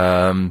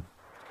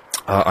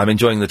 I'm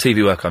enjoying the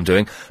TV work I'm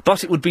doing,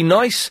 but it would be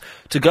nice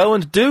to go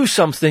and do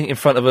something in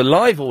front of a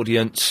live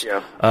audience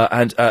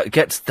and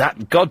get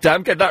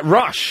that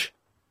rush.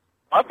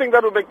 I think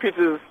that would make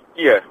Peter's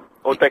year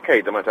or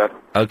decade, I might add.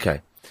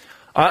 Okay.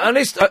 And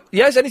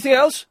yes, anything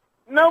else?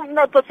 No,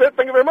 that's it.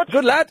 Thank you very much.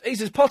 Good lad.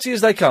 He's as potty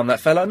as they come, that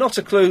fella. Not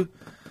a clue.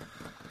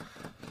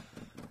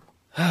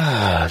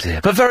 Ah, dear.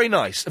 But very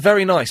nice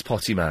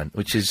potty man,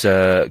 which has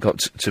got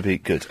to be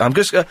good. I'm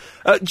just...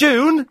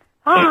 June...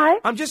 Hi.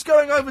 I'm just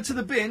going over to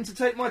the bin to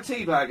take my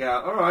tea bag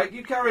out. All right,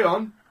 you carry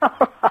on. All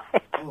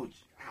right. Oh,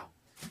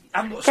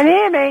 Can you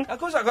hear me? Of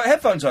course, I've got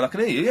headphones on. I can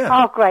hear you, yeah.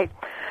 Oh, great.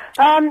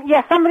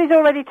 Yeah, somebody's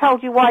already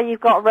told you why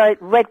you've got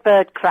red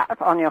bird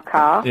crap on your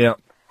car. Yeah.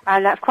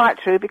 And that's quite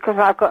true, because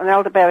I've got an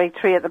elderberry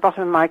tree at the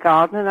bottom of my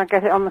garden, and I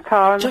get it on the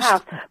car and the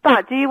house.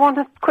 But do you want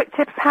a quick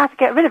tip of how to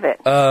get rid of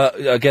it?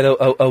 Get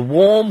a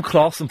warm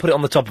cloth and put it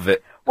on the top of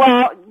it.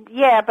 Well,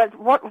 yeah, but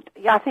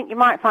I think you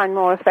might find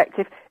more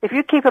effective if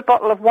you keep a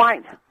bottle of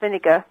white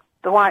vinegar,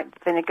 in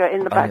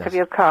the back of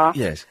your car.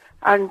 Yes.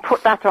 And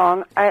put that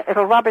on.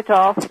 It'll rub it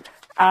off,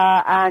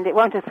 and it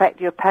won't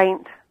affect your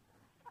paint.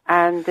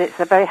 And it's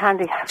a very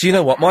handy... Do you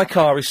know what? My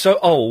car is so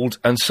old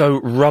and so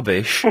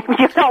rubbish.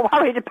 You're not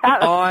worried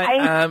about the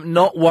paint? I am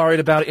not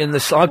worried about it in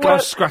the... I'll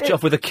scratch it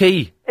off with a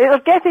key. It'll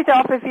get it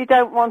off if you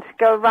don't want to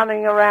go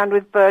running around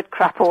with bird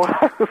crap all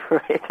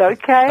over it,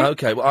 okay?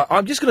 Okay, well,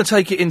 I'm just going to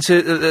take it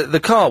into the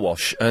car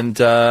wash and...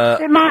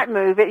 It might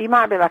move it. You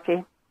might be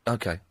lucky.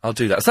 Okay, I'll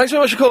do that. Thanks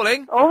very much for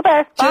calling. All the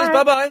best. Cheers,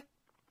 bye. bye-bye.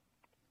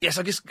 Yes,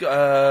 I just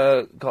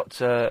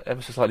got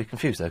ever so slightly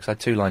confused there because I had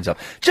two lines up.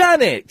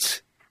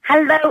 Janet!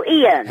 Hello,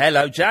 Ian.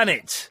 Hello,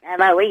 Janet.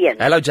 Hello, Ian.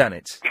 Hello,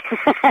 Janet.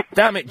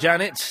 Damn it,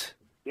 Janet.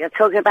 You're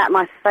talking about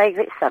my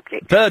favourite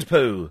subject. Bird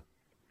poo.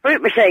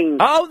 Fruit machines.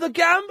 Oh, here we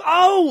go.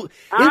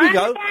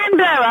 I'm the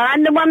gambler.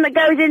 I'm the one that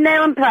goes in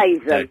there and plays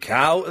them.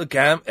 How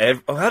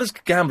does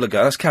gambler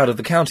go? That's Coward of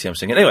the County I'm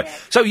singing. Anyway,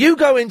 so you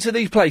go into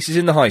these places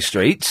in the high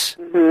streets,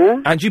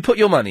 and you put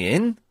your money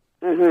in,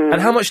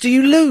 and how much do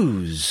you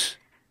lose?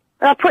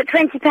 Well, I put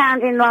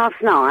 £20 in last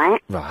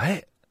night.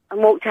 Right.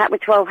 And walked out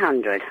with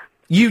 $1,200.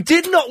 You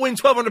did not win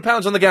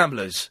 £1,200 on the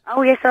gamblers.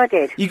 Oh, yes, I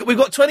did. We've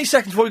got 20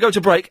 seconds before we go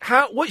to break.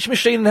 Which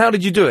machine and how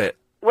did you do it?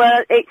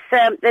 Well, it's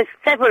there's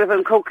several of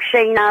them called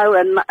Casino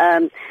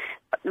and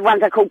the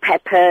ones are called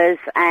Peppers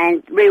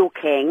and Real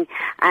King.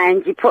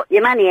 And you put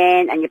your money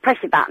in and you press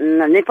your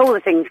button, and if all the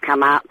things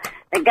come up,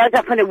 it goes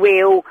up on a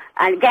wheel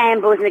and it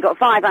gambles, and they got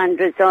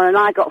 500s on, and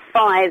I got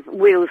 5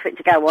 wheels for it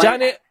to go on.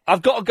 Janet,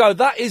 I've got to go.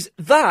 That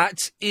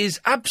is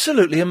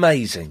absolutely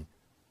amazing.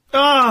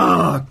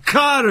 Oh,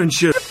 Karen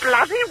should...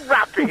 Bloody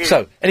rubbish.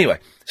 So, anyway,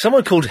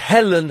 someone called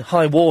Helen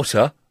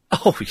Highwater...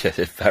 Oh, yes,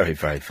 it's very,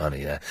 very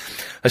funny, yeah.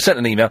 I sent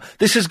an email.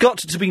 This has got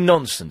to be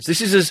nonsense. This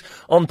is as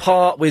on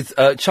par with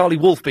Charlie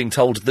Wolfe being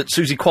told that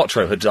Susie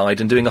Quattro had died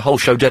and doing a whole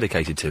show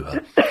dedicated to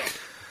her.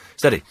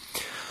 Steady.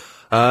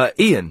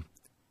 Ian.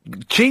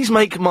 Cheese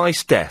make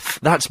mice deaf.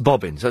 That's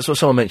bobbins. That's what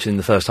someone mentioned in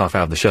the first half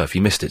hour of the show, if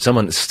you missed it.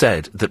 Someone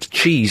said that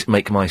cheese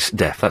make mice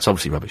deaf. That's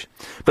obviously rubbish.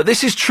 But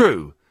this is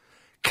true.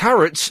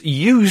 Carrots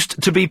used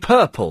to be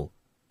purple.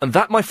 And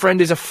that, my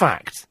friend, is a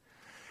fact.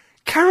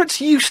 Carrots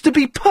used to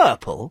be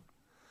purple?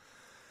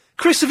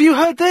 Chris, have you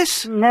heard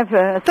this?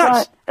 Never.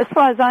 As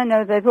far as I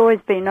know, they've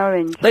always been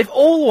orange. They've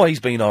always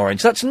been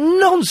orange. That's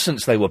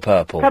nonsense they were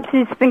purple. Perhaps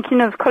he's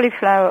thinking of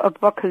cauliflower or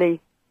broccoli.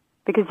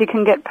 Because you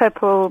can get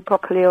purple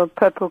broccoli or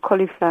purple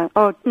cauliflower.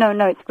 Oh, no,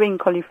 it's green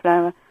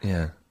cauliflower.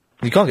 Yeah.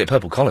 You can't get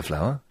purple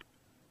cauliflower.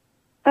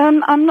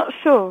 I'm not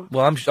sure.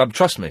 Well,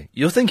 trust me.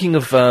 You're thinking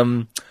of,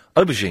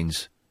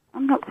 aubergines.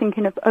 I'm not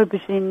thinking of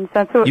aubergines.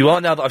 I thought... You are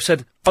now that I've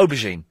said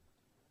aubergine.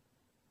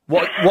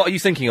 What are you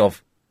thinking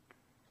of?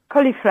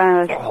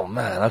 Cauliflower. Oh,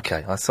 man,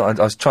 okay. I thought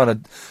I was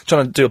trying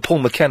to do a Paul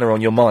McKenna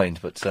on your mind,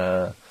 but,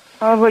 Oh,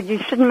 well, you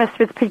shouldn't mess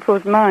with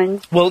people's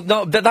minds. Well,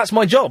 no, that's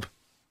my job.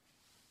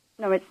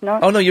 No, it's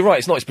not. Oh, no, you're right.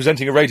 It's not. It's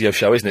presenting a radio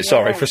show, isn't it? Yeah.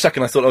 Sorry. For a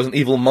second, I thought I was an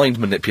evil mind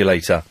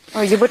manipulator.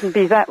 Oh, you wouldn't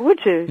be that, would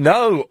you?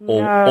 No.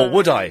 Or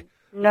would I?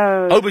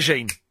 No.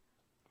 Aubergine.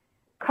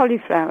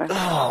 Cauliflower.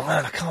 Oh,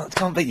 man, I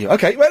can't beat you.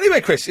 Okay, well,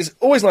 anyway, Chris, it's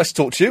always nice to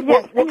talk to you.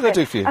 Yes, What can I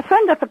do for you? I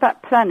phoned up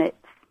about planets.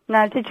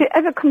 Now, did you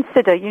ever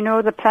consider,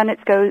 the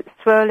planets go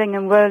swirling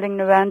and whirling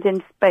around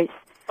in space?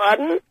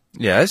 Pardon?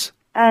 Yes.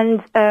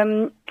 And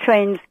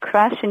trains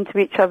crash into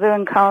each other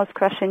and cars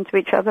crash into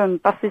each other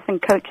and buses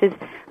and coaches.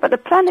 But the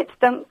planets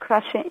don't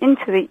crash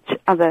into each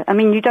other. I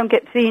mean, you don't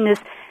get Venus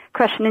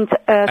crashing into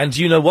Earth. And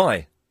do you know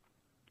why?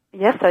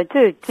 Yes, I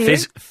do. Do you?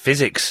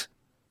 Physics.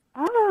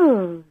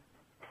 Oh.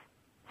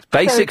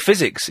 Basic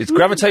physics. It's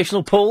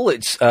gravitational pull.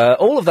 It's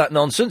all of that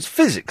nonsense.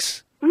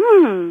 Physics.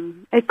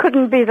 It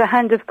couldn't be the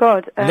hand of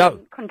God No.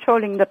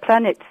 controlling the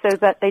planets so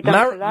that they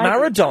don't collide.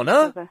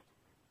 Maradona?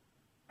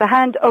 The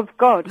hand of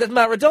God. That's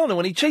Maradona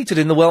when he cheated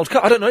in the World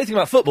Cup. I don't know anything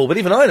about football, but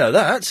even I know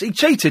that. He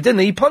cheated, didn't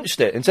he? He punched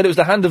it and said it was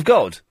the hand of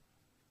God.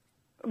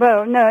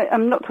 Well, no,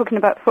 I'm not talking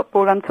about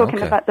football. I'm talking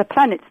Okay. about the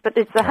planets, but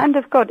it's the hand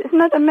of God. Isn't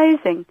that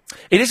amazing?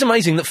 It is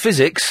amazing that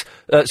physics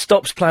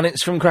stops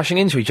planets from crashing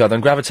into each other,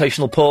 and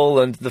gravitational pull,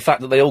 and the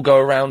fact that they all go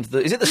around.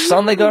 Is it the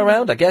sun they go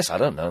around? I guess. I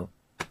don't know.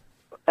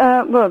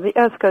 Well, the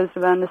Earth goes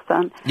around the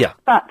sun. Yeah.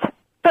 But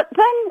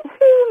then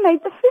who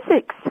made the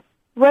physics?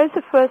 Where's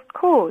the first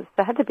cause?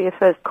 There had to be a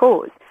first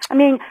cause. I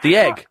mean... The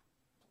egg.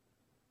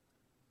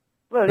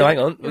 Well, No, hang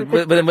on.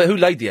 But then who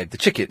laid the egg? The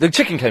chicken. The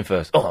chicken came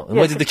first. Oh, and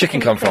where did the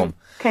chicken come from?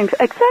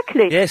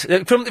 Exactly. Yes,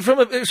 from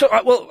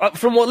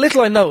what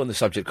little I know on the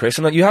subject, Chris,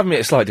 and you have me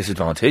at a slight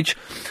disadvantage,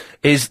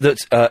 is that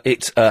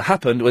it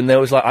happened when there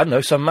was, like, I don't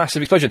know, some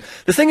massive explosion.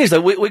 The thing is,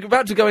 though, we're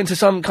about to go into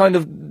some kind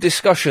of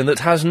discussion that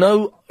has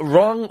no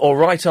wrong or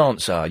right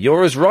answer.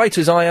 You're as right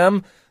as I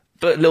am,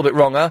 but a little bit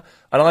wronger,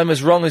 and I'm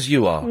as wrong as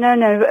you are.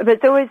 No, but there's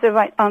always a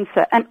right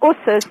answer. And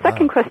also,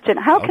 second question,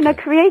 how can a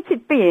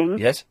created being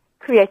Yes?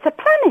 create a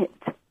planet?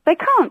 They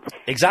can't.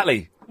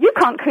 Exactly. You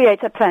can't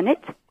create a planet,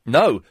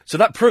 No. So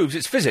that proves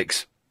it's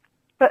physics.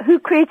 but who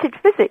created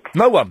physics?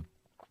 No one.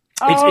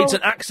 Oh. It's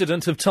an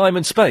accident of time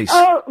and space.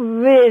 Oh,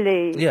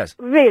 really? Yes.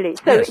 Really?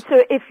 So, Yes.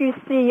 so if you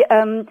see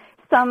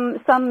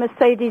some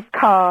Mercedes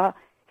car,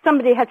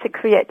 somebody had to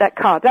create that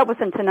car. That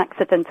wasn't an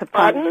accident of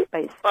time and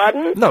space.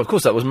 Pardon? No, of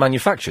course that was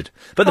manufactured.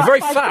 But the very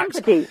fact...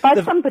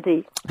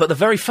 somebody. But the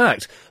very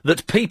fact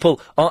that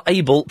people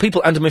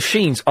and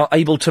machines are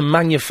able to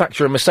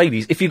manufacture a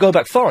Mercedes, if you go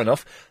back far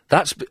enough,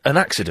 that's an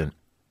accident.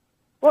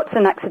 What's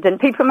an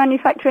accident? People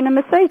manufacturing a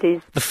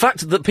Mercedes. The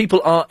fact that people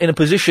are in a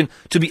position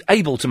to be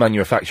able to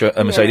manufacture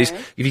a Mercedes,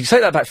 if you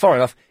take that back far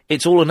enough,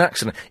 it's all an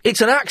accident.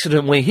 It's an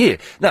accident we're here.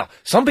 Now,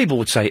 some people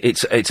would say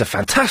it's a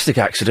fantastic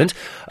accident,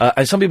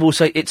 and some people would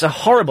say it's a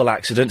horrible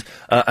accident,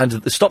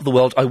 and stop the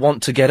world, I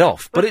want to get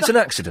off. But it's an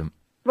accident.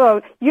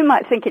 Well, you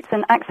might think it's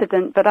an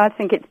accident, but I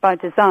think it's by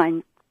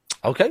design.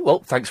 Okay, well,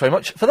 thanks very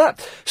much for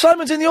that.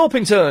 Simon's in the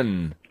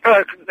Orpington.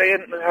 Hello,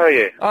 Ian. How are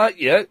you?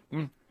 Yeah.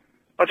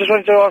 I just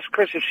wanted to ask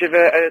Chris if she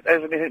has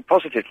anything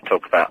positive to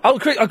talk about. Oh,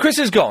 Chris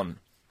is gone.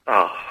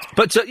 Oh.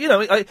 But,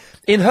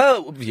 in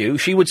her view,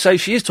 she would say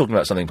she is talking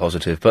about something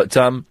positive, but, you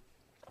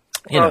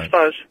know. I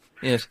suppose.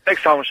 Yes.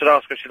 Next time I should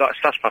ask her if she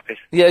likes slush puppies.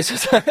 Yes.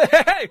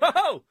 Hey,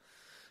 whoa!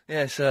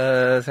 Yes,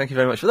 thank you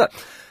very much for that.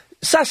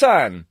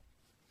 Sasan!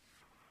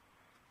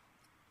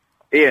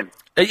 Ian.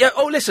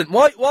 Listen,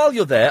 while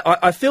you're there,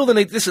 I feel the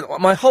need... Listen,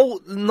 my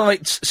whole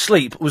night's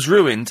sleep was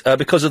ruined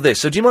because of this,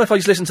 so do you mind if I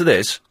just listen to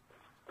this?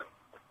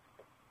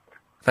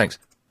 Thanks.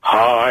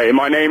 Hi,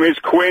 my name is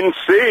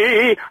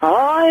Quincy.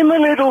 I'm a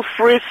little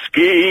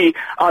frisky.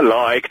 I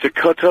like to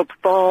cut up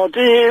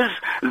bodies,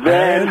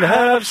 then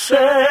have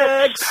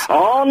sex.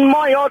 On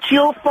my yacht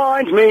you'll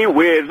find me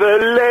with a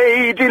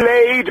lady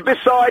laid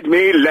beside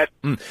me.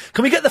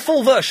 Can we get the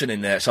full version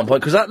in there at some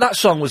point? Because that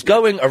song was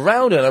going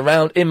around and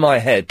around in my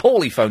head.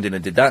 Paulie phoned in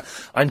and did that.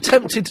 I'm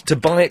tempted to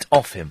buy it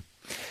off him.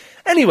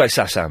 Anyway,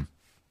 Sasan.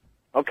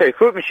 Okay,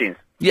 fruit machines.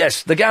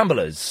 Yes, the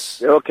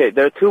gamblers. Okay,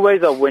 there are two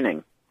ways of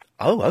winning.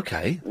 Oh,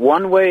 okay.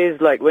 One way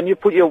is like when you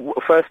put your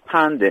first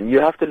pound in, you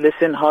have to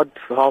listen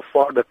how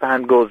far the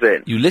pound goes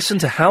in. You listen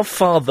to how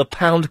far the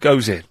pound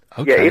goes in.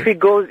 Okay. Yeah,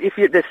 if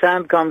the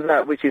sound comes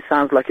out, which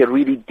sounds like a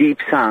really deep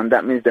sound,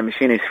 that means the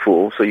machine is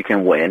full, so you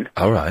can win.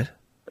 All right.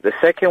 The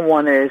second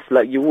one is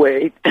like you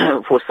wait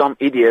for some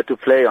idiot to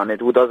play on it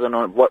who doesn't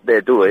know what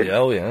they're doing.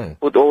 Oh, yeah.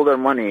 Put all their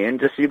money in,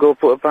 just you go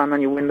put a pound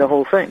and you win the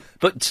whole thing.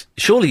 But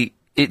surely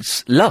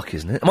it's luck,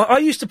 isn't it? I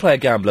used to play a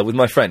gambler with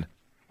my friend,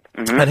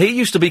 and he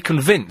used to be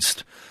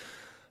convinced.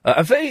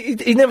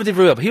 He never did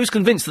very well, but he was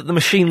convinced that the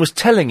machine was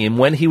telling him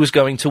when he was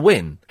going to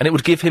win, and it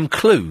would give him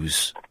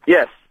clues.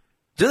 Yes.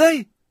 Do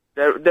they?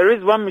 There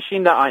is one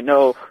machine that I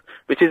know,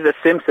 which is the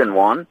Simpson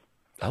one.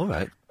 All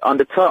right. On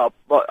the top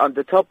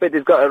bit,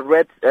 it's got a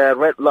red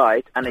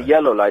light and a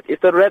yellow light.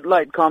 If the red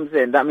light comes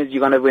in, that means you're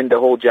going to win the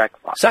whole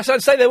jackpot.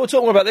 Sasan, stay there. We'll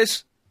talk more about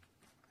this.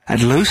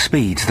 At low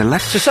speed, the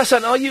left... So,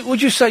 Sasan,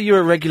 would you say you're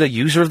a regular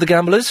user of the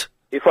gamblers?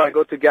 If I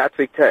go to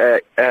Gatwick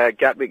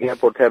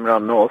Airport Terminal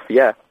North,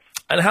 yeah.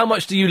 And how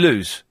much do you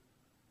lose?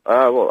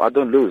 Well, I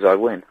don't lose, I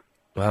win.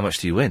 Well, how much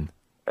do you win?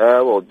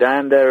 Well,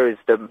 down there is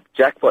the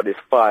jackpot is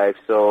 5,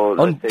 so...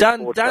 On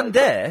down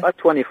there? About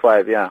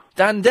 25, yeah.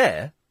 Down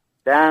there?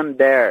 Down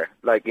there,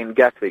 like in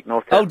Gatwick,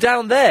 North. Oh,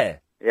 down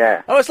there?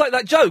 Yeah. Oh, it's like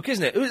that joke,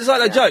 isn't it? It's like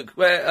that joke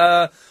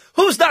where,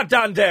 who's that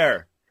down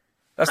there?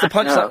 That's the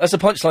punchline. That's the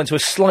punchline to a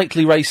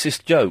slightly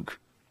racist joke.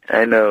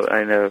 I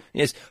know.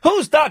 Yes.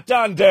 Who's that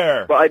down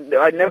there? But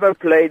I never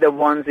play the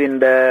ones in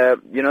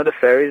the, the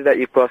ferries that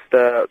you cross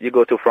you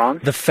go to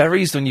France? The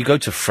ferries when you go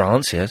to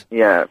France, yes?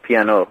 Yeah,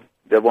 piano.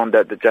 The one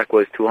that the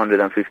jackpot is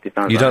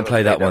 £250. You don't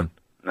play that one?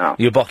 No.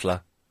 You're a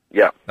bottler?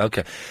 Yeah.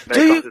 Okay.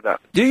 Do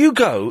you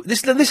go,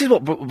 this is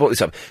what brought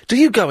this up, do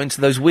you go into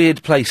those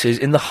weird places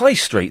in the high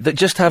street that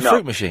just have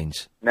fruit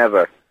machines?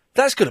 Never.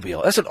 That's going to be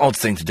odd. That's an odd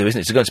thing to do,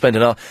 isn't it? To go and spend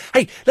an hour.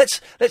 Hey,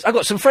 let's. I've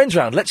got some friends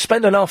round. Let's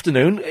spend an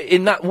afternoon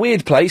in that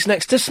weird place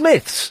next to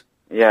Smith's.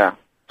 Yeah,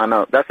 I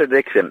know. That's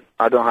addiction.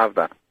 I don't have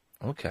that.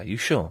 Okay, you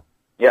sure?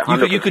 Yeah,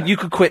 you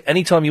could quit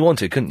any time you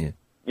wanted, couldn't you?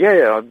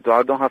 Yeah.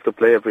 I don't have to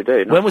play every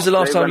day. No, when was the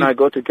last time? When I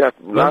go to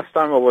last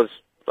time I was,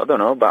 I don't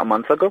know, about a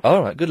month ago.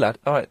 All right, good lad.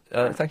 All right,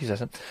 thank you,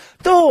 Sesson.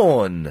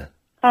 Dawn.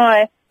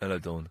 Hi. Hello,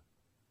 Dawn.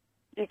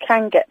 You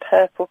can get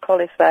purple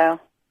cauliflower.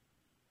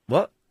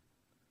 What?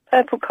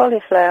 Purple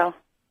cauliflower.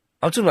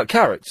 I'm talking about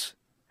carrots.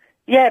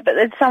 Yeah, but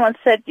then someone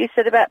said, you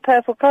said about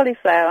purple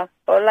cauliflower,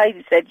 or a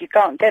lady said you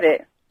can't get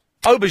it.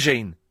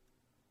 Aubergine.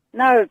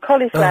 No,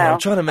 cauliflower. Oh, I'm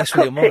trying to mess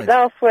with your mind. I cooked it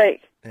last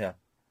week. Yeah.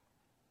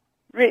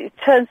 It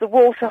turns the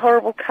water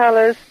horrible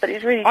colours, but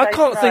it's really I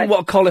can't think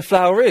what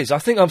cauliflower is. I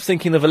think I'm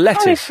thinking of a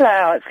lettuce.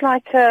 Cauliflower, it's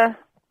like a...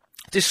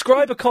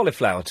 Describe a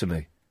cauliflower to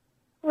me.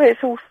 Well,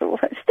 it's all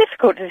sort of... It's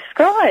difficult to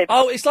describe.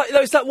 Oh, it's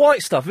that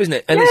white stuff, isn't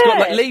it? And it's got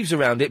like leaves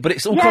around it, but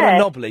it's all kind of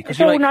knobbly.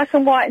 It's all nice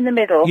and white in the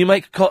middle. You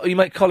make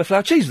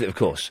cauliflower cheese with it, of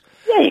course.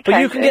 Yeah, you can.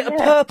 But you can get a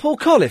purple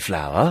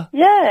cauliflower?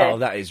 Yeah. Oh,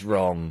 that is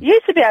wrong. You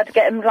used to be able to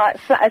get them like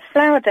as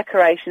flower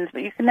decorations,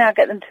 but you can now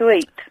get them to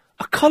eat.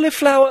 A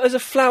cauliflower as a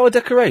flower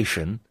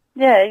decoration?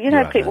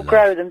 Yeah, people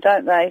grow them,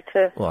 don't they?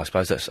 Well, I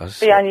suppose that's...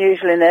 Be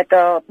unusual in their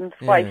gardens.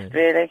 Waste,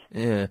 really.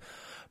 Yeah.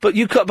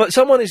 But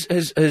someone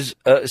has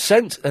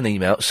sent an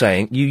email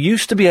saying you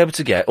used to be able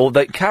to get, or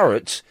that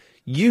carrots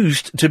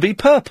used to be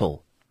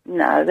purple.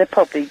 No, they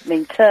probably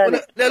mean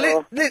turnips.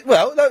 Listen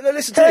to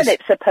this.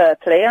 Turnips are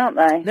purpley, aren't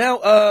they?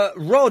 Now,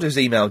 Rod has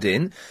emailed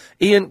in,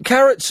 Ian,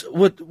 carrots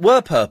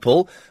were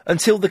purple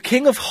until the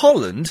King of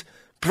Holland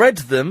bred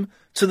them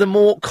to the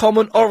more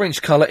common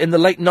orange colour in the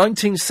late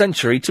 19th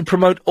century to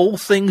promote all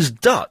things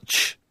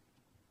Dutch.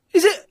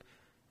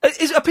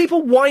 Are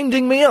people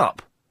winding me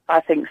up? I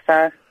think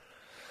so.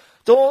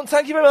 Dawn,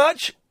 thank you very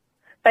much.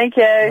 Thank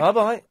you.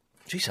 Bye-bye.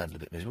 She sounded a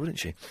bit miserable, didn't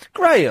she?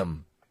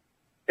 Graham.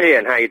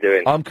 Ian, how you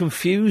doing? I'm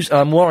confused.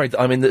 I'm worried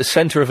that I'm in the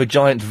centre of a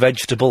giant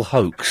vegetable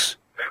hoax.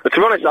 But to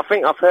be honest, I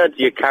think I've heard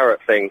your carrot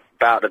thing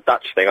about the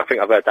Dutch thing. I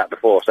think I've heard that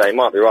before, so you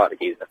might be right, the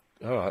geezer.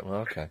 All right, well,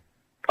 okay.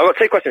 I've got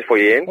 2 questions for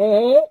you,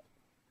 Ian.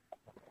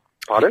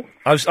 Pardon?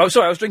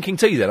 Sorry, I was drinking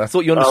tea then. I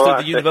thought you understood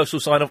the universal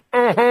sign of...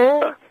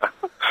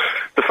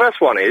 The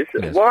first one is,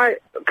 why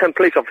can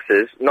police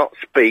officers not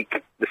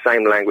speak the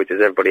same language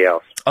as everybody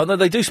else? Oh, no,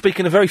 they do speak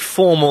in a very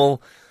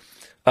formal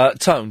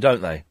tone,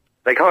 don't they?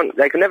 They can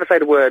never say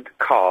the word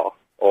car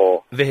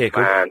or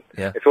vehicle. Man.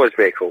 Yeah. It's always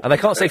vehicle. And they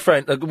can't say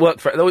friend, work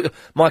friend.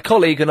 My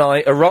colleague and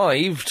I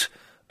arrived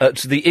at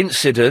the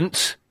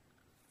incident...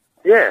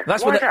 Yeah,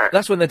 that's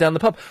when they're down the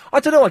pub. I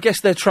don't know, I guess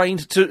they're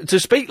trained to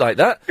speak like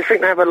that. Do you think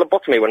they have a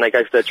lobotomy when they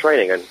go to their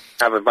training and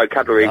have a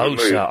vocabulary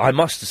removed? Sir, I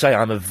must say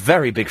I'm a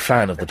very big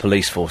fan of the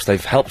police force.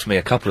 They've helped me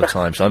a couple of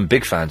times. I'm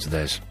big fans of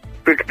theirs.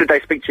 Did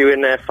they speak to you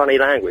in their funny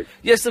language?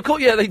 Yes, of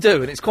course, yeah, they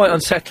do, and it's quite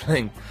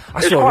unsettling.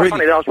 It's quite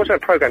funny. I was watching a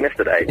programme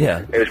yesterday.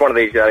 Yeah. It was one of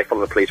these, they follow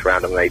the police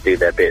around and they do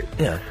their bits.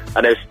 Yeah.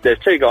 And there's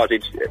 2 guys,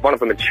 one of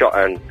them had shot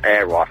an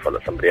air rifle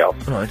at somebody else.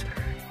 Right.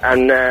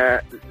 And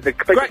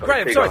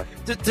Graham, sorry,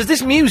 does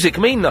this music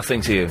mean nothing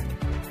to you?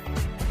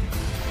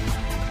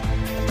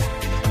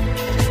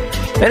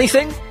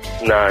 Anything?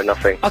 No,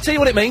 nothing. I'll tell you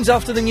what it means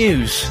after the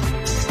news.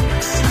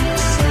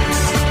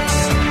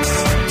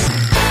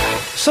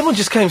 Someone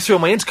just came through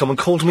on my intercom and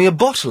called me a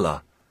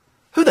bottler.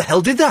 Who the hell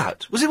did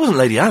that? It wasn't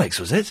Lady Alex,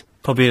 was it?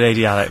 Probably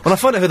Lady Alex. When I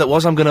find out who that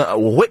was, I'm gonna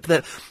whip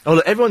that... Oh,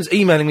 look, everyone's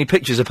emailing me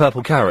pictures of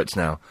purple carrots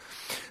now.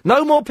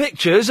 No more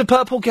pictures of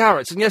purple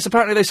carrots. And yes,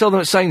 apparently they sell them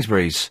at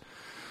Sainsbury's.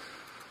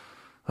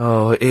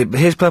 Oh,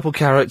 here's purple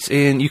carrots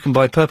you can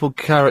buy purple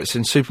carrots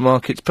in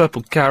supermarkets,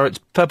 purple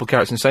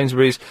carrots in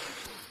Sainsbury's,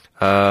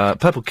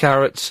 purple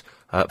carrots.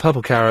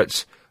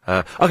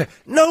 Okay,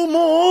 no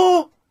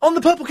more on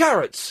the purple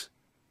carrots.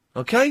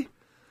 Okay?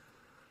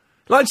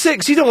 Line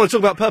 6, you don't want to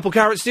talk about purple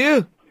carrots, do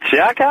you?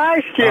 Chuck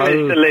ice,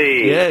 Mr.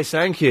 Lee. Yes,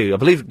 thank you. I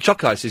believe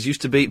choc ices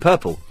used to be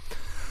purple.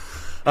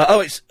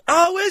 Where's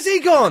he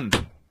gone?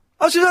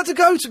 I was about to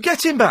go to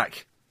get him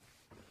back.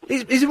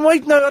 He's in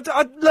wait. No,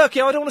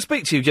 Lurky, I don't want to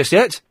speak to you just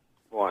yet.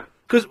 Why?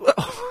 Because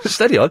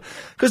steady on.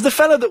 Because the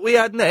fella that we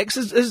had next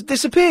has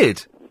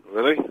disappeared.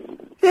 Really?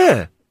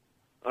 Yeah.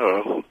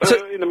 Oh,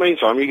 well. In the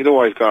meantime, you could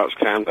always go out to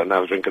Camden and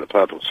have a drink at the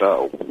Purple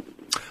Turtle.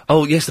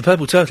 Oh, yes, the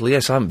Purple Turtle.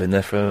 Yes, I haven't been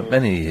there for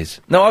many years.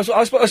 No, I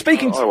was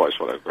speaking to... I always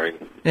want to green.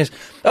 Yes.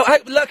 Oh, hey,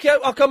 Lucky,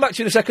 I'll come back to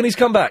you in a second. He's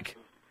come back.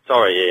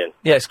 Sorry, Ian.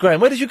 Yes,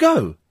 Graham, where did you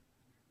go?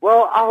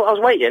 Well, I was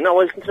waiting. I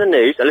was listening to the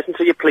news. I listened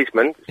to your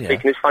policeman speaking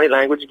his funny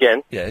language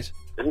again. Yes.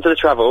 Listen to the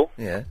travel.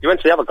 Yeah. You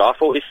went to the other guy. I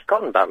thought he'd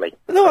forgotten about me.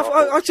 No,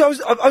 I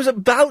was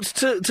about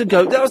to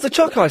go. That was the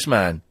Choc Ice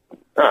man.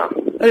 Ah.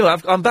 Anyway,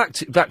 I'm back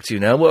to you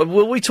now.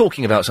 Were we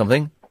talking about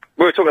something?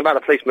 We were talking about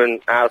the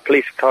policeman. The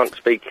police can't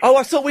speak. Oh,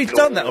 I thought we'd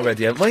done that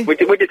already, haven't we? We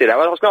did do that.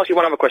 Well, I was going to ask you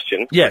one other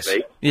question. Yes.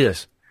 quickly.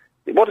 Yes.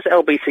 What does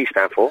LBC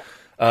stand for?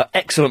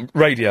 Excellent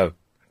radio.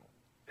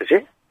 Does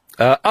it?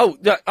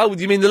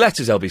 You mean the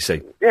letters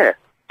LBC? Yeah.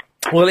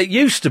 Well, it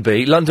used to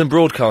be London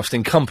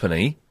Broadcasting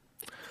Company.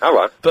 All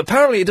right. But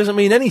apparently it doesn't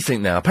mean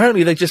anything now.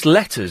 Apparently they're just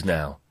letters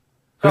now.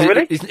 Oh,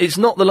 really? It's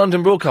not the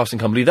London Broadcasting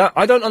Company.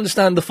 I don't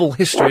understand the full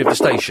history of the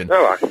station.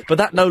 All right. But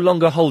that no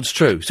longer holds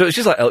true. So it's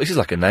just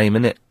like a name,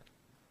 isn't it?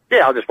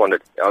 Yeah, I just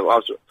wondered. I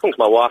was talking to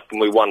my wife and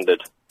we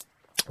wondered.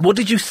 What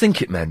did you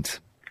think it meant?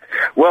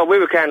 Well, we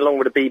were going along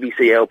with the BBC,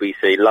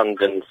 LBC,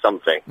 London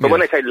something. But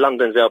when they say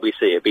London's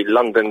LBC, it'd be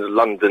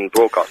London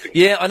Broadcasting.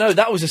 Yeah, I know,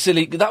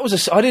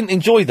 I didn't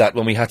enjoy that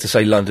when we had to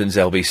say London's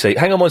LBC.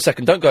 Hang on 1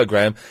 second, don't go,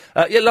 Graham.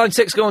 Line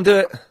 6, go on, do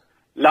it.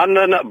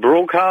 London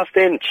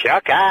Broadcasting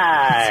Chuck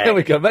Eyes. There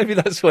we go, maybe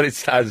that's what it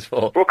stands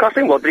for.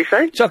 Broadcasting, what did he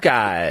say? Choc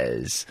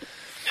Eyes.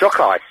 Choc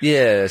Ice?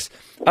 Yes.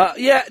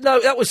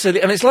 That was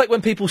silly. And it's like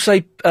when people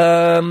say,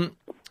 PIN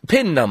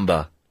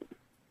number.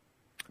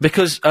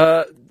 Because,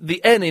 the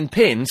N in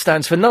PIN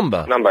stands for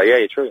number. Number, yeah,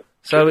 you're true.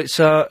 So it's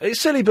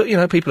silly, but,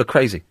 people are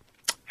crazy.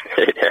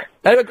 Yeah.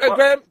 Anyway,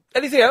 Graham,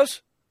 anything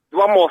else?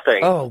 One more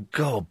thing. Oh,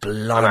 God,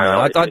 blimey.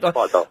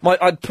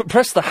 I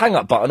pressed the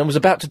hang-up button and was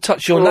about to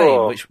touch your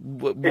name, which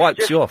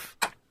wipes you off.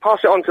 Pass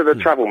it on to the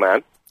travel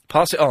man.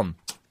 Pass it on.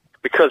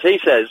 Because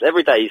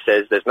every day he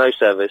says, there's no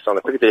service on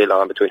the Piccadilly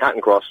line between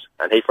Hatton Cross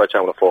and Heathrow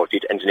Terminal 4 due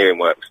to engineering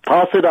works.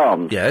 Pass it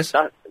on. Yes.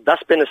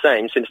 That's been the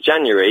same since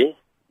January,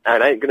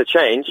 and ain't going to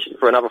change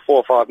for another 4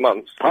 or 5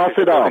 months. Pass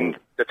it on.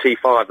 The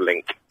T5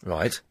 link.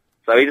 Right.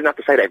 So he didn't have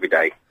to say that every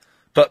day.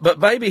 But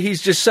maybe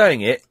he's just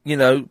saying it,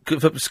 in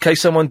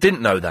case someone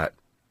didn't know that.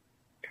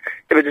 Yeah,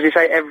 but does he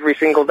say every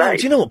single day?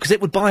 Do you know what? Because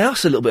it would buy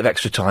us a little bit of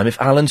extra time if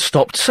Alan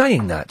stopped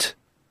saying that.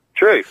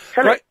 True.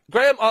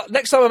 Graham,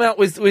 next time I'm out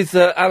with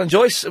Alan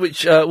Joyce,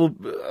 which I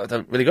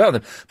don't really go out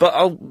with him, but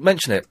I'll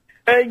mention it.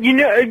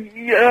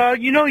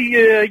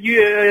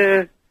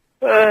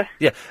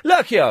 Yeah.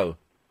 Lurkio.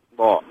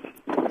 What?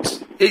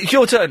 It's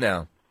your turn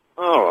now.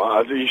 All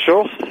right, are you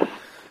sure?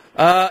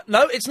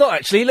 No, it's not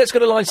actually. Let's go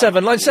to line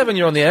 7. Line 7,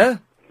 you're on the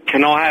air.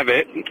 Can I have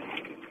it?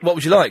 What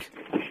would you like?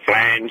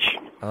 Flange.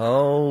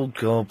 Oh,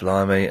 God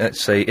blimey.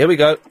 Let's see. Here we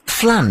go.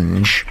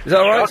 Flange. Is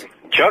that all right?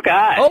 Chuck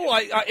Eyes. Oh,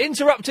 I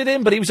interrupted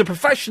him, but he was a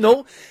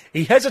professional.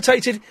 He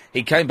hesitated.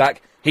 He came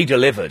back. He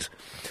delivered.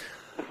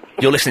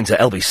 You're listening to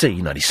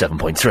LBC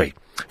 97.3.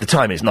 The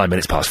time is 9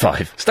 minutes past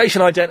 5.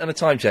 Station ident and a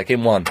time check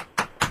in one.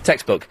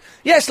 Textbook.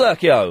 Yes,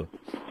 Lurkio.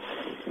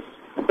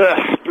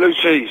 Blue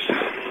cheese.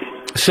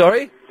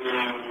 Sorry?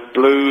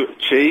 Blue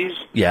cheese.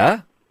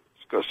 Yeah?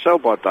 It's got a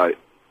sell-by date.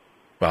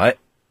 Right.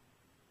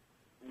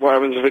 What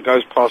happens if it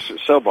goes past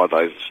its sell-by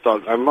date? It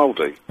starts going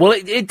mouldy. Well,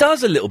 it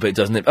does a little bit,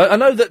 doesn't it? I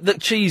know that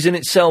cheese in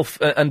itself,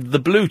 and the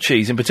blue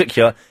cheese in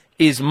particular,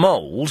 is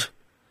mould.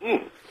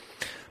 Mm.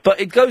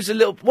 But it goes a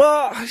little...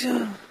 Well, I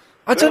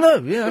don't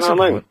know. Yeah, that's a good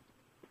point.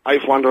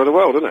 Eighth wonder of the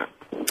world, isn't it?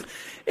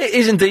 It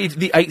is indeed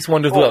the 8th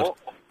wonder of the world.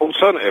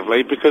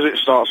 Alternatively, because it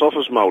starts off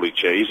as mouldy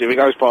cheese, if it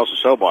goes past the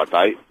sell-by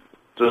date,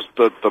 does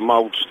the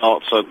mould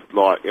start to,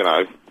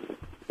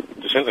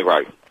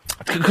 disintegrate?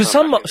 Because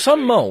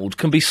some mould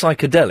can be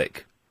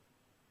psychedelic.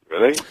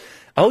 Really?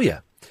 Oh, yeah.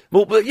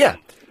 Well, but yeah.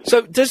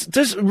 So,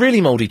 does really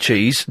mouldy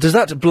cheese, does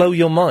that blow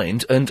your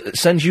mind and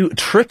send you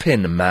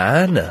tripping,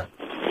 man?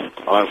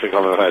 I don't think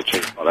I've ever heard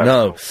cheese like that.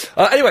 No.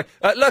 Anyway,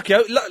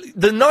 Lurkio,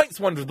 the 9th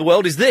wonder of the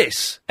world is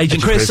this.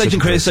 Agent Chris,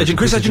 Agent Chris, Agent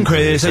Chris, Agent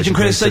Chris, Agent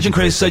Chris, Agent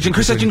Chris, Agent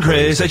Chris, Agent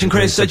Chris, Agent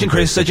Chris, Agent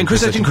Chris, Agent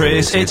Chris, Agent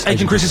Chris. It's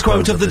Agent Chris's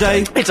quote of the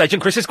day. It's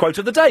Agent Chris's quote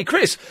of the day.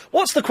 Chris,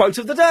 what's the quote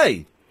of the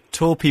day?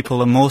 tall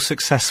people are more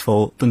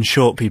successful than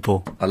short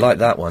people. I like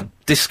that one.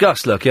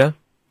 Discuss, look, yeah?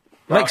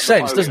 Makes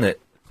sense, doesn't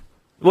it?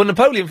 Well,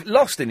 Napoleon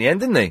lost in the end,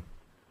 didn't he?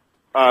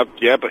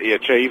 Yeah, but he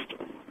achieved.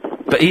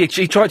 But he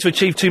tried to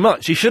achieve too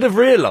much. He should have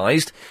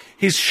realised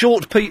his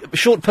short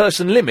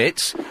person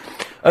limits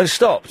and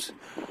stopped.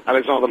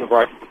 Alexander the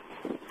Great.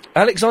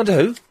 Alexander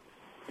who?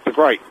 The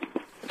Great.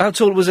 How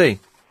tall was he?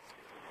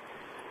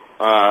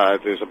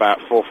 It was about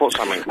 4 foot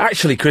something.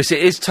 Actually, Chris, it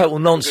is total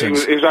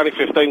nonsense. He was only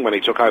 15 when he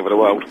took over the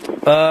world.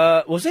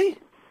 Was he?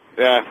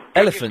 Yeah.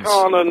 Elephants.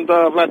 Genghis Khan and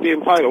Vlad the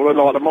Impaler are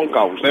like the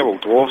Mongols. They're all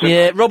dwarfs.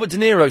 Yeah, Robert De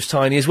Niro's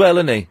tiny as well,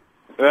 isn't he?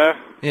 Yeah.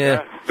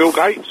 Yeah. Bill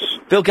Gates.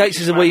 Bill Gates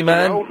is a wee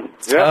man.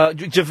 Yeah.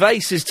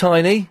 Gervais is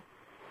tiny.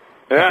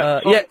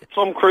 Yeah.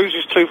 Tom Cruise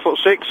is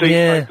 2'6". He's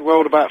made the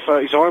world about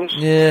 30 times.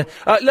 Yeah.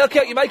 Look,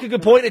 you make a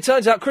good point. It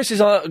turns out Chris's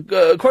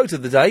quote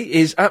of the day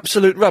is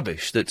absolute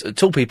rubbish, that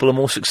tall people are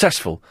more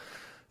successful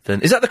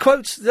than... Is that the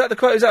quote? Is that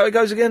how it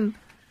goes again?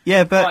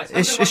 Yeah, but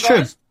it's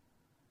true.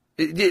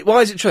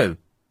 Why is it true?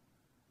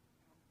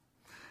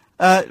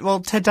 Well,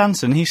 Ted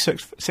Danson, he's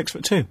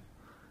 6'2".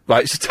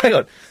 Right, so hang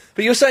on.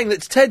 But you're saying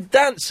that Ted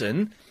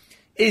Danson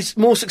is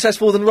more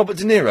successful than Robert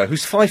De Niro,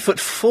 who's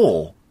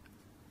 5'4".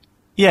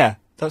 Yeah,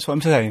 that's what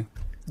I'm saying.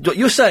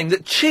 You're saying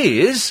that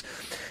Cheers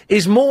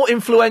is more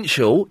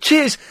influential.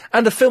 Cheers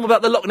and a film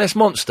about the Loch Ness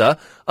Monster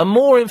are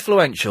more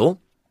influential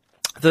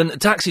than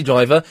Taxi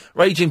Driver,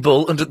 Raging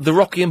Bull, and the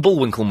Rocky and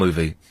Bullwinkle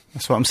movie.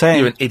 That's what I'm saying.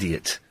 You're an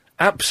idiot.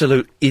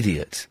 Absolute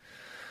idiot.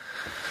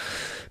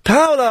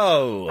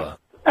 Paolo!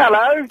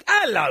 Hello.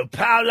 Hello,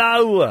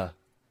 Paolo!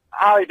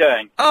 How are you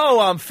doing? Oh,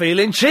 I'm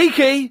feeling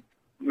cheeky.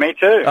 Me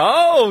too.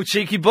 Oh,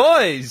 cheeky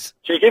boys.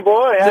 Cheeky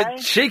boy,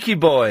 The cheeky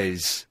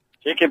boys.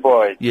 Cheeky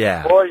boys.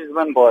 Yeah. Boys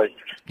and boys.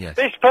 Yes.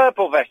 These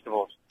purple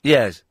vegetables.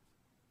 Yes.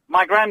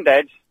 My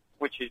granddad,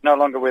 which is no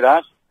longer with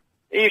us,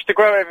 he used to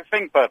grow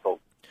everything purple.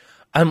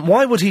 And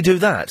why would he do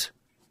that?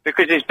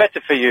 Because it's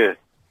better for you.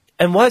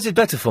 And why is it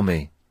better for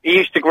me? He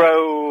used to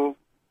grow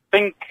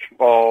pink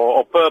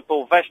or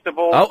purple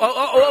vegetables.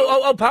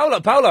 Oh,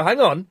 Paolo, hang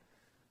on.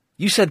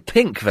 You said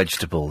pink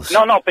vegetables.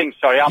 No, not pink,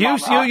 sorry.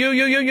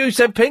 You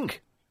said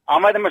pink. I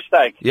made a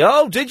mistake.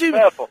 Oh, did you?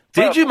 Purple.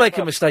 Did you make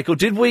a mistake, or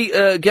did we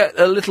get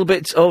a little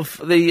bit of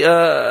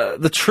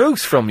the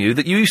truth from you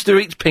that you used to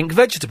eat pink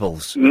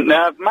vegetables?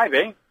 No,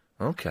 maybe.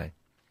 Okay.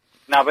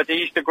 No, but he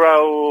used to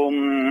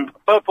grow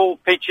purple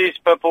peaches,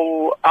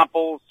 purple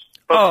apples.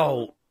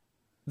 Oh,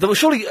 there was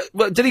surely.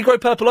 Did he grow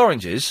purple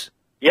oranges?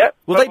 Yep.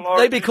 Well,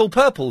 they'd be called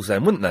purples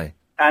then, wouldn't they?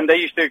 And they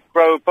used to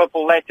grow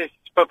purple lettuce,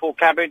 purple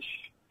cabbage,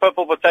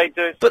 purple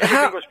potatoes. But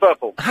everything was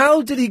purple.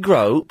 How did he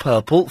grow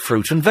purple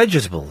fruit and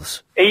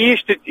vegetables? He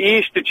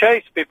used to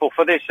chase people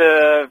for this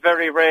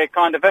very rare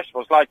kind of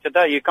vegetables. Like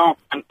today, you can't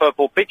find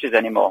purple peaches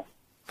anymore.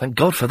 Thank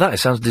God for that. It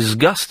sounds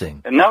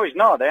disgusting. No, it's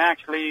not. They're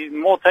actually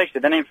more tasty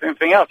than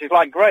anything else. It's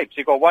like grapes.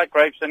 You've got white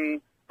grapes and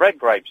red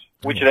grapes,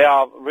 which they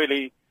are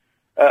really.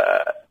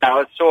 Now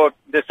it's sort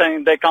the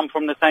same. They come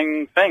from the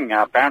same thing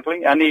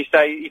apparently. And he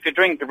say if you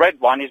drink the red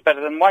wine, it's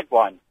better than white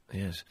wine.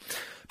 Yes.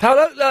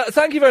 Paolo,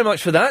 thank you very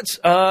much for that.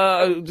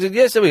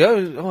 Yes, there we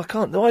go. Oh, I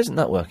can't. Why isn't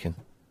that working?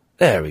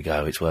 There we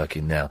go. It's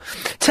working now.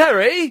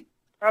 Terry.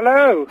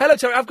 Hello. Hello,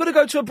 Terry. I've got to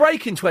go to a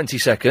break in 20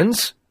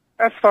 seconds.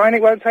 That's fine.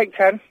 It won't take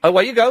 10. Oh,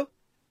 where you go?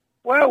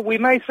 Well, we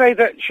may say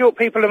that short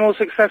people are more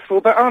successful,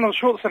 but Arnold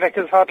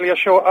Schwarzenegger's hardly a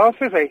short ass,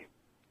 is he?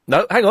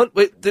 No, hang on.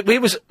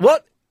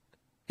 What?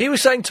 He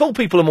was saying tall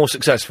people are more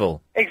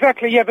successful.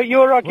 Exactly, yeah, but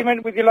your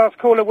argument with your last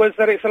caller was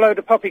that it's a load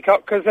of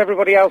poppycock because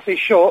everybody else is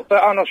short,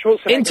 but Arnold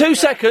Schwarzenegger... In 2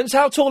 seconds,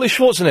 how tall is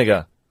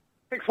Schwarzenegger?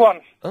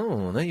 6'1".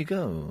 Oh, there you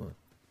go.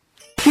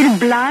 He's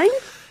blind?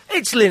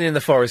 It's Lynn in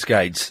the Forest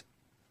Gates.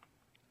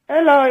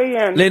 Hello,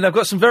 Ian. Lynn, I've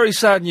got some very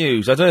sad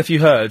news. I don't know if you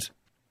heard.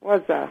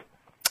 What's that?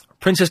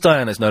 Princess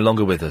Diana's no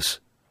longer with us.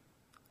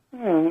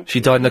 Hmm. She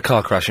died in a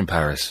car crash in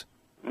Paris.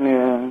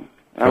 Yeah.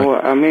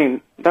 I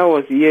mean, that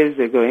was years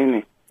ago, isn't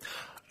it?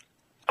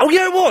 Oh,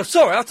 yeah, it was.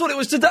 Sorry, I thought it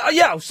was today.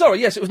 Yeah,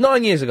 sorry, yes, it was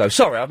 9 years ago.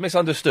 Sorry, I've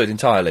misunderstood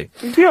entirely.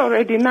 Is he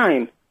already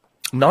 9?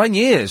 9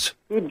 years.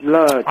 Good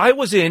Lord. I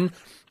was in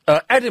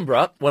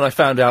Edinburgh when I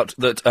found out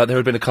that there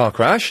had been a car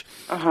crash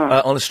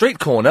on a street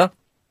corner.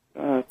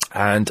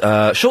 And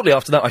shortly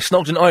after that, I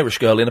snogged an Irish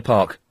girl in a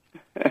park.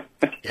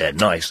 Yeah,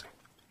 nice.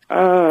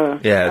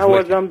 Yeah, I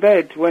was on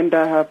bed when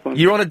that happened.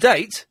 You're on a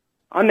date?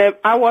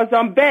 I was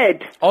on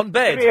bed. On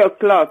bed? 3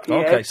 o'clock,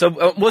 yes. Okay, so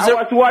I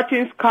was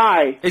watching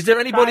Sky. Is there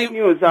anybody... Sky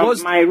News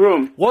on my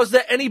room. Was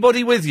there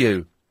anybody with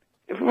you?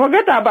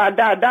 Forget about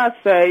that.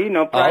 That's,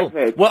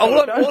 private.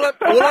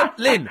 Well,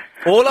 Lynn,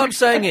 all I'm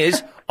saying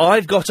is,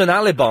 I've got an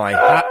alibi.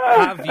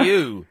 Have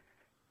you?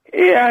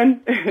 Yeah,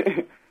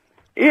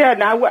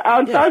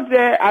 on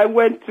Thursday, I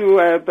went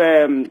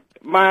to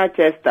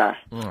Manchester.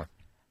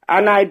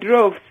 And I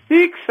drove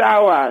 6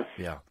 hours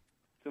to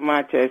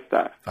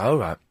Manchester. All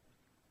right.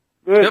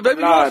 Good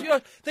Lord.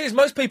 The thing is,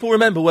 most people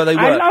remember where they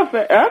were. I love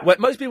it,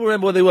 Most people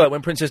remember where they were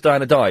when Princess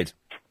Diana died.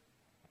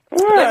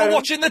 Well, they were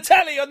watching the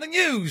telly on the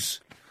news.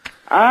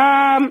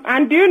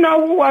 And do you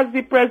know who was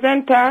the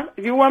presenter?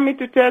 Do you want me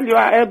to tell you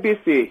at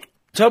LBC?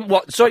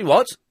 What? Sorry,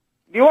 what?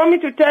 Do you want me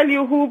to tell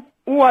you who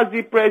was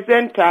the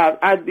presenter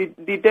at the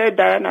day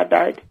Diana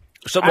died?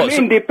 So I what,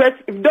 mean,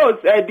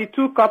 the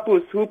two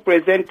couples who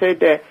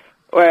presented,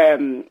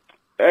 who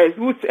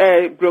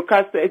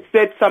broadcasted,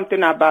 said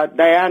something about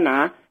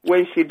Diana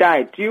when she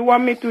died. Do you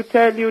want me to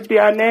tell you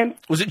their names?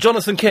 Was it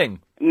Jonathan King?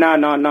 No.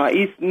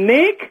 It's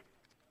Nick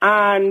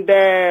and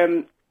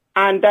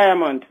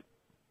Diamond.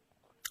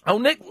 Oh,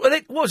 Nick,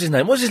 what's his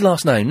name? What's his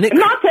last name? Nick?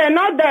 Not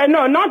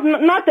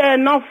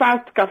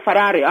Fast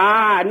Ferrari.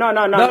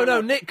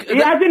 No, Nick. He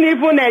hasn't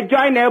even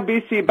joined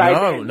LBC by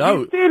then. No.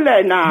 He's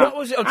still now. What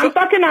was it? I'm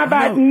talking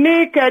about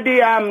Nick, I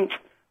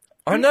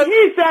know.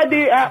 He's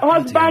the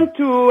husband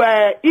to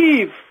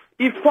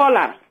Eve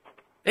Pollard.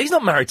 He's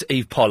not married to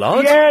Eve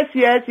Pollard. Yes.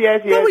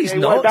 No, he's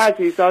not. That's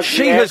his husband.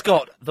 She has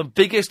got the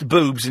biggest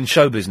boobs in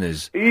show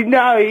business.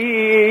 No,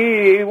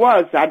 he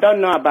was. I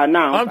don't know about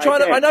now. I'm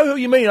trying to. I know who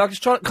you mean. I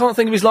just can't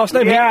think of his last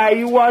name. Yeah,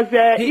 he was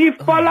Eve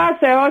Pollard's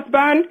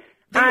husband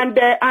and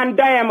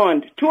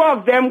Diamond. Two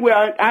of them were,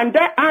 and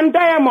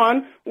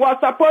Diamond was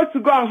supposed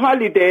to go on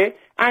holiday,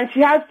 and she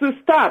has to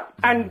stop,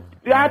 and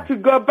they had to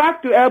go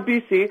back to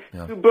LBC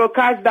to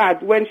broadcast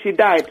that when she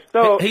died.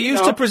 So he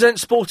used to present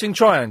Sporting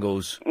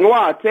Triangles.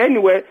 What?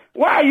 Anyway,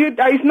 why are you?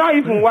 It's not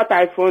even what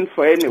I phoned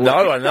for anyway.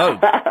 No, I know.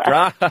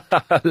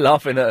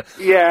 Laughing at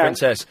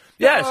Princess.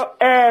 Yes. So,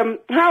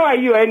 how are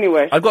you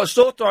anyway? I've got a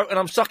sore throat and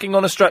I'm sucking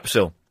on a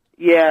Strepsil.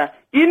 Yeah.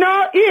 You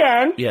know,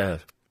 Ian. Yeah.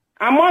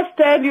 I must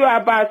tell you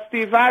about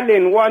Steve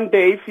Allen one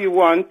day if you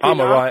want.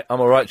 I'm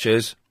all right.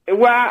 Cheers.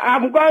 Well,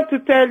 I'm going to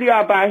tell you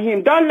about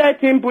him. Don't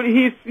let him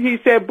bully.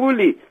 He's a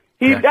bully.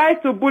 He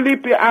likes to bully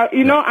people.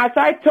 As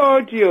I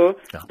told you,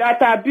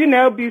 that I've been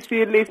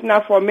LBC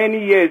listener for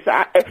many years.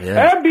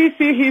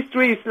 LBC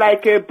history is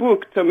like a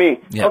book to me.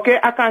 Yeah. Okay,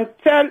 I can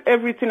tell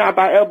everything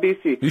about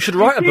LBC. You should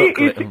write a book.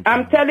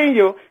 I'm telling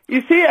you.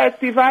 You see,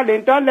 Steve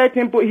Allen, don't let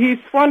him bully. He's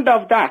fond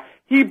of that.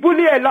 He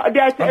bully a lot.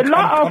 There's a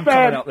lot of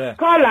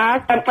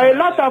callers and a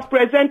lot of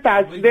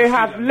presenters. They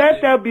have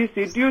left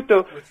LBC due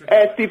to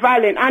Steve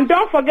Allen. And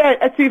don't forget,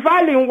 Steve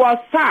Allen was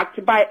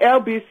sacked by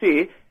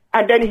LBC.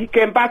 And then he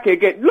came back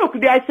again. Look,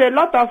 there's a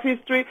lot of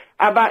history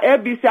about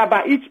LBC,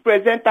 about each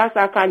presenter.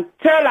 I can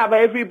tell about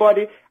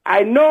everybody.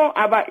 I know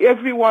about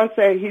everyone's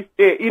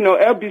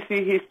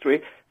LBC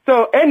history.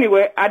 So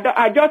anyway,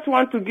 I just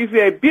want to give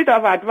you a bit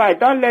of advice.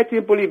 Don't let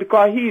him bully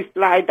because he's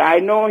like I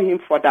know him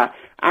for that.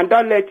 And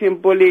don't let him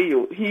bully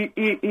you.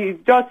 He's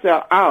just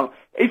out.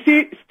 You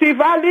see, Steve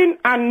Allen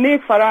and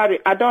Nick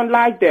Ferrari, I don't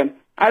like them.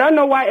 I don't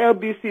know why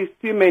LBC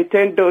still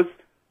maintain those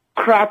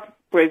crap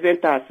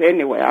presenters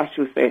anyway, I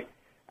should say.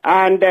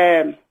 And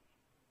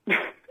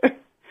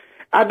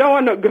I don't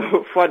want to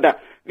go further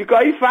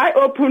because if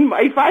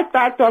I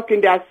start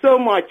talking, there's so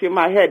much in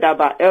my head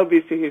about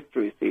LBC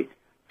history, see.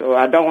 So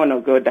I don't want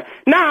to go there.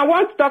 Now I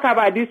want to talk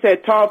about these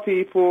tall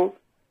people,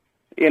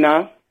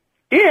 Ian,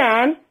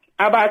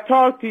 about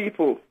tall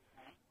people.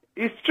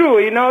 It's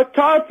true,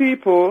 tall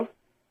people,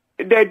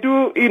 they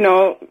do,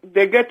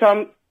 they get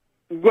on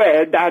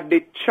well that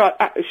they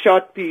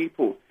short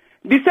people.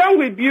 The same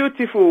with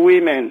beautiful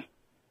women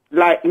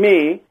like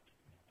me.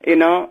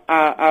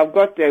 I've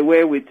got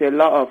away with a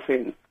lot of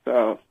things.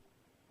 So,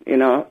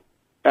 and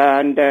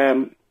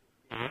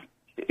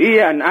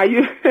Ian, are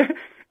you?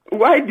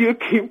 Why do you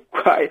keep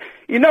quiet?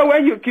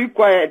 When you keep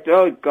quiet,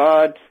 oh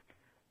God,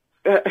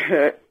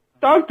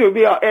 talk to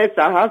me or else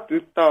I have to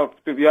stop.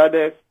 To be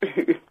honest.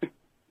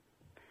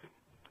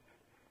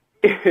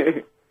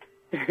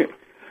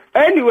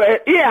 Anyway,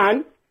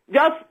 Ian,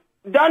 just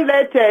don't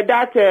let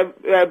that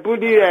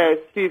bully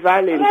Steve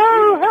Allen.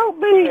 No, help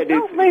me.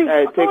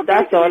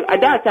 That's all.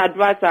 That's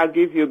advice I'll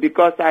give you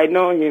because I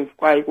know him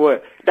quite well.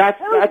 That's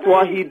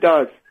what he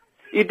does.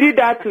 He did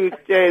that to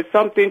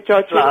something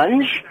Churchill.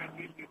 Lunch.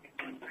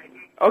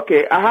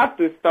 Okay, I have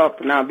to stop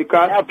now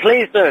because. Now,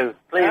 please do.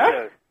 Please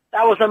do.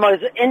 That was the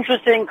most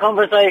interesting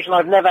conversation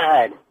I've never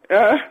had.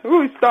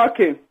 Who is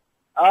talking?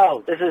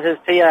 Oh, this is his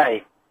PA.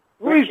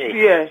 Who is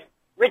PA?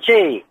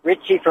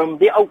 Richie from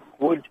the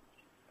Oakwood.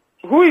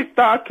 Who is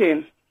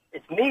talking?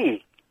 It's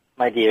me,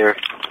 my dear.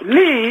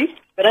 Lee?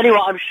 But anyway,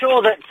 I'm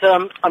sure that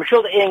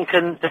Ian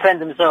can defend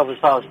himself as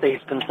far as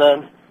Steve's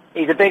concerned.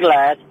 He's a big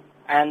lad,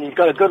 and he's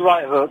got a good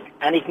right hook,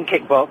 and he can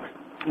kickbox.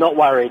 Not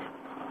worried.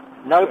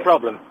 No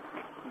problem.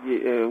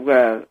 Yeah,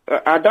 well,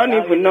 I don't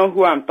even know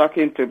who I'm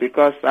talking to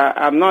because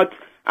I'm not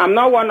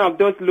one of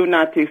those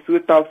lunatics who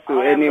talks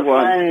to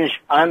anyone.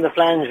 I'm the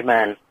flange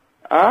man.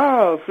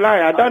 Oh,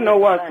 flange. I don't know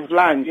what's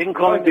flange. You can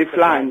call me the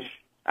flange.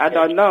 I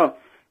don't know.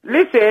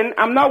 Listen,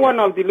 I'm not one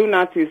of the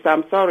lunatics.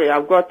 I'm sorry.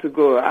 I've got to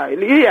go.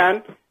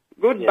 Ian,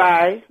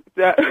 goodbye.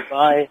 Yeah.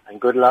 Goodbye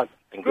and good luck.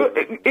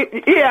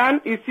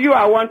 Ian, it's you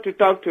I want to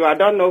talk to. I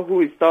don't know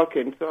who is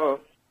talking, so.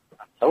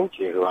 I told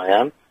you who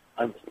I am.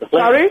 I'm Mr. Flange.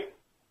 Sorry?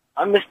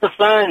 I'm Mr.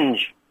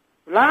 Flange.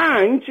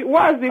 Flange?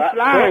 What's the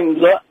flange?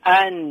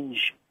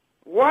 Flange.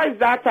 What is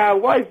that?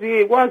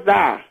 What's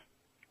that?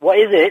 What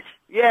is it?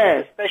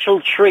 Yes. A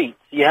special treat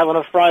you have on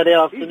a Friday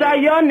afternoon. Is that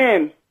your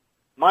name?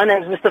 My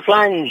name's Mr.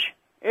 Flange.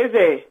 Is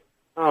it?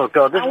 Oh,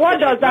 God. What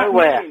does that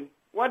mean?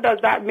 What does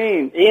that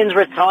mean? Ian's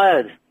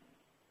retired.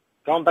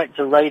 gone back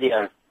to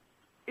radio.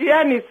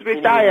 Ian is He doesn't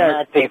retired.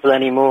 mad people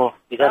anymore.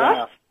 He's had Huh?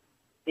 enough.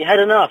 He had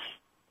enough.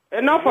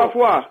 Enough of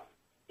what?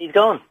 He's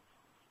gone.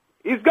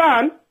 He's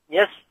gone?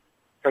 Yes.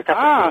 For a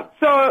couple of weeks.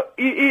 So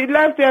he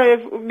left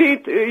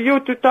you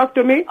to talk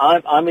to me?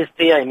 I'm his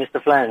PA,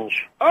 Mr. Flange.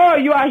 Oh,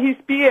 you are his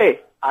PA?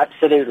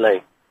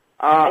 Absolutely.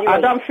 I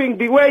don't think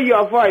the way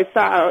your voice,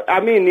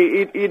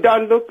 you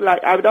don't look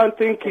like, I don't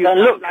think you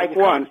look like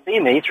one. See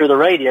me through the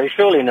radio?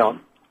 Surely not.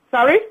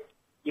 Sorry?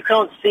 You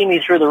can't see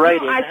me through the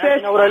radio. No, I How do said,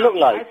 you know what I look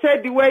like? I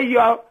said the way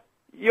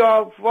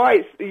your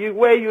voice, the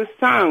way you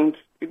sound,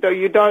 you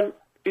don't,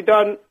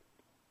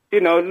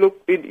 look,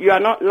 you are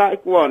not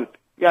like one.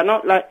 You are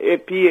not like a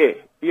PA.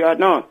 You are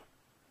not.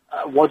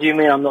 What do you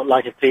mean I'm not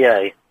like a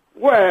PA?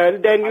 Well,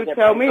 then you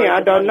tell me.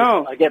 I don't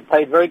know. I get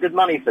paid very good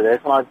money for this,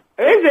 and I'm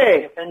Is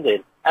it?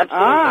 offended.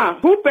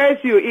 Absolutely. Who pays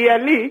you,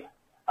 Ian Lee?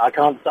 I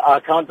can't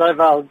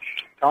divulge.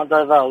 Can't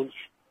divulge.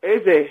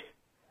 Is it?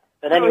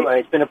 But anyway,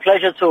 it's been a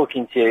pleasure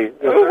talking to you.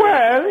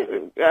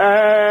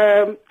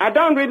 I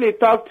don't really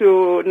talk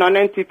to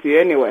non-entity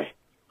anyway.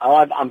 Oh,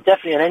 I'm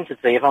definitely an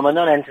entity. If I'm a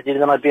non-entity,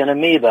 then I'd be an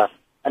amoeba.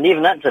 And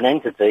even that's an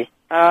entity.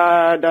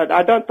 I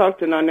don't talk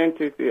to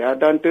non-entity. I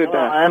don't do that.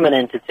 I am an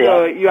entity.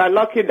 So you are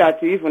lucky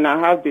that even I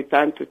have the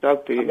time to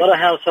talk to you. I'm not a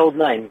household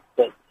name,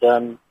 but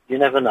you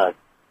never know.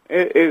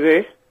 Is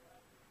it?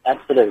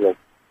 Absolutely.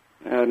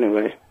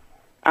 Anyway.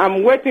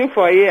 I'm waiting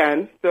for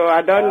Ian, so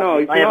I don't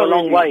know. I have a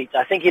long wait.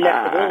 I think he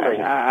left the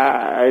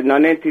building.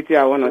 Non-entity,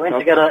 I want to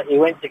talk. He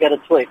went to get a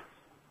Twix.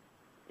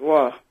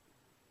 What?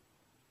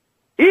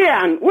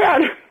 Ian,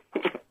 where?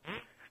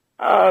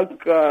 Oh,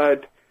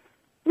 God.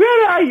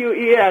 Where are you,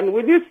 Ian?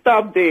 Will you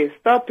stop this?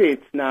 Stop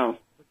it now.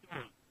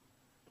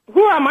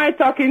 Who am I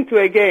talking to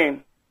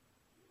again?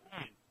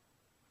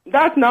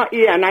 That's not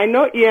Ian. I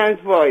know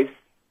Ian's voice.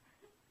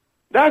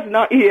 That's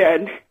not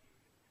Ian.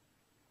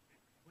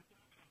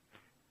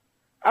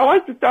 I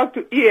want to talk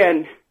to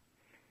Ian.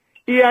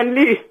 Ian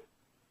Lee.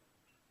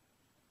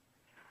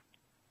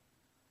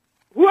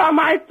 Who am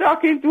I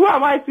talking to? Who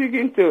am I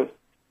speaking to?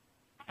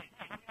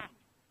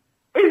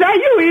 Is that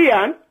you,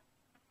 Ian?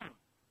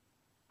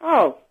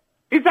 Oh.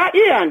 Is that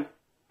Ian?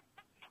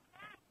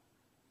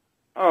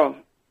 Oh.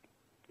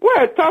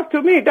 Well, talk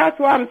to me. That's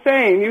what I'm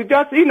saying. You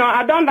just,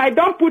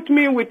 don't put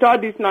me with all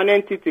these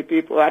non-entity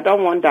people. I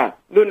don't want that.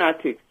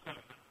 Lunatic.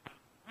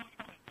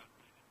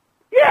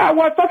 Yeah, I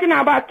was talking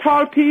about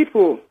tall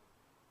people.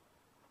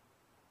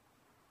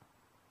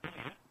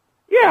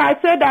 Yeah, I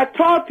said that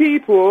tall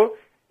people,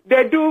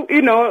 they do,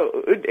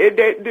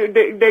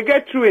 they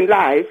get through in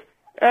life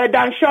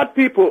than short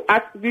people.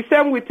 The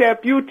same with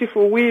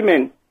beautiful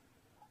women.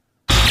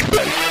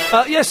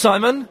 Yes,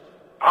 Simon.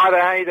 Hi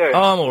there, how you doing?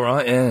 Oh, I'm all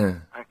right, yeah.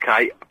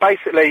 Okay,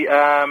 basically,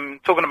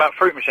 talking about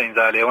fruit machines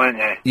earlier, weren't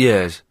you?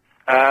 Yes.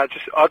 I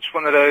just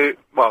wanted to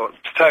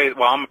tell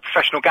you, I'm a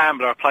professional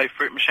gambler. I play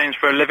fruit machines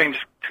for a living,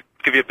 just to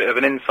give you a bit of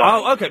an insight.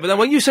 Oh, okay, but then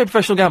when you say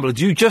professional gambler,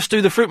 do you just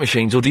do the fruit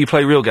machines, or do you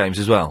play real games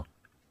as well?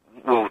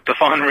 Well,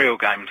 define real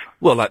games.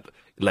 Well, like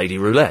Lady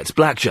Roulette,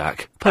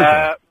 Blackjack,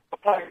 poker.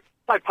 I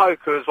play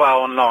poker as well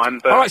online,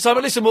 but... All right,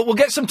 Simon, listen, we'll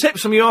get some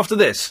tips from you after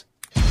this.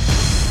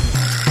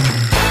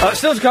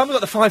 Still to come, we've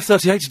got the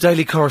 5:38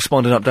 Daily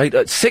Correspondent Update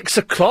at 6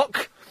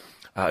 o'clock.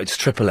 It's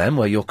Triple M,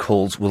 where your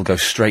calls will go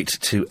straight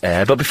to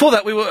air. But before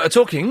that, we were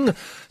talking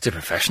to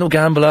professional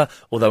gambler,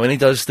 although when he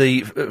does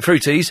the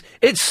fruities,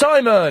 it's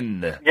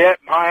Simon! Yeah,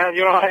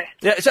 you're right.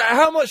 Yeah, so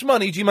how much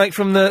money do you make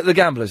from the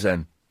gamblers,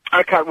 then?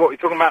 Okay, what, you're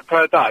talking about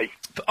per day?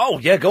 Oh,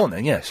 yeah, go on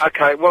then, yes.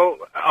 Okay, well,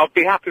 I'll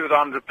be happy with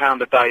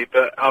 £100 a day,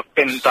 but I've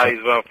been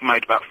days where I've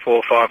made about £400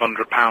 or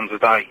 £500 a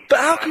day. But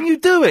how can you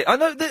do it? I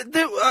know,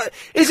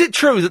 is it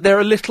true that there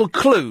are little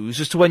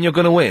clues as to when you're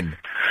going to win?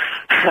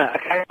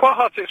 Okay, quite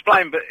hard to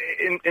explain, but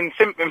in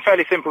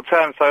fairly simple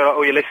terms, so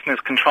all your listeners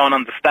can try and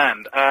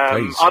understand.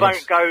 Please, I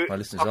yes. don't go... My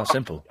listeners are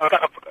simple. I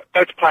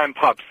go to play in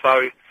pubs,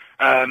 so,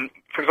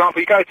 for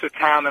example, you go to a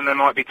town and there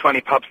might be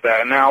 20 pubs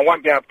there. Now, I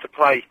won't be able to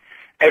play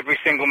every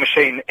single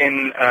machine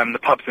in the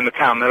pubs in the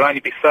town. There'll only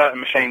be certain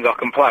machines I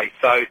can play.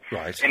 So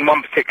in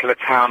one particular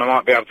town, I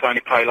might be able to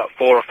only play like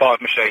 4 or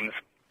 5 machines.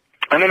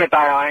 And in a day,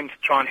 I aim to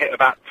try and hit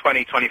about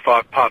 20,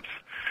 25 pubs.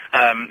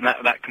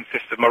 That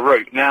consists of my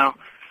route. Now...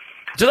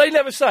 Do they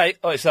never say,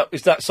 oh, it's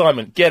that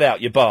Simon, get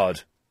out, you're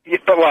barred?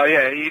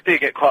 Yeah, you do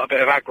get quite a bit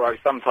of aggro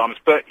sometimes,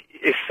 but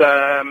it's,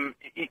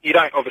 you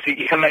don't, obviously,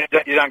 you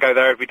don't go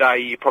there every day.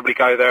 You probably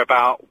go there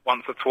about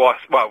once or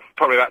twice, well,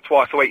 probably about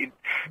twice a week.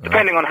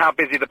 Depending on how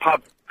busy the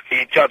pub,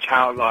 you judge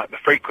how, like, the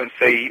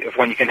frequency of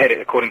when you can hit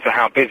it according to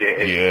how busy it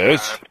is.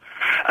 Yes.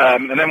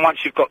 And then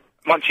once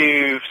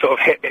you've sort of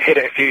hit it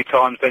a few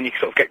times, then you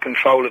sort of get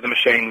control of the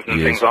machines and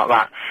things like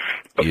that.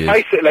 But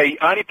basically,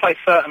 I only play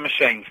certain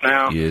machines.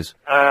 Now,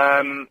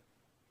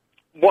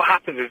 what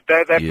happens is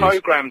they're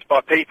programmed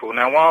by people.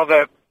 Now, while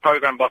they're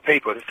programmed by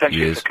people, it's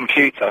essentially it's a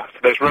computer, so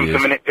there's room for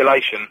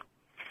manipulation.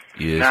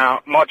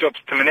 Now, my job's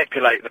to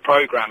manipulate the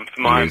program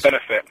for my own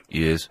benefit.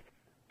 You're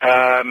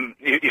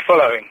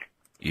following?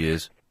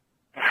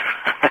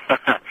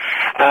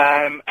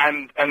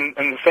 And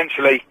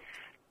essentially,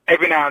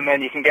 every now and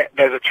then you can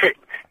there's a trick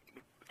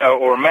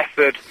or a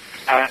method.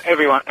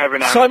 Every now and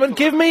then. Simon,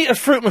 give me a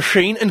fruit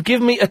machine and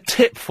give me a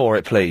tip for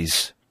it,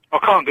 please. I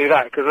can't do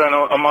that, because then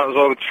I might as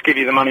well just give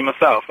you the money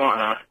myself,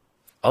 mightn't I?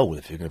 Oh, well,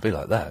 if you're going to be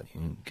like that, you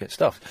can get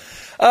stuffed.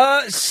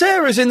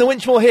 Sarah's in the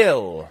Winchmore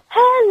Hill.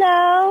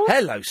 Hello.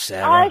 Hello,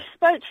 Sarah. I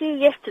spoke to you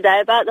yesterday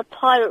about the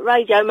pirate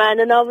radio man,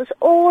 and I was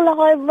all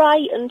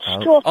irate and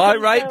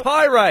stroppy.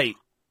 Pirate.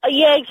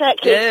 Yeah,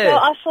 exactly. Yeah. So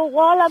I thought,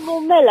 while I'm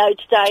more mellow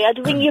today,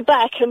 I'd ring you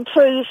back and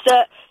prove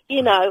that,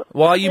 you know...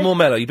 Why are you more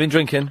mellow? You've been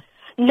drinking?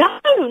 No.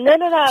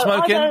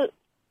 Smoking?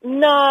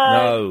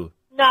 No,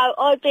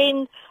 I've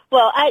been...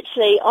 Well,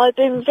 actually, I've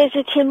been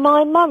visiting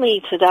my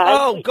mummy today.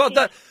 Oh,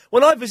 God,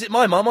 when I visit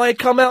my mum, I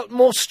come out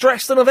more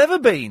stressed than I've ever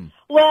been.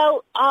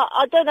 Well,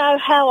 I don't know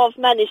how I've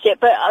managed it,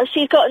 but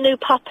she's got a new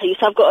puppy,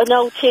 so I've got an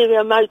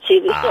ulterior motive.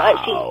 It's not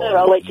actually her.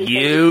 I went to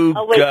You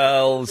I went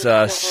girls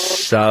are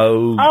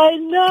so I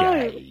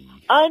know. gay.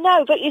 I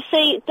know, but you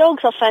see,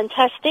 dogs are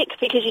fantastic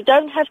because you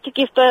don't have to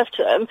give birth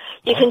to them.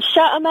 You can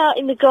shut them out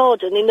in the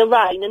garden in the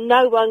rain and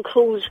no one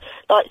calls,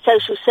 like,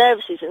 social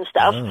services and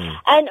stuff. Oh.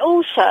 And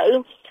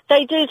also,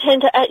 they do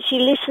tend to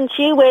actually listen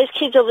to you, whereas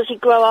kids obviously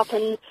grow up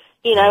and,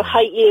 you know,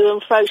 hate you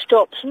and throw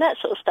strops and that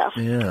sort of stuff.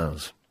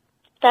 Yes.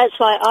 That's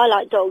why I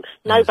like dogs.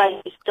 No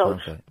babies,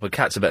 dogs. Okay. Well,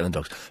 cats are better than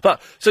dogs.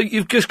 But, so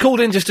you've just called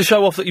in just to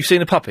show off that you've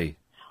seen a puppy?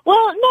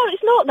 Well, no,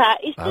 it's not that.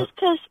 It's just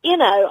because, you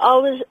know, I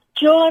was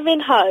driving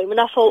home and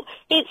I thought,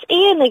 it's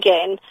Ian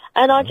again.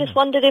 And I just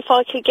wondered if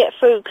I could get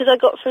through, because I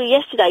got through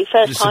yesterday,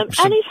 first time,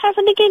 and he's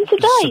having again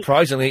today.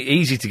 Surprisingly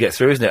easy to get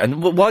through, isn't it?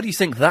 And why do you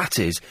think that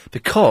is?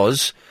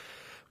 Because...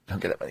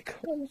 Don't get that many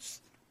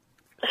calls.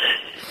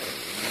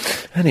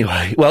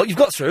 Anyway, well, you've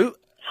got through.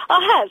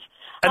 I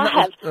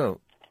have. Oh.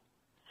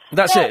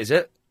 That's it, is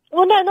it?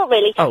 Well, no, not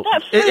really. Oh.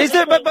 That Is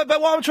there... But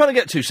what I'm trying to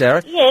get to,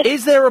 Sarah... Yes.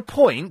 Is there a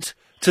point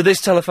to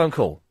this telephone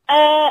call?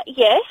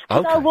 Yes,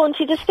 because I Okay.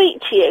 wanted to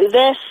speak to you,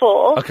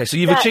 therefore... Okay, so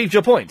you've that's achieved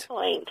your point. the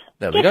point.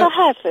 There we yes, go.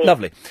 I have. Really.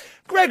 Lovely.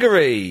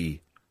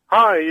 Gregory!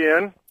 Hi,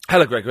 Ian.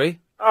 Hello, Gregory.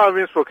 I've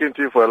been speaking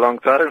to you for a long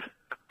time.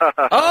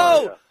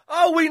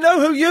 Oh, we know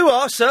who you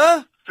are,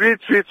 sir. Sweet.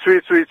 Da,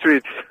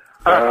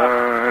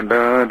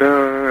 da, da,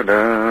 da,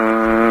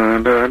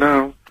 da,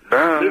 da.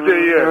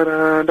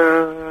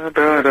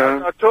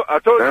 I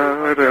told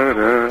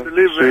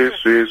you.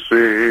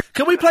 Sweet.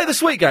 Can we play the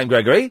sweet game,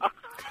 Gregory?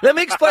 Let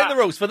me explain the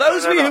rules. For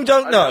those of you who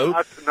don't know...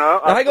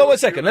 hang on 1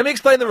 second. Let me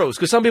explain the rules,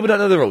 because some people don't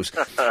know the rules.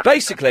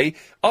 Basically,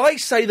 I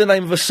say the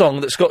name of a song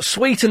that's got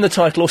sweet in the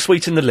title or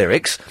sweet in the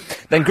lyrics.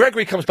 Then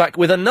Gregory comes back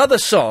with another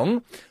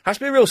song, has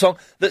to be a real song,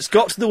 that's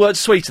got the word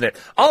sweet in it.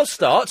 I'll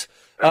start.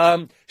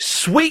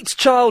 Sweet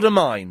Child of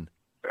Mine.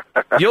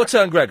 Your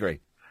turn, Gregory.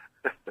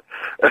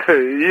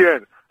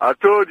 Ian, I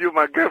told you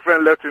my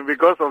girlfriend left me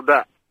because of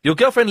that. Your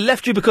girlfriend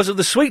left you because of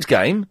the sweet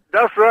game?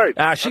 That's right.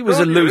 She was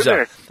a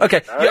loser.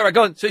 Okay, yeah, right,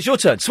 go on. So it's your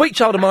turn. Sweet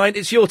Child of Mine,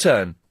 it's your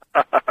turn.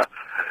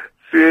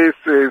 Sweet,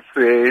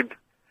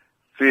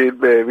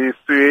 baby,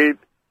 sweet.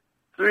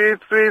 Sweet.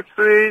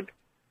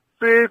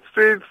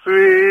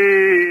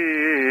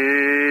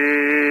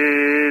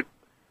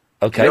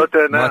 Okay, Your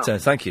turn my now. turn,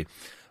 thank you.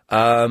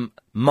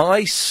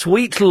 My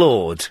Sweet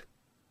Lord.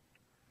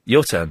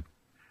 Your turn.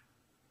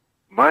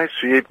 My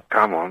sweet,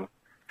 come on,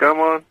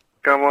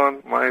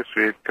 my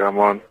sweet, come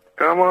on.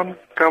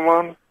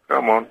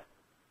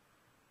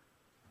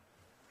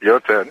 Your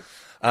turn.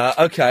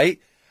 Okay.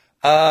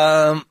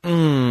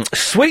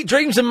 Sweet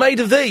Dreams Are Made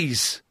of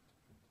These.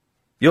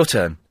 Your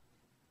turn.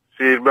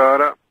 Sweet da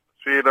da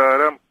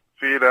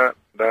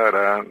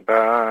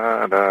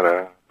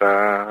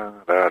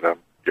da.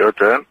 Your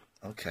turn.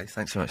 Okay,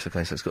 thanks very much.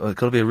 Okay, so it's got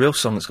to be a real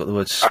song that's got the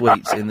word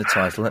sweet in the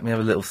title. Let me have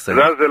a little think.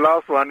 That's the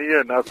last one,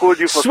 Ian. I called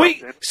you for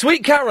something.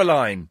 Sweet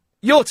Caroline.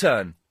 Your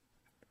turn.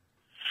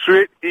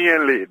 Sweet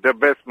Ian Lee, the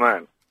best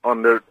man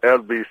on the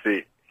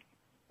LBC.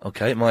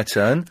 Okay, my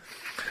turn.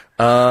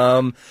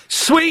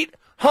 Sweet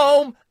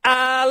Home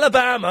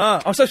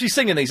Alabama. I'm supposed to be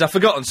singing these. I've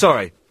forgotten.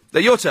 Sorry.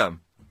 They're your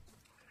turn.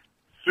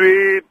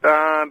 Sweet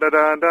da da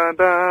da da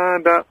da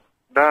da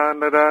da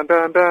da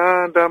da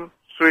da da.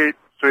 Sweet.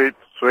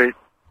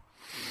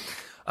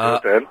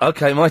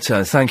 Okay, my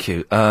turn. Thank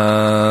you.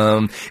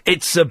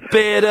 It's a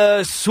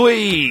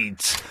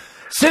bittersweet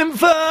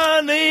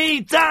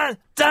symphony. Dun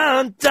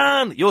dun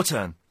dun. Your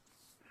turn.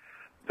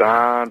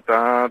 Da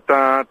da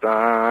da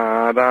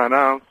da da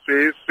da.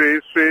 Sweet.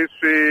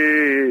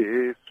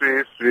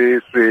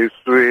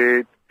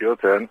 Your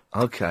turn.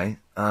 Okay.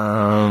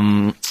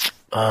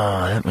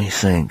 Let me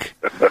think.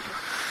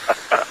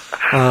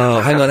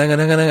 Hang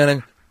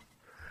on.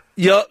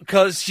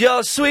 Cause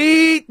your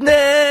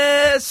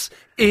sweetness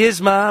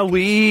is my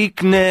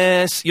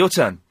weakness. Your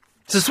turn.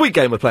 It's a sweet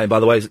game we're playing, by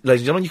the way, ladies and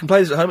gentlemen. You can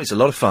play this at home. It's a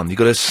lot of fun. You've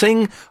got to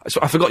sing.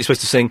 I forgot you're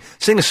supposed to sing.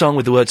 Sing a song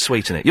with the word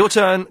sweet in it. Your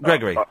turn,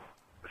 Gregory.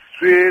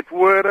 Sweet,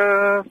 what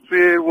a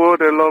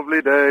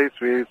lovely day.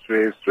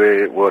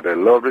 Sweet, what a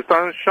lovely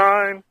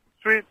sunshine.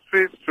 Sweet.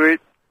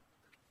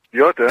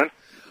 Your turn.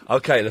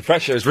 Okay, the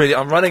pressure is really...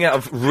 I'm running out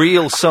of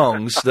real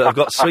songs that have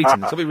got sweet in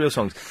them. It's got to be real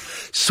songs.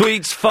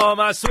 Sweets for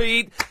my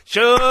sweet,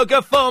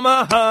 sugar for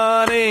my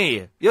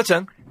honey. Your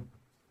turn.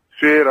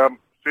 Sweetum,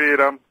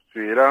 sweetum,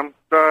 sweetum,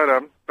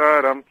 da-dum,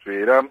 da-dum,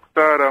 sweetum,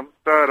 da-dum,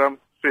 da-dum,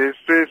 sweet,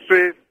 sweet,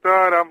 sweet,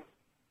 da-dum.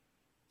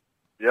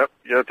 Yep,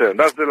 your turn.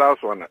 That's the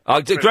last one.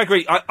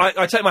 Gregory,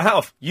 I take my hat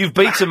off. You've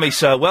beaten me,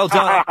 sir. Well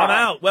done. I'm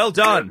out. Well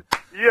done.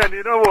 Yeah, and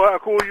you know what I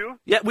call you?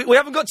 Yeah, we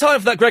haven't got time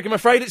for that, Greg, I'm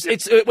afraid.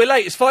 We're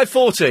late. It's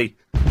 5:40.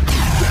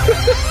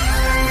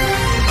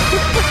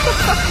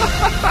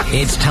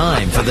 It's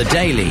time for the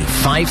daily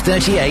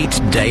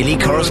 5:38 Daily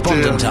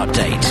Correspondent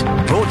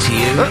Update. Brought to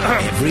you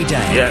every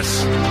day.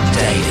 Yes.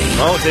 Daily.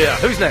 Oh, dear.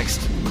 Who's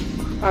next?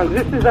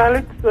 This is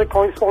Alex, the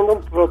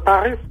correspondent for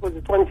Paris for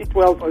the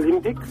 2012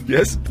 Olympics.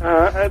 Yes.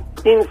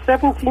 In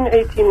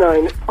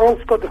 1789,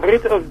 France got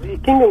rid of the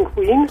king and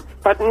queen,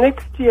 but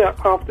next year,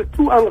 after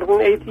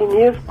 218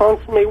 years,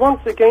 France may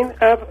once again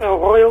have a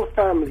royal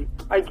family.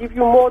 I give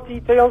you more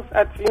details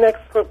at the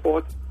next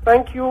report.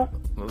 Thank you.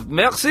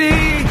 Merci.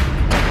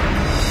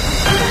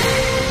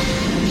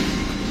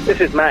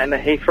 This is Matt in the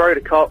Heathrow,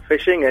 the kart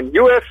fishing and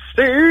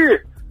UFC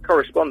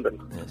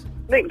correspondent. Yes.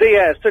 Nick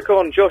Diaz took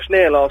on Josh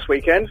Neer last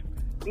weekend.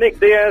 Nick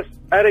Diaz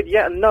added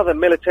yet another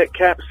Militech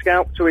cap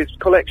scalp to his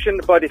collection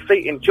by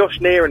defeating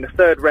Josh Neer in the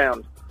third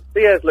round.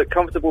 Diaz looked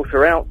comfortable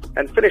throughout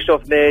and finished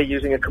off Neer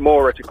using a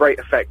Kimura to great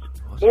effect.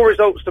 More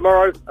results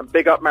tomorrow, and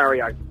big up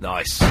Mario.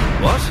 Nice.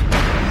 What?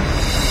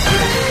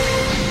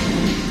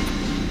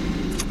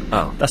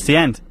 Oh. That's the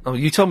end. Oh,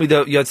 you told me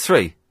that you had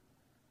 3.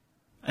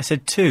 I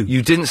said 2.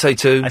 You didn't say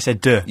 2. I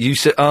said duh. You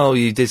said... Oh,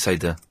 you did say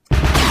duh.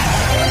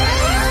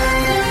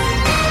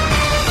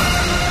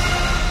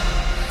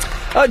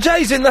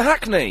 Jay's in the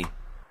Hackney.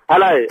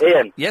 Hello,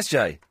 Ian. Yes,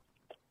 Jay.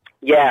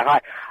 Yeah,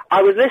 hi.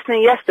 I was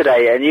listening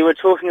yesterday, and you were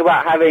talking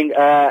about having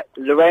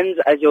Lorenz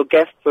as your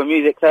guest for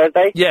Music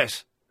Thursday.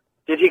 Yes.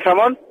 Did he come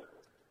on?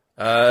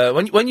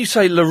 When you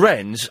say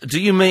Lorenz, do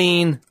you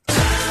mean...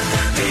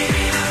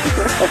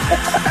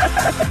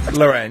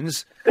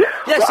 Lorenz?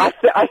 Yes. Well,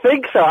 I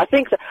think so.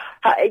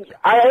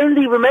 I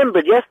only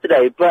remembered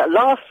yesterday, but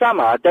last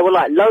summer there were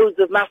like loads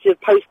of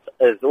massive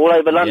posters all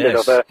over London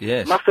of a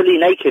muscly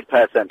naked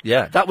person.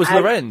 Yeah, that was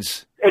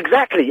Lorenz.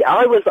 Exactly.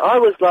 I was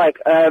like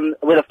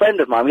with a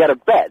friend of mine. We had a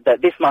bet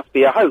that this must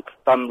be a hoax,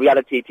 some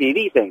reality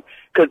TV thing.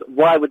 Because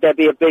why would there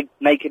be a big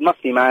naked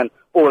muscly man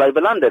all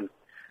over London?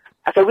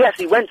 So we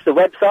actually went to the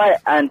website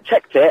and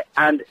checked it,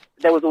 and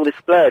there was all this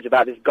splurge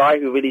about this guy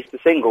who released a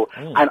single.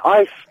 And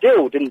I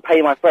still didn't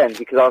pay my friend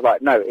because I was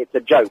like, no, it's a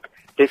joke.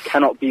 This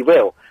cannot be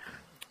real.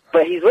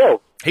 But he's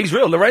real. He's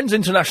real.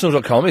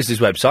 LorenzInternational.com is his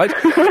website.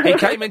 He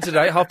came in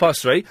today at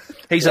 3:30.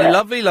 He's a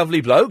lovely,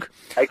 lovely bloke.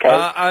 Okay.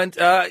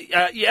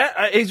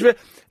 He's real.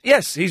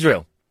 Yes, he's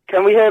real.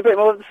 Can we hear a bit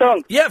more of the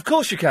song? Yeah, of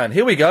course you can.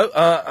 Here we go.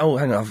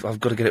 Hang on. I've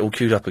got to get it all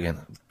queued up again.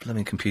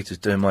 Blooming computer's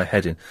doing my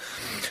head in.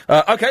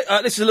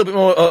 This is a little bit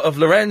more of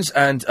Lorenz,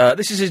 and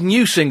this is his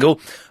new single.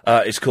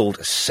 It's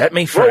called Set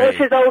Me Free. What was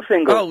his old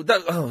single?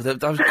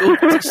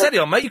 Take steady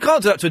on, mate. You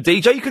can't do that to a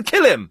DJ. You could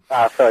kill him.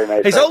 Sorry,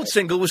 mate. His old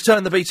single was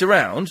Turn the Beat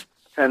Around.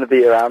 Turn the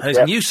Beat Around, And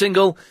his new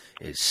single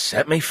is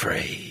Set Me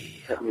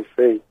Free. Set Me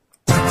Free.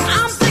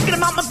 I'm thinking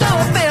about my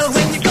doorbell.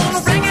 When you gonna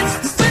ring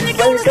it? When you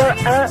gonna ring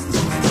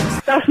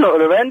it? That's not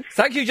Lorenz.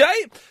 Thank you,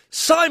 Jay.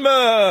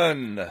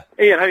 Simon!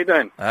 Ian, how you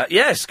doing?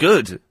 Yes,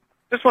 good.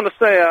 Just want to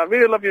say, I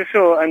really love your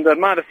show, and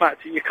admire the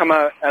fact that you come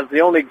out as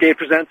the only gay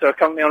presenter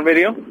currently on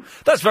radio.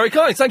 That's very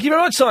kind. Thank you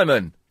very much,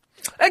 Simon.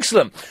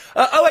 Excellent.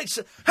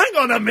 Hang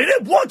on a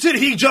minute. What did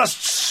he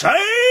just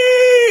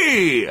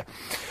say?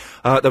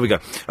 There we go.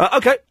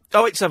 Okay.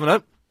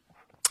 0870.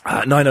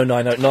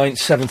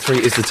 9090973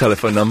 is the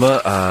telephone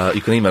number.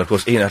 You can email, of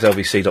course,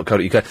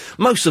 ian@lbc.co.uk.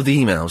 Most of the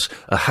emails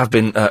have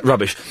been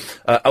rubbish,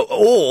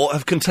 or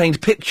have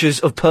contained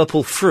pictures of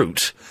purple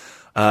fruit.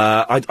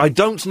 I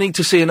don't need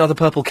to see another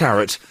purple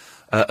carrot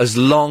as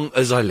long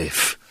as I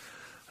live.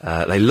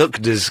 They look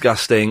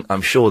disgusting.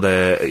 I'm sure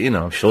they're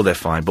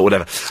fine, but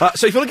whatever.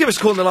 So if you want to give us a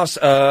call in the last,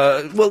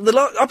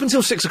 up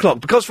until 6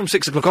 o'clock, because from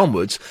 6 o'clock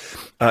onwards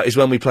is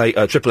when we play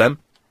Triple M.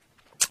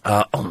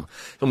 When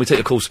we take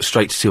your calls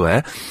straight to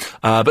air.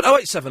 But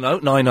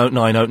 0870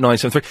 9090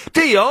 973.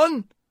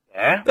 Dion!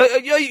 Yeah?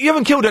 You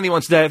haven't killed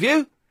anyone today, have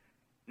you?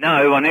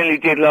 No, I nearly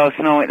did last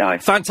night, though.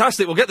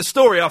 Fantastic. We'll get the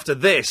story after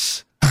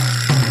this.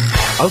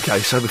 Okay,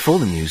 so before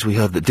the news, we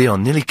heard that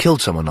Dion nearly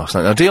killed someone last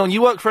night. Now, Dion,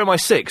 you work for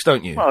MI6,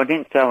 don't you? Well, I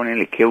didn't say I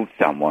nearly killed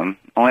someone.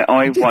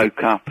 I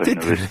woke up and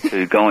there was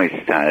 2 guys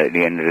sat at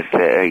the end of the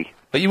city.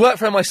 But you work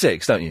for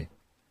MI6, don't you?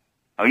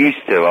 I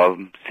used to.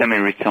 I'm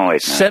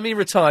semi-retired now.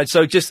 Semi-retired,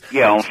 so just...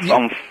 Yeah,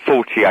 I'm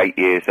 48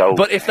 years old.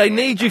 But if they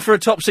need you for a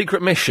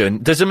top-secret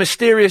mission, does a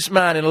mysterious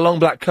man in a long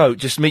black coat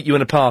just meet you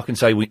in a park and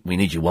say, we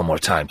need you one more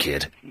time,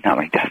 kid? No,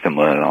 it doesn't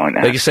work like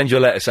that. They just send you a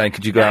letter saying,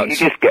 could you go out... You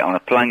just get on a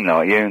plane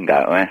like you and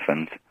go to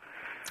Athens.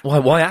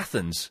 Why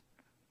Athens?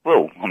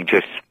 Well, I'm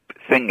just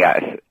thinking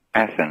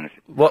Athens.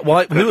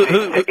 Why?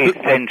 It's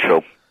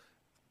central.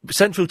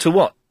 Central to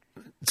what?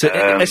 To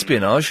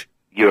espionage?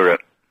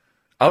 Europe.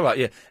 All right,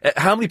 yeah.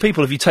 How many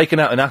people have you taken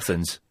out in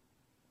Athens?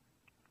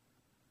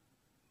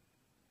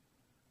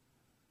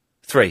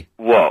 3.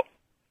 What?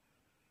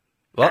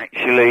 What?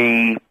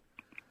 Actually...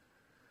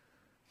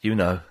 You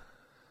know.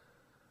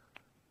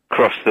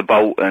 cross the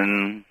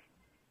Bolton.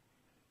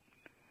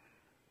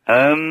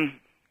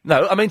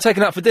 No, I mean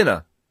taken out for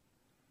dinner.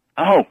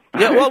 Oh.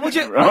 Yeah, well, would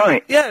you...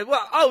 Right. Yeah,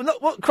 well, oh, no,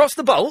 what, cross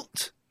the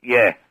bolt?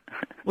 Yeah.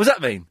 What does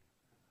that mean?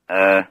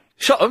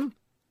 Shot them?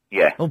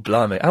 Yeah. Oh,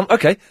 blimey.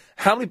 Okay,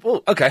 how many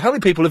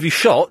people have you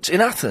shot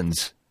in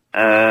Athens?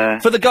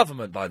 For the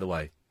government, by the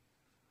way.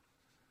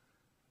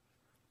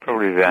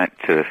 Probably that,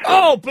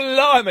 Oh,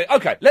 blimey!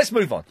 Okay, let's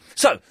move on.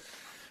 So,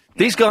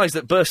 these guys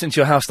that burst into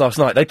your house last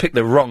night, they picked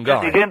the wrong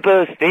guy. They didn't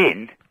burst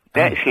in.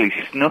 They actually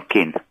snuck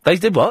in. They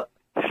did what?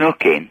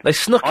 Snuck in. They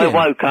snuck I in?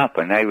 woke up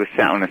and they were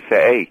sat on a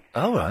settee.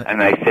 Oh, right.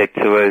 And they said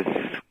to us,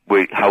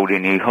 we're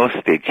holding you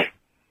hostage.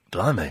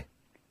 Blimey.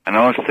 And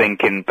I was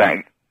thinking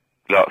back,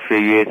 like, a few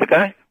years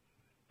ago.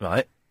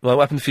 Right. Well,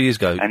 what happened a few years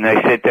ago? And they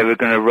said they were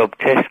going to rob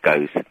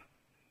Tesco's.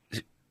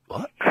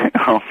 What?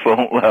 I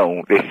thought,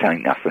 well, this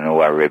ain't nothing to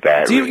worry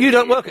about. Do you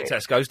don't work at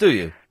Tesco's, do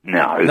you?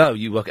 No. No,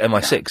 you work at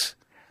MI6.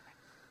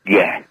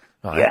 Yeah.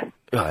 Right. Yeah.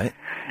 Right.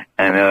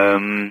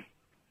 And,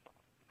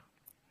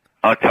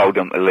 I told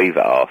them to leave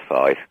at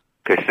 5:30,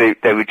 because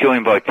they were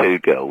joined by two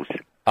girls.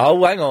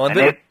 Oh, hang on,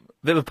 bit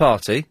of a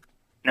party.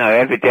 No,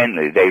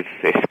 evidently they've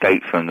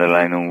escaped from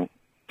the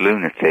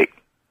lunatic.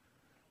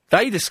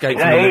 They'd escaped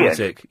from the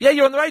lunatic? Yeah,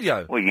 you're on the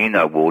radio. Well, you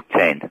know Ward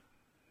 10.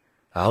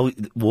 Oh,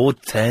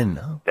 Ward 10.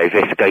 Oh. They've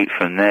escaped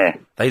from there.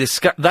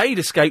 They'd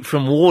escaped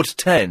from Ward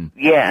 10?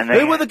 Yeah, and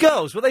Who were the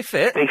girls? Were they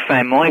fit? They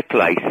found my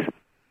place.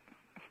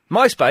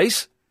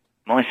 MySpace?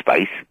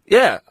 MySpace?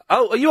 Yeah.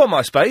 Oh, are you on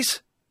MySpace?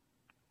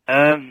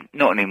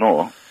 Not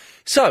anymore.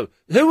 So,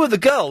 who were the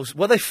girls?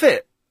 Were they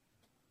fit?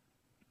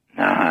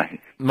 No.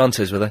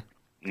 Munters, were they?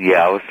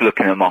 Yeah, I was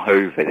looking at my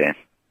Hoover then.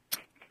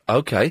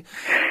 Okay.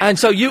 And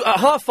so you, at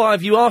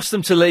 5:30, you asked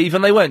them to leave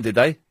and they went, did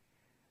they?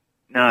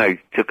 No,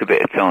 took a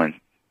bit of time.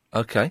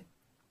 Okay.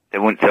 They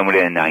wouldn't tell me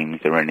their names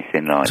or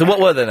anything like So that.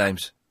 what were their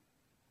names?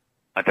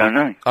 I don't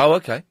know. Oh,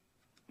 okay.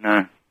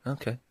 No.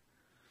 Okay.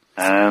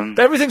 But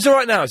everything's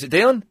alright now, is it,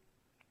 Dion?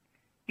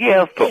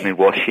 Yeah, I've put my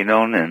washing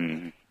on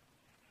and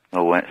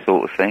all that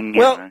sort of thing.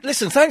 you Well, know.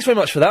 listen, thanks very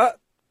much for that.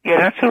 Yeah,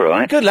 that's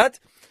alright. Good lad.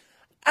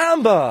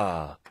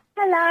 Amber!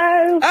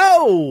 Hello.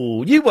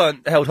 Oh, you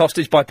weren't held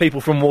hostage by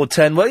people from Ward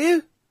 10, were you?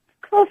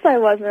 Of course I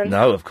wasn't.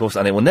 No, of course,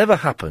 and it will never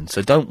happen,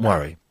 so don't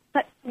worry.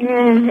 But, he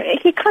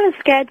kind of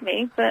scared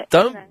me, but...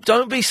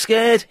 Don't be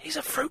scared. He's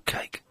a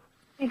fruitcake.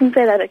 You can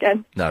say that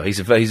again. No, he's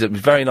a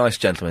very nice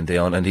gentleman,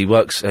 Dion, and he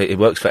works for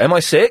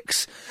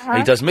MI6. Uh-huh.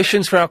 He does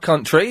missions for our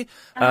country,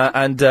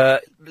 and a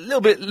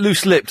little bit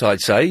loose-lipped, I'd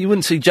say. You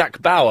wouldn't see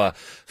Jack Bauer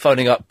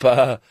phoning up.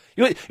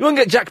 You wouldn't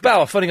get Jack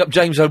Bauer phoning up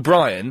James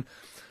O'Brien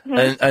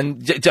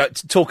and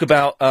talk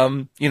about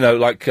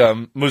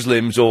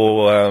Muslims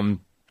or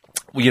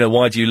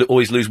why do you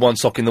always lose one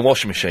sock in the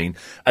washing machine,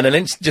 and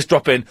then just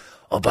drop in.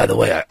 Oh, by the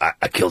way,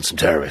 I killed some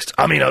terrorists.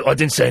 I mean, I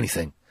didn't say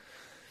anything.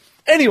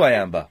 Anyway,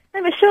 Amber.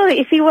 No, but surely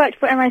if he worked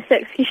for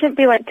MI6, he shouldn't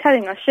be,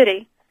 telling us, should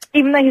he?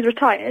 Even though he's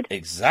retired.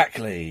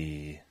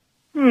 Exactly.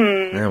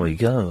 Hmm. There we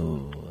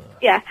go.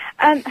 Yeah.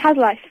 How's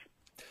life?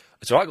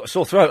 It's all right, got a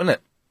sore throat, isn't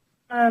it?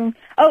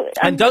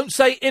 And don't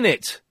say in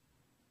it.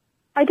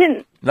 I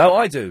didn't. No,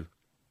 I do.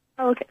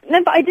 Oh, okay.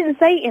 No, but I didn't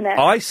say in it.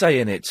 I say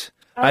in it.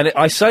 And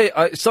I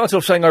started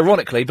off saying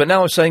ironically, but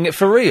now I'm saying it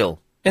for real.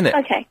 In it.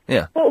 Okay.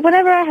 Yeah. Well,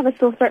 whenever I have a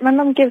sore throat, my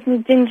mum gives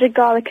me ginger,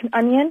 garlic and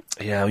onion.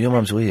 Yeah, well, your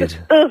mum's weird.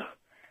 Ugh.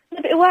 No,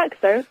 but it works,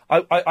 though.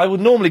 I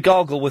would normally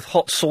gargle with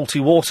hot,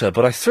 salty water,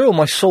 but I threw all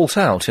my salt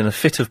out in a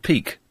fit of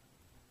pique.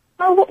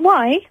 Oh,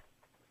 why?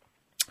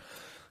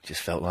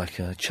 Just felt like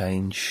a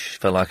change.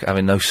 Felt like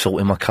having no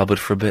salt in my cupboard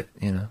for a bit,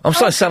 you know. I'm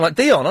starting to sound like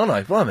Dion, aren't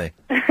I? Blimey.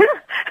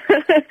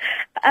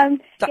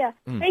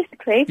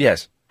 Basically.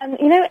 Yes.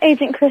 You know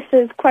Agent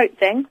Chris's quote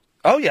thing?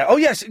 Oh, yeah. Oh,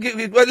 yes.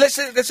 Well, let's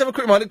have a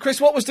quick reminder.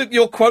 Chris, what was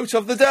your quote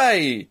of the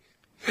day?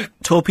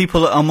 Tall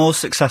people are more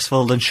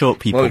successful than short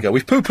people. There we go.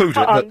 We've poo-pooed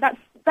it. That's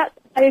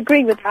I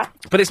agree with that.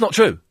 But it's not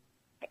true.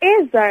 It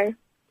is, though.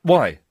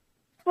 Why?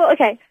 Well,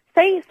 okay.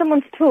 Say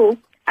someone's tall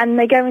and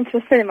they go into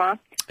a cinema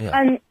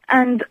and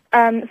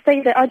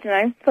say that, I don't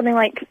know, something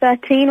like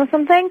 13 or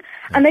something,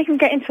 and they can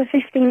get into a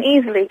 15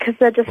 easily because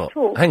they're just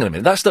tall. Hang on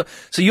a minute.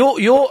 So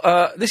your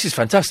this is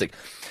fantastic.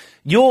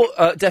 Your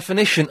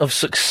definition of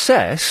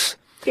success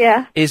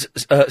is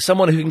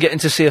someone who can get in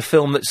to see a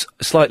film that's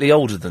slightly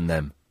older than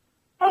them.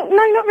 Oh,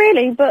 no, not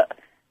really, but...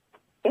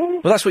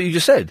 Well, that's what you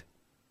just said.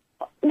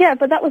 Yeah,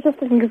 but that was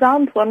just an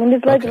example. I mean,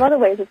 there's loads of other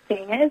ways of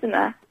seeing it, isn't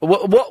there?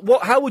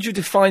 How would you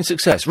define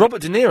success?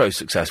 Robert De Niro's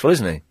successful,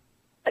 isn't he?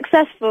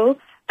 Successful,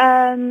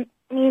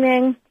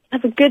 meaning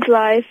have a good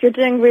life, you're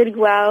doing really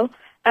well,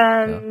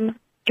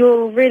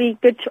 you're really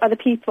good to other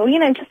people, you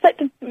know, just like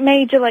the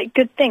major,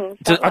 good things.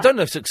 I don't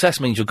know if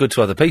success means you're good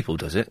to other people,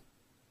 does it?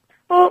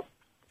 Well...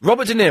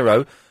 Robert De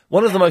Niro,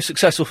 one of the most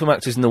successful film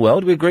actors in the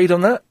world, we agreed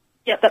on that?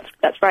 Yeah,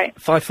 that's right.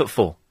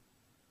 5'4".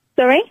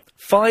 Sorry?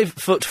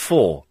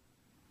 5'4".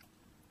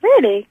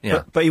 Really?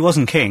 Yeah. But he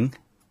wasn't king.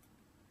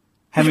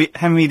 Henry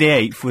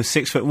VIII was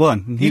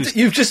 6'1". And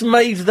you've just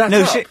made that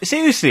up. No,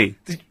 seriously.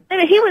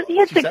 No, he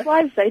had 6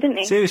 wives, though, didn't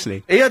he?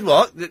 Seriously. He had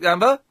what,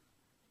 Amber?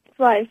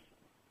 Wives.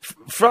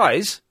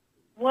 Fries?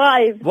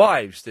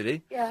 Wives. Did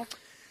he? Yeah.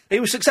 He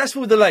was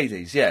successful with the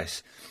ladies,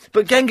 yes.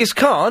 But Genghis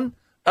Khan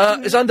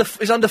is under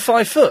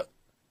 5 foot.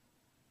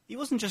 He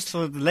wasn't just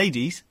for the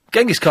ladies.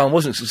 Genghis Khan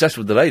wasn't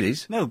successful with the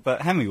ladies. No,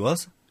 but Henry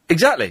was.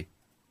 Exactly.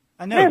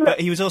 I know, but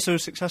he was also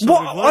successful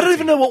What? with I don't royalty.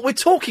 even know what we're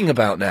talking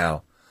about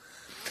now.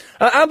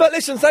 Amber,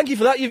 listen, thank you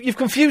for that. You've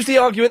confused the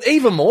argument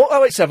even more.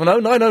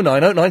 0870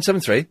 9090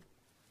 973.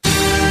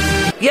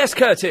 Yes,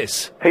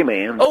 Curtis. Hey,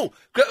 man. Oh,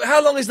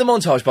 how long is the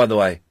montage, by the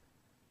way?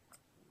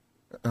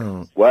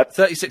 Oh. What?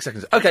 36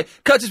 seconds. Okay,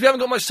 Curtis, we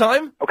haven't got much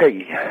time.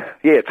 Okay,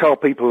 yeah, tall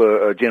people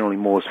are generally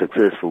more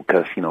successful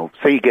because, you know,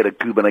 say you get a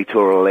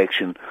gubernatorial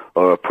election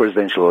or a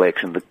presidential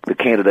election, the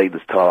candidate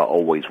that's tall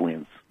always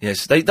wins.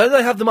 Yes, don't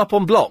they have them up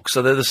on blocks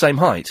so they're the same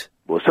height?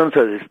 Well,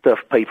 sometimes they stuff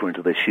paper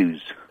into their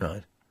shoes.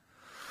 Right.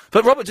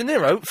 But Robert De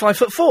Niro,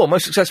 5'4",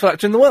 most successful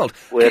actor in the world.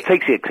 Well, it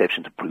takes the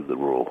exception to prove the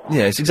rule.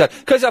 Yes,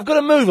 exactly. Curtis, I've got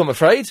to move, I'm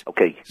afraid.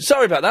 Okay.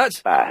 Sorry about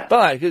that. Bye.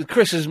 Bye.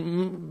 Chris has...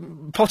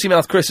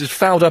 potty-mouth Chris has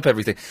fouled up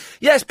everything.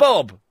 Yes,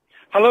 Bob.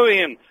 Hello,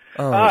 Ian.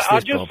 Oh, I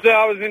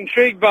was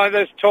intrigued by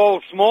this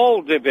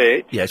tall-small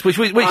debate. Yes, which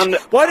why And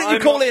didn't you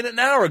call in an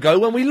hour ago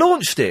when we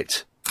launched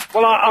it?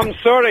 Well, I'm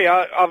sorry,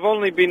 I've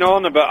only been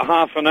on about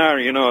half an hour,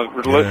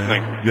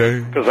 listening. Yeah.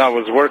 Because I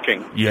was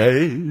working.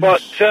 Yeah.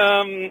 But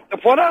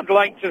what I'd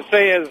like to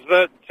say is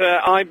that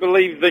I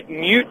believe that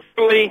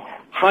neutrally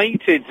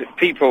heighted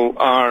people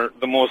are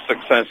the most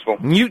successful.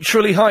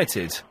 Neutrally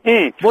heighted?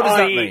 What does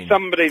that i.e. mean?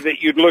 somebody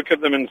that you'd look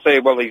at them and say,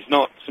 well, he's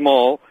not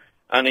small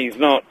and he's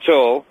not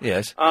tall.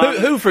 Yes.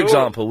 Who, for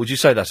example, would you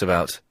say that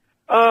about?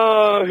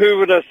 Who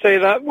would I say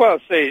that? Well,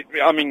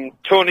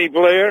 Tony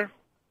Blair.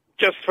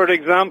 Just for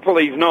example,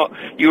 he's not.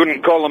 You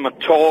wouldn't call him a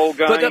tall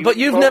guy. But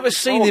you've never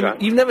seen him.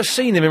 You've never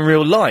seen him in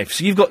real life,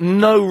 so you've got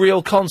no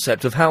real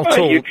concept of how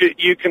tall.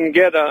 You can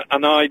get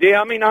an idea.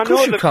 I mean, I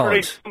know that, for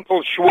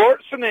example,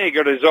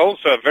 Schwarzenegger is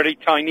also a very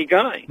tiny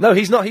guy. No,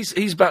 he's not.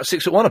 He's about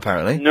 6'1",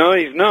 apparently. No,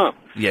 he's not.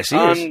 Yes, he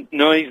is.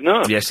 No, he's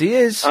not. Yes, he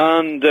is.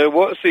 And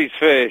what's his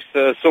face?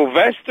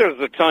 Sylvester's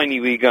a tiny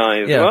wee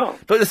guy as well.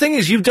 But the thing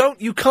is, you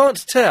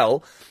can't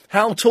tell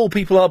how tall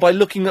people are by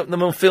looking at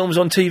them on films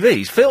on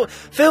TVs.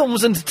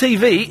 Films and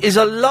TV is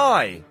a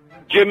lie.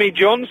 Jimmy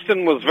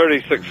Johnston was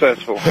very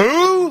successful.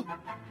 Who?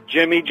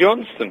 Jimmy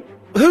Johnston.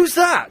 Who's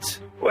that?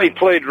 Well, he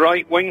played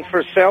right wing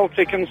for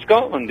Celtic in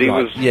Scotland. He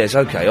was. Yes,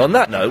 okay. On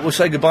that note, we'll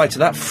say goodbye to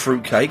that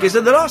fruitcake. Is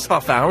that the last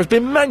half hour has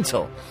been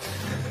mental.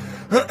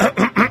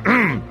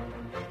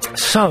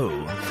 So,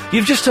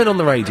 you've just turned on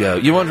the radio.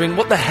 You're wondering,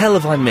 what the hell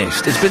have I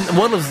missed? It's been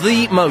one of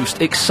the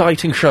most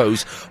exciting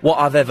shows what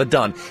I've ever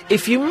done.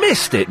 If you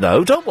missed it,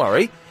 though, don't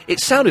worry. It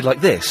sounded like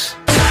this.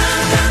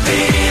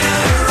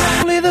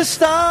 Only the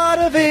start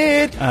of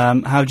it.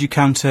 How do you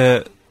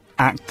counteract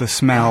the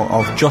smell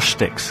of Josh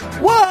sticks?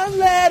 One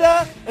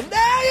letter, and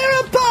now you're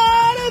a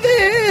part of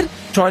it.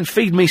 Try and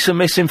feed me some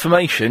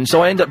misinformation,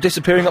 so I end up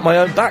disappearing up my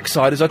own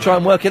backside as I try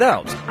and work it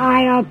out.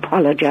 I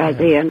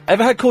apologise, Ian.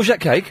 Ever had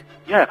courgette cake?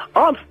 Yeah,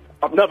 I've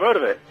never heard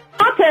of it.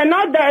 Not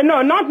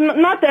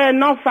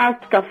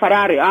fast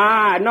Ferrari.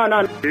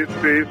 No.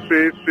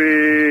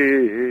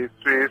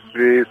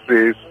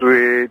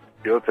 Sweet.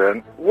 Your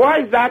turn.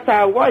 What's that?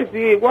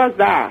 What's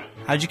that?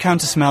 How do you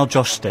counter-smell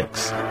Josh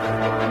sticks?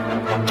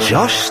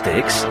 Josh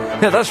sticks?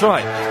 Yeah, that's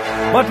right.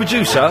 My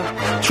producer,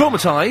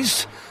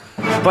 traumatised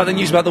by the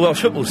news about the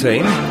Welsh football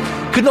team,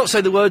 could not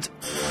say the word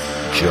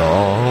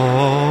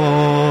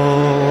Joss.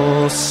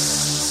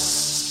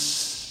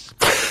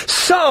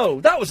 So,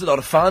 that was a lot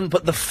of fun,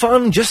 but the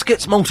fun just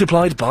gets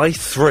multiplied by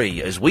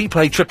 3 as we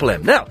play Triple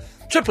M. Now,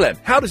 Triple M,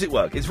 how does it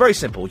work? It's very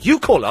simple. You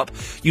call up,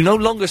 you no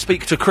longer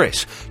speak to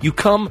Chris. You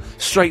come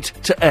straight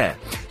to air.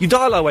 You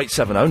dial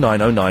 0870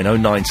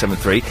 9090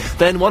 973,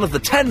 then one of the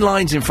 10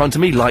 lines in front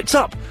of me lights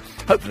up.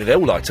 Hopefully they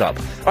all light up.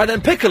 I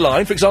then pick a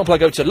line, for example, I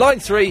go to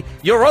line 3,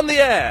 you're on the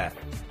air.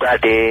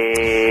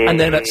 Pradeep. And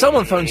then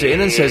someone phones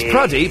in and says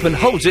Pradeep and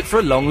holds it for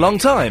a long, long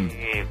time.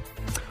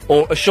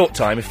 Or a short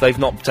time if they've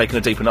not taken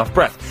a deep enough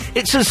breath.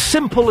 It's as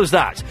simple as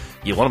that.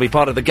 You want to be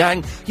part of the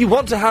gang? You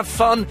want to have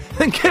fun?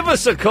 Then give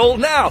us a call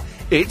now.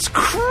 It's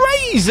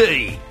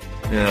crazy!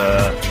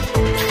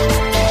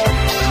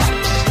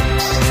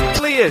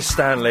 Leah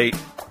Stanley.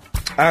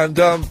 And,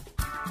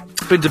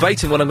 been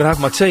debating when I'm going to have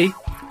my tea.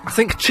 I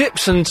think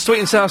chips and sweet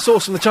and sour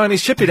sauce from the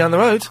Chinese chippy down the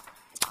road.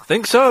 I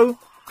think so.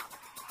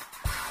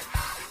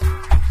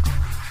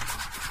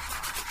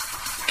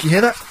 Can you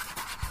hear that?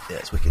 Yeah,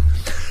 it's wicked.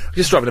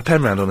 Just driving a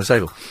pen round on the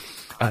table.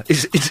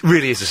 It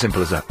really is as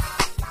simple as that.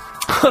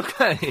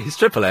 Okay, it's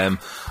Triple M.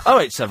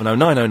 0870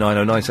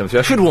 9090 973.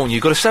 I should warn you,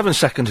 you've got a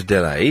 7-second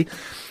delay,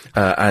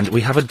 and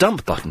we have a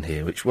dump button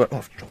here, which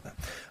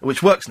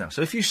works now.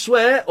 So if you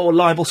swear or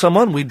libel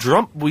someone, we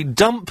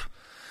dump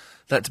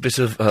that bit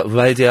of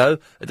radio.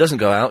 It doesn't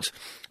go out,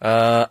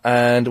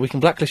 and we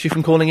can blacklist you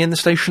from calling in the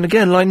station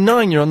again. Line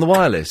 9, you're on the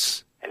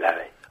wireless. Hello.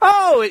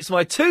 Oh, it's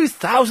my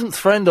 2000th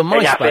friend on MySpace.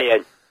 Enough,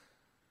 Ian.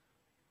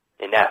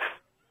 Enough.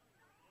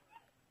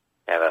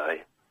 How are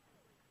you?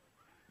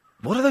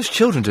 What are those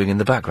children doing in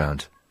the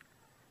background?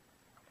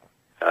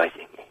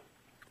 Fighting.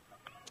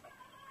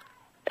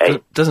 Hey.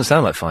 Doesn't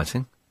sound like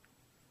fighting.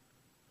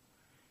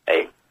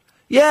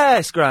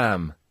 Yes,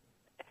 Graham.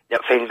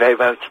 Not feeling very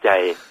well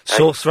today.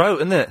 Sore throat,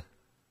 isn't it?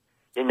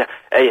 You know,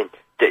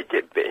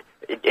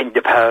 in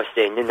the past,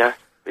 you know,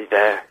 we've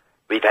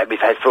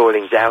had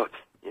fallings out.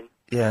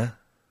 Yeah.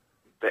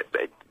 But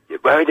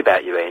worried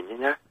about you, Ian, you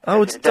know.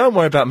 Oh, don't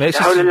worry about me. It's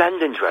the just whole of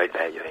London's worried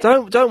about you,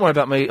 Ian. Don't worry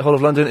about me, whole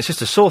of London. It's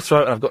just a sore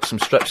throat, and I've got some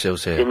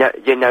Strepsils here.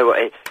 You know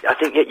what? I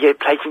think you're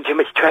placing too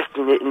much trust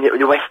in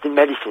the Western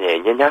medicine,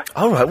 Ian. You know.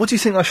 All right. What do you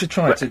think I should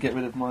try to get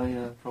rid of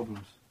my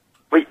problems?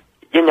 Well,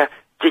 you know,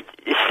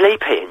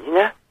 sleep, Ian. You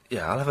know.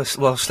 Yeah,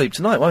 I'll sleep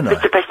tonight, won't I?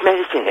 It's the best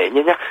medicine, Ian.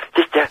 You know.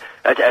 Just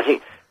I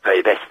think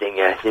probably the best thing,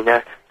 you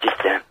know, just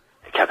a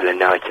couple of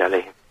Nytol,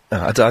 Ian.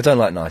 I don't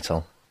like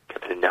Nytol. A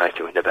couple of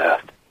Nytol in the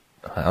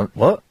bath.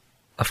 What?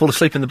 I fall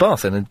asleep in the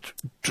bath then,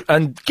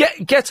 and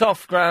get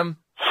off, Graham.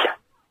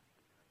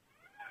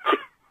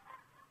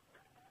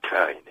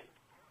 Crying.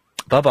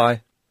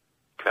 Bye-bye.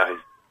 Crying.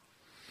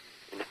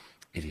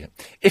 Idiot.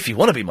 If you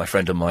want to be my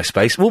friend on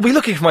MySpace, we'll be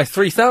looking for my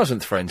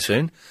 3,000th friend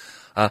soon.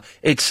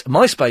 It's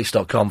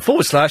myspace.com/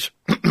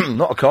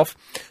 not a cough,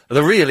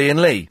 the real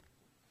Ian Lee.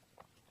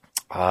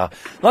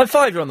 Line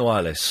 5, you're on the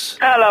wireless.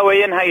 Hello,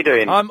 Ian. How you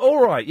doing? I'm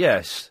all right,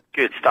 yes.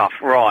 Good stuff.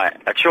 Right,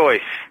 a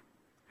choice.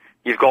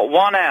 You've got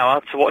 1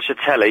 hour to watch the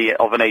telly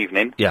of an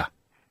evening. Yeah.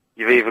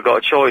 You've either got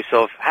a choice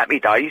of Happy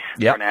Days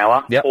for an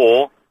hour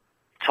or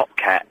Top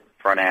Cat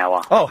for an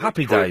hour. Oh,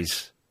 Happy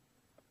Days.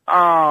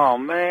 Oh,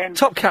 man.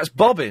 Top Cat's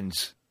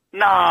bobbins.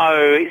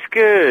 No, it's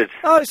good.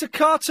 Oh, it's a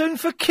cartoon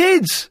for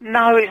kids.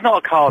 No, it's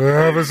not a cartoon.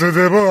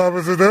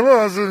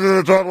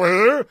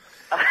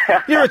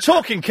 You're a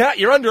talking cat,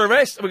 you're under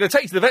arrest, and we're going to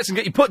take you to the vets and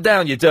get you put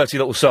down, you dirty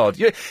little sod.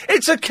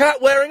 It's a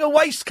cat wearing a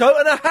waistcoat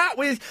and a hat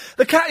with...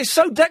 The cat is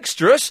so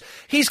dexterous,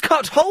 he's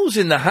cut holes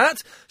in the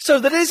hat so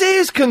that his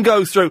ears can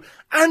go through.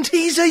 And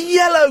he's a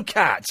yellow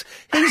cat.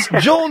 He's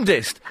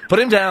jaundiced. Put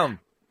him down.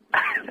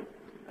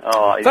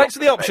 Oh, thanks for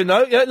the option,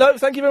 though. Yeah, no,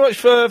 thank you very much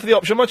for the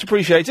option. Much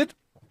appreciated.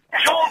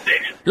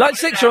 Line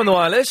 6, you're on the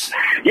wireless.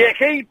 Yeah,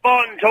 keep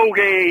on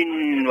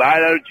talking. Why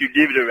don't you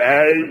give it a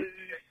rise?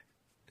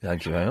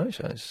 Thank you very much.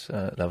 That's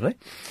lovely.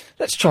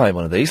 Let's try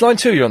one of these. Line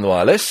 2, you're on the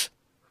wireless.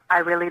 I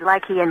really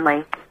like Ian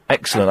Lee.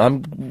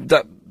 Excellent.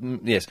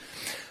 Yes.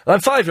 Line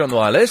 5, you're on the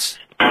wireless.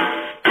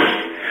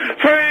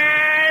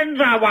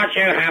 Friends are what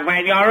you have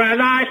when you're a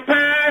nice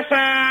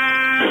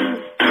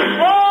person.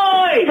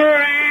 Oi!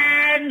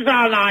 Friends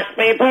are nice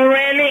people,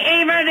 really,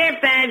 even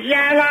if they're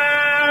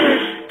jealous.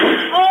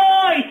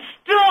 Oi!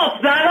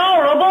 Stop that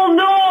horrible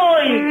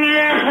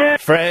noise!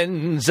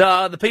 Friends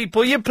are the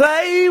people you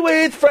play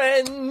with.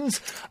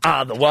 Friends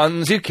are the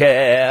ones who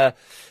care.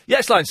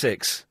 Yes, line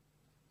 6.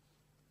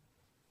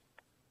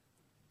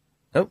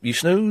 Oh, you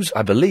snooze.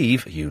 I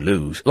believe you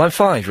lose. Line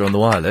 5, you're on the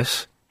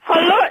wireless.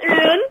 Hello,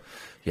 Ian.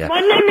 Yeah.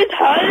 My name is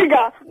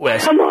Helga.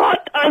 Where's... I'm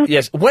hot and...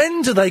 Yes,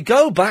 when do they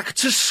go back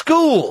to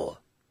school?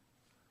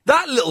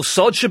 That little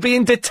sod should be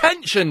in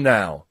detention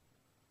now.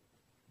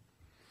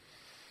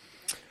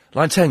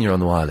 Line 10, you're on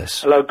the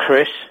wireless. Hello,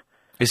 Chris.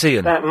 It's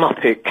Ian. That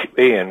Muppet,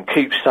 Ian,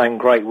 keeps saying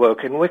great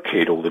work in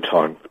Wicked all the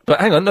time. But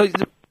hang on, no...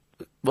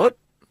 What?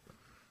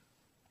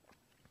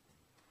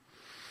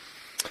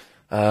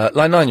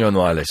 Line 9, you're on the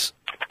wireless.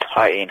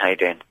 Hi, Ian. How you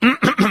doing?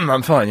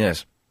 I'm fine,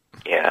 yes.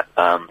 Yeah,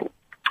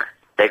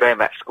 they're going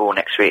back to school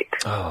next week.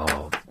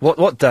 Oh.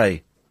 What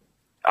day?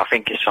 I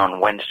think it's on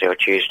Wednesday or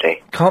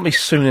Tuesday. Can't be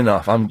soon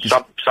enough.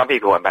 Some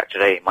people went back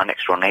today. My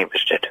next door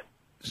neighbours did.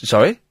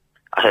 Sorry?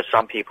 I said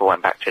some people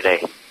went back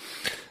today.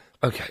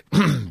 Okay.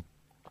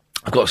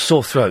 I've got a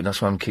sore throat, and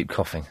that's why I keep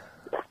coughing.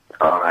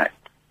 All right.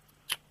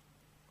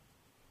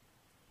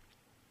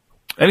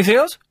 Anything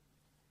else?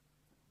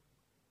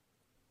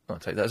 I'll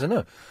take that as a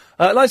no.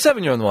 Line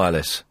 7, you're on the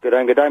wireless. Good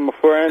day, my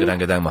friend.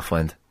 Good day, my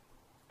friend.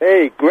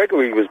 Hey,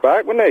 Gregory was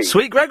back, wasn't he?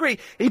 Sweet Gregory.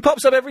 He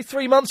pops up every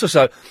 3 months or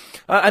so.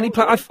 And he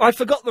I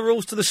forgot the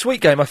rules to the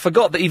Sweet game. I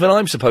forgot that even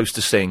I'm supposed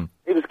to sing.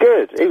 He was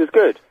good.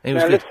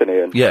 Now, listen,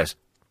 Ian. Yes.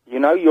 You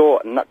know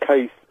your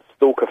nutcase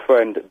stalker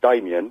friend,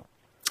 Damien,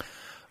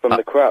 from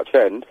the Crouch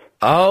End?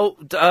 Oh,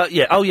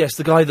 yeah. Oh, yes,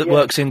 the guy that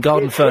works in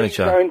garden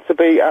furniture. He's going to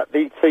be at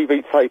the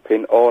TV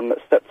taping on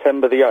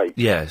September the 8th.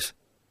 Yes.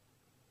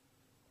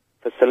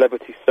 For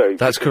Celebrity Soup.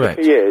 That's correct.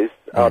 If he is,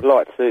 I'd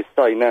like to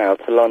say now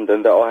to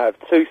London that I have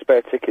 2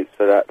 spare tickets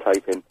for that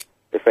taping,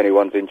 if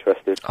anyone's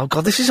interested. Oh,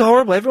 God, this is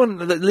horrible. Everyone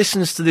that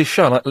listens to this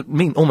show, I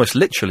mean, almost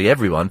literally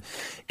everyone,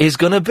 is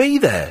going to be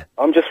there.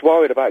 I'm just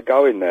worried about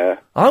going there.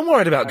 I'm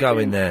worried about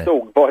going there.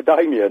 Stalked by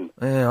Damien.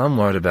 Yeah, I'm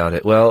worried about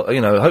it. Well,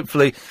 you know,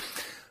 hopefully...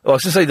 Well, I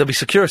was going to say there'll be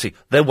security.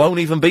 There won't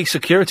even be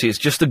security. It's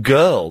just a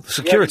girl. The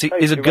security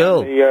is a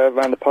girl.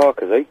 Around the park,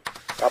 is he?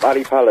 Up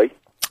Ali Pally.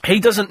 He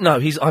doesn't know.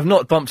 I've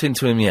not bumped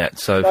into him yet,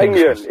 so...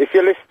 Damien, if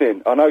you're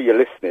listening, I know you're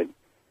listening,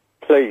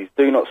 please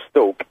do not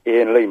stalk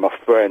Ian Lee, my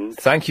friend.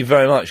 Thank you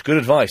very much. Good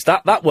advice.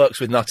 That works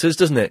with nutters,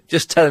 doesn't it?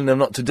 Just telling them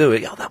not to do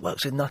it. Oh, that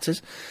works with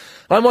nutters.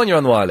 Line 1, you're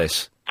on the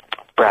wireless.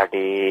 Braggy.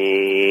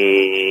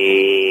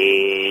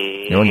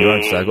 You're on your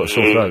own today. I've got a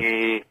sore throat.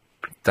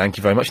 Thank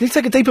you very much. You need to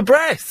take a deeper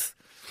breath.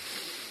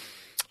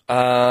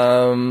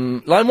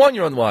 Line 1,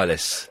 you're on the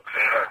wireless.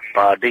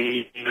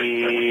 buddy.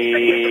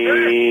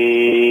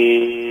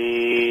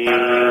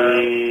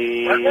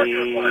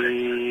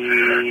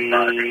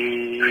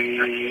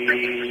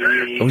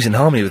 Oh, he's in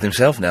harmony with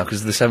himself now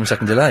because of the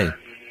 7-second delay.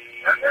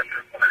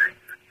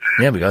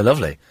 There we go,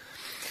 lovely.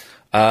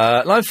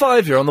 Line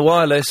 5, you're on the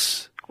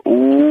wireless.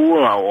 Ooh,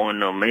 I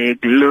wanna make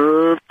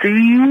love to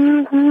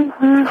you.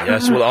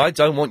 Yes, well, I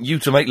don't want you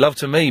to make love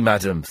to me,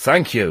 madam.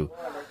 Thank you.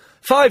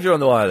 5, you're on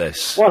the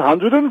wireless.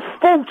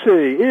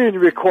 140. Ian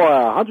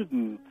require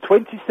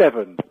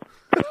 127.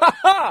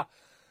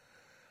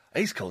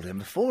 He's called in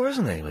before,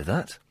 hasn't he, with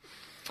that?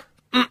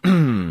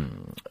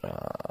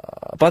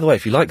 By the way,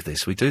 if you like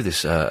this, we do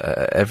this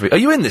every... Are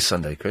you in this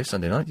Sunday, Chris?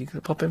 Sunday night? You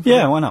can pop in?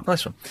 Yeah, why not?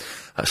 Nice one.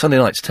 Sunday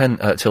night's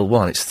 10 till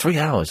 1. It's 3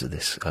 hours of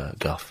this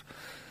guff.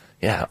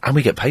 Yeah, and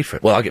we get paid for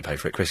it. Well, I get paid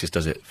for it. Chris just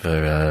does it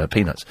for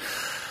peanuts.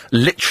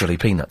 Literally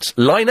peanuts.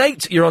 Line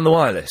 8, you're on the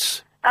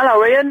wireless.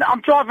 Hello, Ian.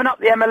 I'm driving up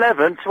the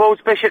M11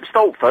 towards Bishop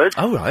Stortford.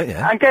 Oh, right,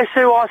 yeah. And guess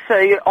who I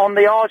see on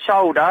the hard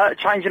shoulder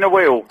changing a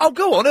wheel? Oh,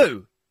 go on,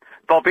 who?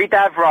 Bobby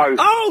Davro.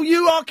 Oh,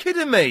 you are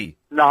kidding me.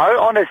 No,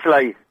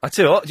 honestly. I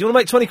tell you what, do you want to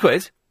make 20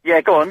 quid? Yeah,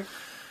 go on.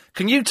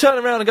 Can you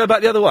turn around and go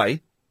back the other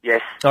way?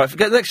 Yes. All right,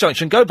 forget the next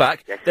junction, go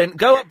back, then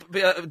go up,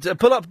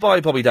 pull up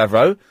by Bobby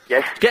Davro.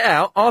 Yes. Get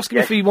out, ask him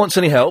if he wants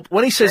any help.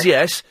 When he says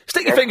yes,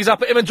 stick your fingers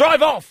up at him and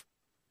drive off!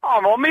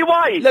 I'm on my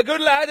way.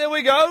 Good lad, here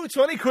we go.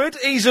 20 quid,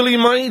 easily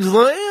made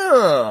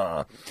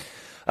there.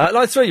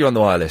 Line 3, you're on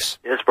the wireless.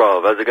 Yes,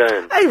 bro, how's it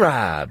going? Hey,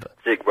 Rab.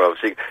 Sick, bro,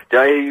 sick. Did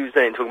I hear you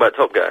saying, talking about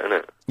Top Cat,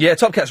 innit? Yeah,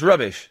 Top Cat's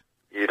rubbish.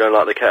 You don't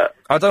like the cat?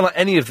 I don't like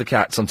any of the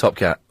cats on Top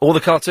Cat, or the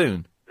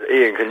cartoon.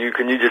 Ian, can you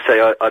just say,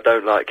 I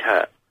don't like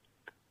cat?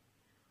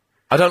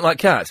 I don't like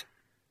cat.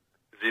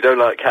 You don't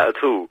like cat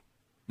at all?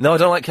 No, I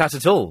don't like cat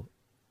at all.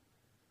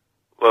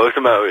 Well, what's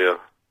the matter with you?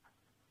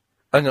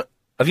 Hang on.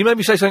 Have you made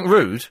me say something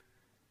rude?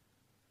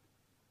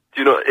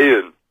 Do you not,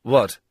 Ian?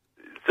 What?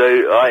 Say,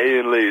 I,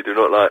 Ian Lee, do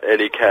not like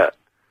any cat.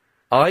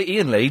 I,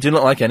 Ian Lee, do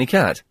not like any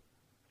cat.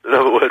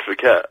 Another word for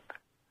cat.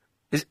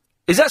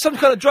 Is that some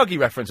kind of druggy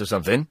reference or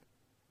something?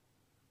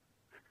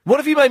 What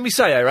have you made me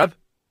say, Arab?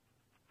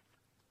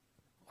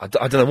 I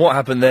don't know what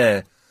happened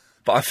there,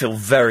 but I feel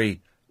very,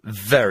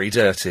 very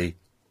dirty.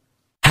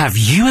 Have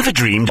you ever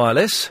dreamed...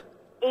 Wireless?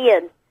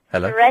 Ian.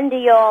 Hello? Surrender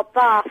your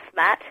bath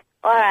mat,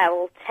 or I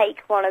will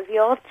take one of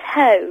your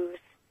toes.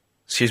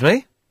 Excuse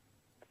me?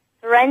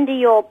 Surrender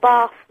your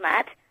bath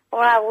mat,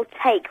 or I will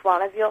take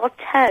one of your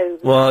toes.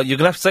 Well, you're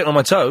going to have to take it on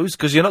my toes,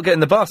 because you're not getting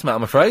the bath mat,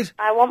 I'm afraid.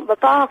 I want the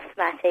bath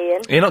mat,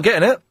 Ian. You're not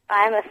getting it?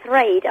 I'm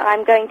afraid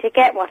I'm going to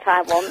get what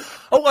I want.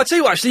 Oh, I tell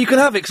you what, actually, you can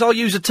have it, because I'll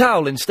use a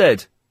towel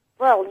instead.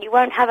 Well, you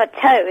won't have a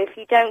toe if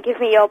you don't give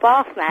me your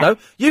bath mat. No,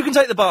 you can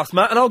take the bath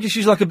mat, and I'll just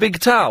use, like, a big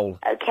towel.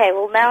 Okay,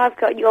 well, now I've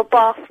got your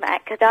bath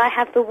mat. Could I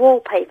have the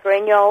wallpaper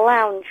in your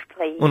lounge,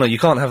 please? Well, no, you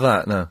can't have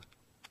that, no.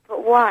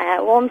 But why? I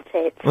want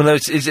it. Well, no,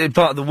 it's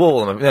part of the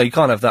wall. No, you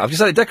can't have that. I've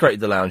just had it decorated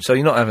the lounge, so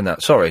you're not having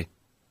that. Sorry.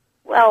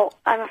 Well,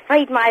 I'm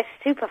afraid my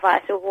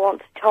supervisor will want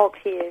to talk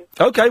to you.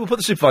 Okay, we'll put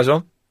the supervisor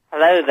on.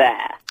 Hello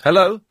there.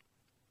 Hello?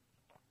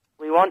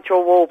 We want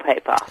your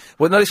wallpaper.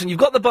 Well, no, listen, you've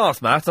got the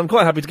bath mat. I'm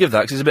quite happy to give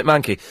that, because it's a bit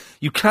manky.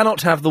 You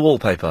cannot have the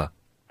wallpaper.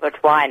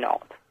 But why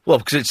not? Well,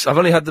 because I've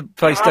only had the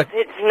place...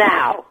 It's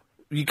now.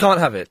 You can't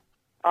have it.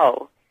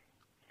 Oh.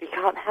 We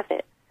can't have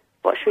it.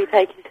 What should we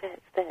take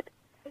instead?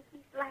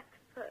 Left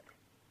foot.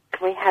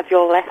 Can we have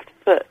your left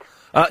foot?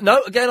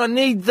 No, again, I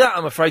need that,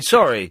 I'm afraid.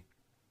 Sorry.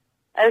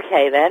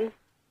 Okay, then.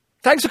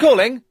 Thanks for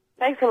calling.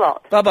 Thanks a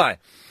lot. Bye-bye.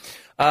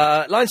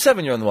 Line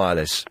 7, you're on the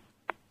wireless.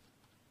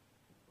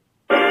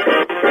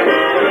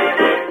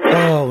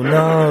 Oh,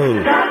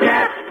 no.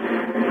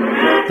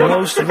 The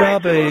most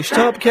rubbish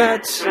Top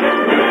Cat.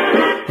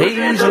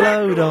 He's a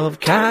load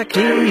of cack,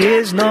 he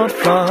is not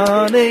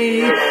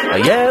funny. A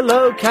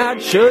yellow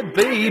cat should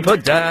be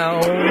put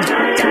down.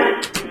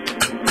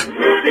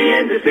 The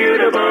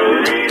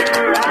indisputable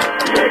leader of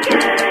the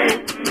gang.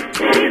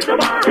 He's the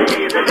one,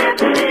 he's the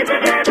best, he's the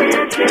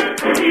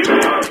championship. He's the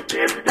most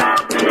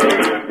tip-top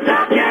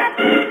Top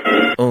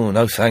Cat. Oh,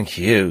 no, thank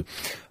you.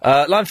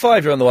 Line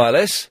 5, you're on the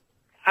wireless.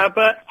 How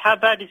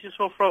bad is your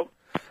sore throat?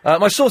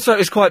 My sore throat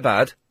is quite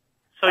bad.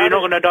 So you're not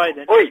going to die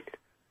then? Wait.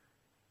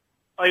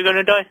 Are you going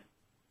to die?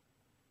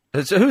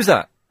 So who's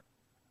that?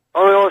 I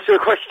want to ask you a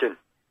question.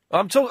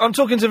 I'm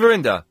talking to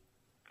Verinda.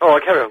 Oh,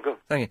 carry on, go on.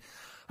 Thank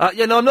you.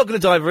 Yeah, no, I'm not going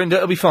to die, Verinda.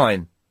 It'll be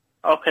fine.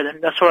 Okay then,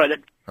 that's alright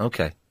then.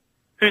 Okay.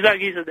 Who's that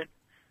geezer then?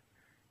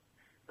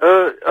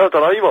 I don't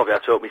know, you might be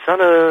able to help me, son.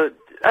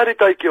 How did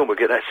Dave Gilmour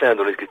get that sound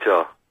on his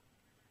guitar?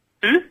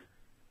 Who?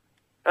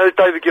 How did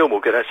David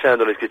Gilmour get that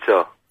sound on his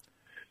guitar?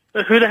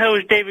 Who the hell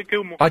is David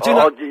Gilmour? I do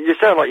not... You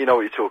sound like you know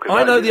what you're talking about.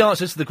 I know the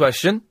answers to the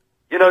question.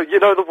 He knows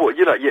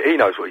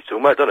what he's talking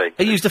about, doesn't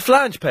he? He used a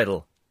flange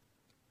pedal.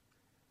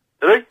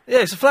 Did he? Yeah,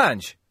 it's a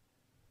flange.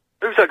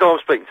 Who's that guy I'm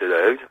speaking to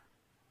there? Does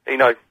he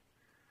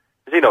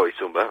know what he's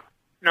talking about?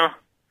 No.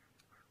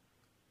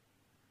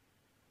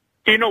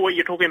 Do you know what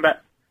you're talking about?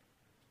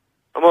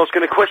 I'm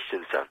asking a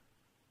question, son.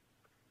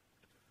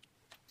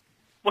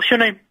 What's your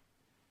name?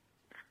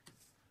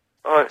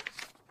 Alright.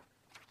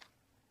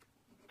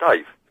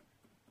 Dave.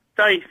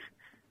 Dave.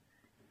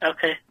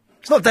 Okay.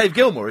 It's not Dave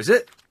Gilmour, is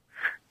it?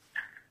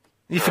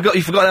 You forgot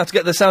how to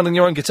get the sound on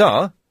your own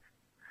guitar?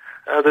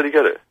 How did he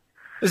get it?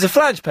 There's a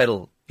flange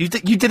pedal. You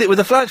did it with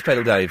a flange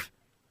pedal, Dave.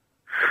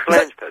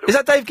 Flange pedal? Is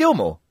that Dave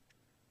Gilmour?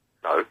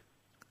 No.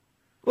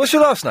 What's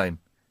your last name?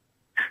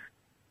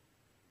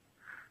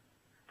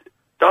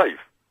 Dave.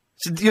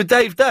 So you're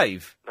Dave?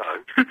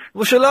 No.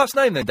 What's your last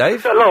name then, Dave?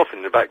 Who's that laughing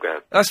in the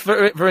background? That's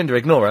Verinda,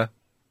 ignore her.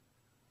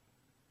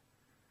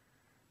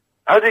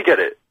 How did he get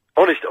it?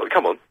 Honest,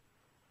 come on. I'm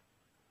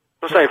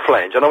not saying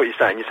flange, I know what you're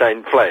saying. You're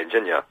saying flange,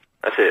 aren't you?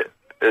 That's it.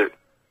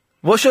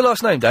 What's your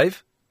last name,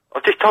 Dave?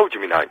 I've just told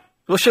you my name.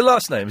 What's your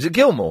last name? Is it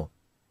Gilmour?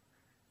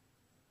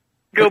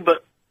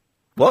 Gilbert.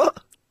 What?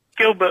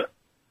 Gilbert.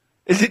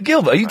 Is it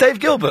Gilbert? Are you Dave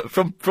Gilbert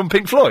from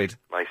Pink Floyd?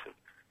 Mason.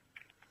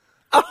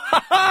 Oh,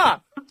 ha,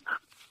 ha!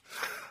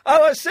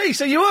 Oh, I see.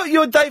 So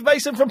you're Dave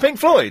Mason from Pink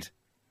Floyd?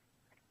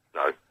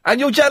 No. And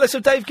you're jealous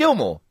of Dave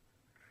Gilmour?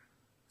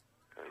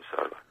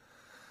 So.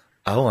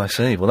 Oh, I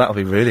see. Well, that'll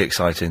be really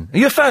exciting. Are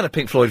you a fan of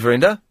Pink Floyd,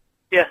 Verinda?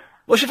 Yeah.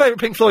 What's your favourite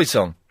Pink Floyd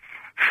song?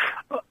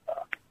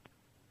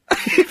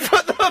 You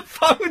put the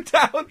phone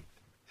down.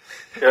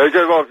 Yeah,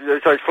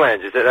 so it's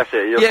flange, is it? That's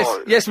it.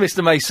 Yes,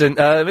 Mr. Mason.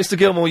 Mr.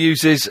 Gilmour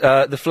uses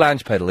the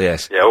flange pedal.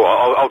 Yes. Yeah,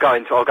 well, I'll go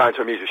into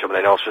a music shop and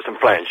then ask for some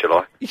flange, shall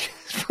I?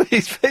 Yes,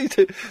 please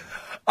do.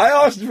 I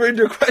asked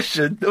Verinda a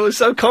question that was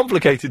so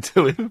complicated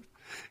to him,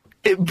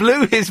 it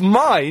blew his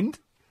mind,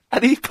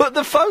 and he put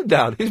the phone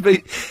down. He's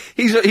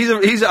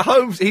at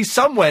home. He's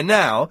somewhere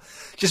now,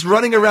 just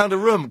running around a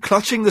room,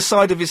 clutching the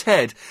side of his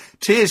head,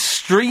 tears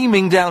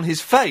streaming down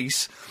his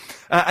face,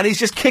 and he's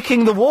just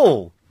kicking the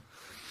wall.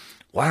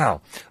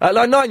 Wow.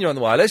 Line 9, you're on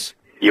the wireless.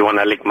 You want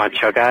to lick my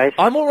chug, guys?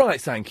 I'm all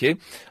right, thank you.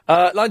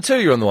 Line 2,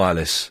 you're on the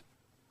wireless.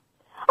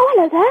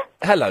 Oh, hello there.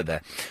 Hello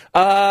there.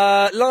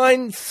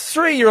 Line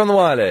 3, you're on the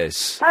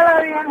wireless.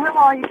 Hello, Ian. How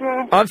are you,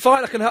 dear? I'm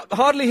fine. I can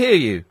hardly hear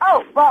you.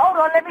 Oh, right, hold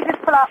on. Let me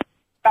just pull up.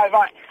 Oh,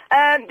 right.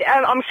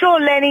 I'm sure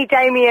Lenny,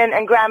 Damien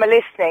and Graham are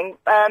listening.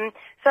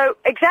 So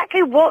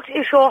exactly what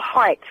is your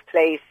height,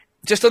 please?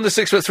 Just under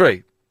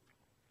 6'3".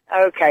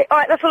 Okay. All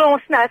right, that's all I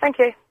want to know. Thank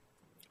you.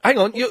 Hang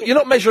on. You're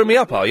not measuring me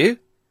up, are you?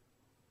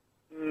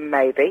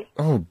 Maybe.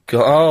 Oh,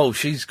 God. Oh,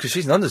 she's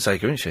an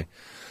undertaker, isn't she?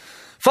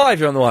 5,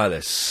 you're on the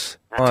wireless.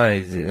 Why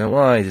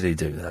did he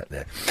do that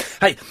there?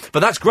 Hey, but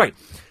that's great,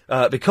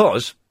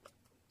 because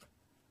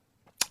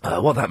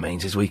what that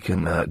means is we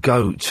can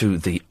go to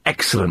the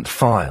excellent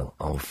file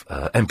of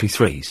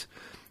MP3s,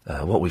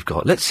 what we've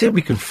got. Let's see if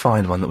we can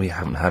find one that we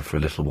haven't had for a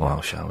little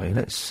while, shall we?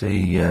 Let's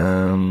see,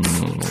 where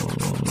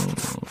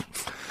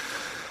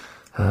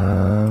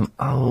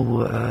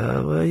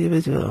you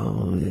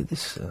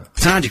this...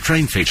 It's an Andy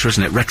Crane feature,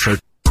 isn't it? Retro...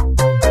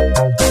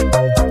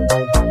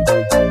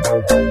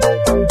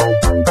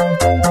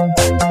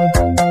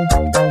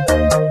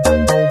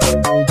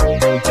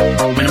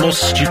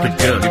 Stupid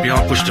girl, you'd be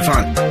hard pushed to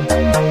find.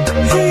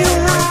 He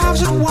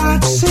arrives at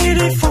White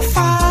City for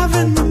 5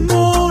 in the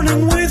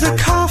morning with a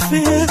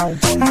coffee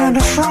and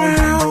a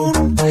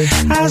frown,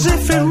 as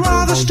if he'd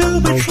rather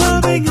still be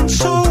clubbing in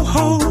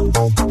Soho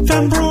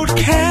than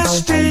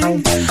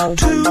broadcasting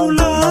to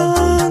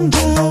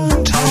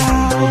London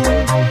town.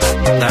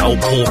 That old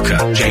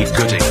porker, Jade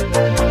Goody.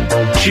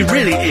 She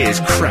really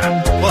is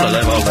crap. What a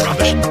load of old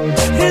rubbish.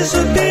 His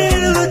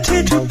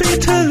ability to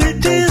bitterly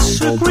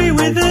disagree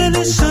with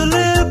any celebrity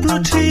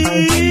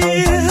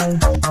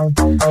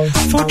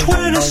for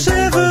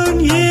 27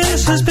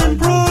 years has been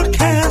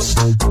broadcast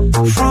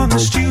from the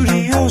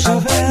studios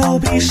of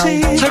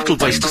LBC. Total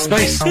waste of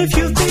space. If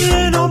you've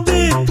been on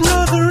Big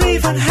Brother,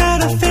 even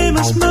had a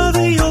famous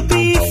mother, you'll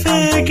be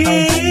fair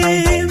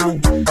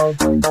game.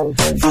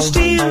 For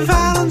Steve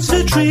Allen's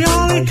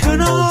vitriolic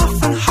and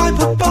often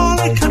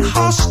hyperbolic and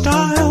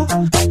hostile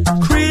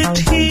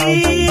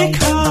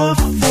critique of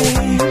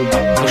fame.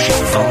 Oh,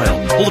 she's vile.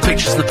 All the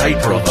pictures in the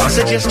paper of her. I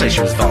said yesterday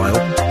she was vile.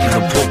 And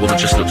the poor woman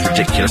just looks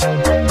ridiculous.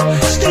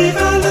 Steve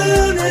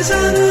Allen is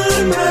an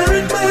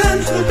unmarried man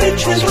who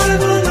bitches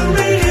live on the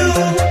radio.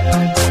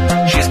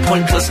 She is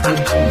pointless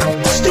and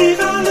common. Steve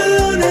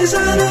Allen is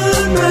an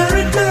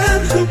unmarried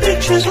man who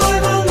bitches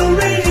live on the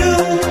radio.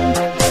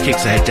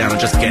 Kicks her head down and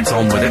just gets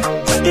on with it.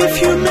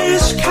 If you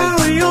miss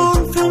Carry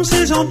On films,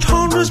 his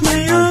entendres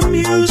may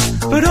amuse,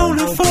 but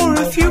only for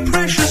a few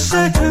precious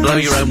seconds. Blow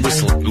your own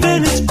whistle. Ooh.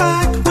 Then it's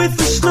back with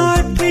the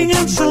sniping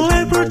and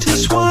celebrity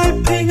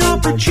swiping.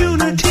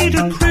 Opportunity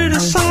to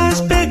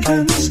criticise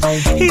beckons.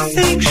 He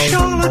thinks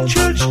Charlotte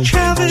Judge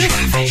Chavis,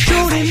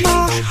 Jody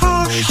Marsh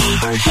Harsh,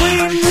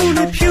 Wayne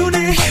Rooney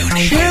Puny,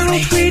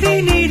 Cheryl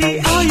Tweedy Needy.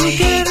 Are you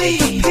getting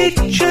the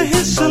picture?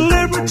 His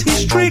celebrity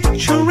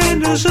stricture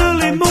renders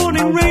early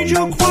morning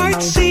radio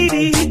quite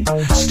seedy.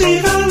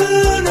 Steve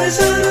Allen is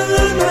an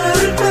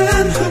unmarried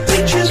man who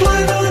bitches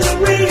live on the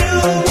radio.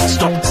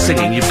 Stop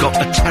singing, you've got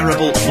a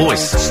terrible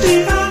voice.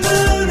 Steve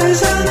Allen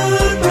is an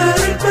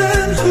unmarried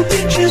man who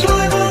bitches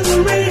live on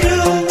the radio.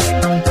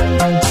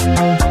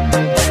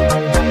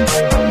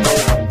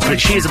 But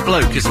she is a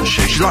bloke, isn't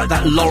she? She's like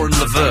that Lauren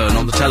Laverne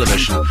on the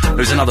television,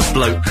 who's another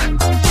bloke.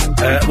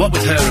 What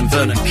with her and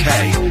Vernon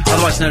Kay,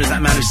 otherwise known as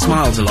that man who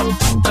smiles a lot.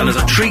 And as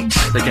a treat,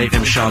 they gave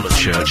him Charlotte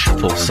Church,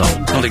 poor soul.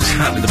 Not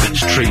exactly the bitch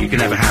treat you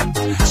can ever have.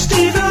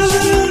 Steve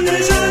Allen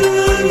is an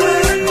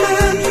unmarried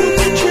man who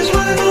bitches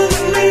right on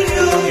the radio.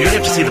 You only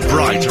have to see The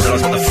Bride to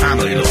realise what the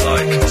family look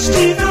like.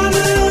 Steve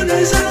Allen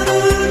is an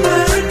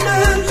unmarried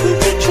man who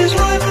bitches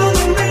right on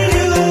the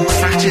radio.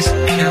 Fattest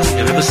cow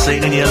you've ever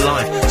seen in your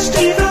life.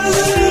 Steve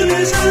Allen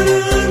is an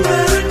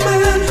unmarried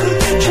man who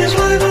bitches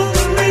right on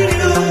the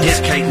radio.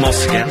 Here's Kate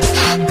Moss again.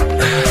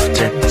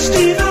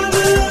 Steve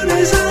Allen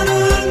is an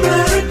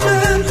unmarried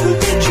man who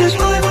bitches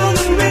right on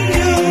the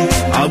radio.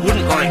 I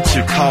wouldn't like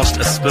to cast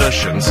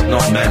aspersions,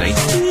 not many.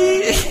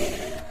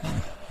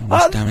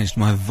 Damaged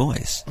my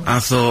voice. I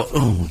thought,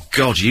 oh,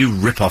 God, you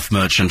rip-off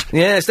merchant.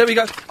 Yes, there we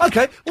go.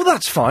 OK, well,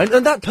 that's fine.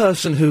 And that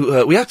person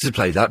who... we had to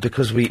play that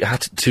because we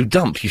had to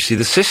dump. You see,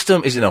 the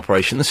system is in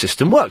operation, the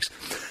system works.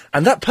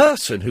 And that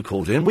person who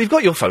called in, we've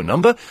got your phone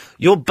number,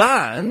 you're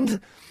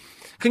banned...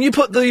 Can you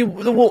put the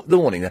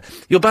warning there?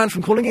 You're banned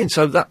from calling in,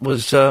 so that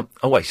was a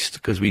waste,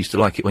 because we used to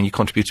like it when you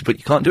contributed, but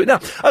you can't do it now.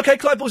 OK,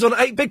 Clive Ball's on at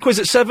 8, big quiz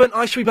at 7.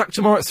 I shall be back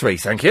tomorrow at 3.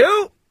 Thank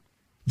you.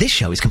 This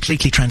show is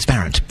completely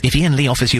transparent. If Ian Lee offers you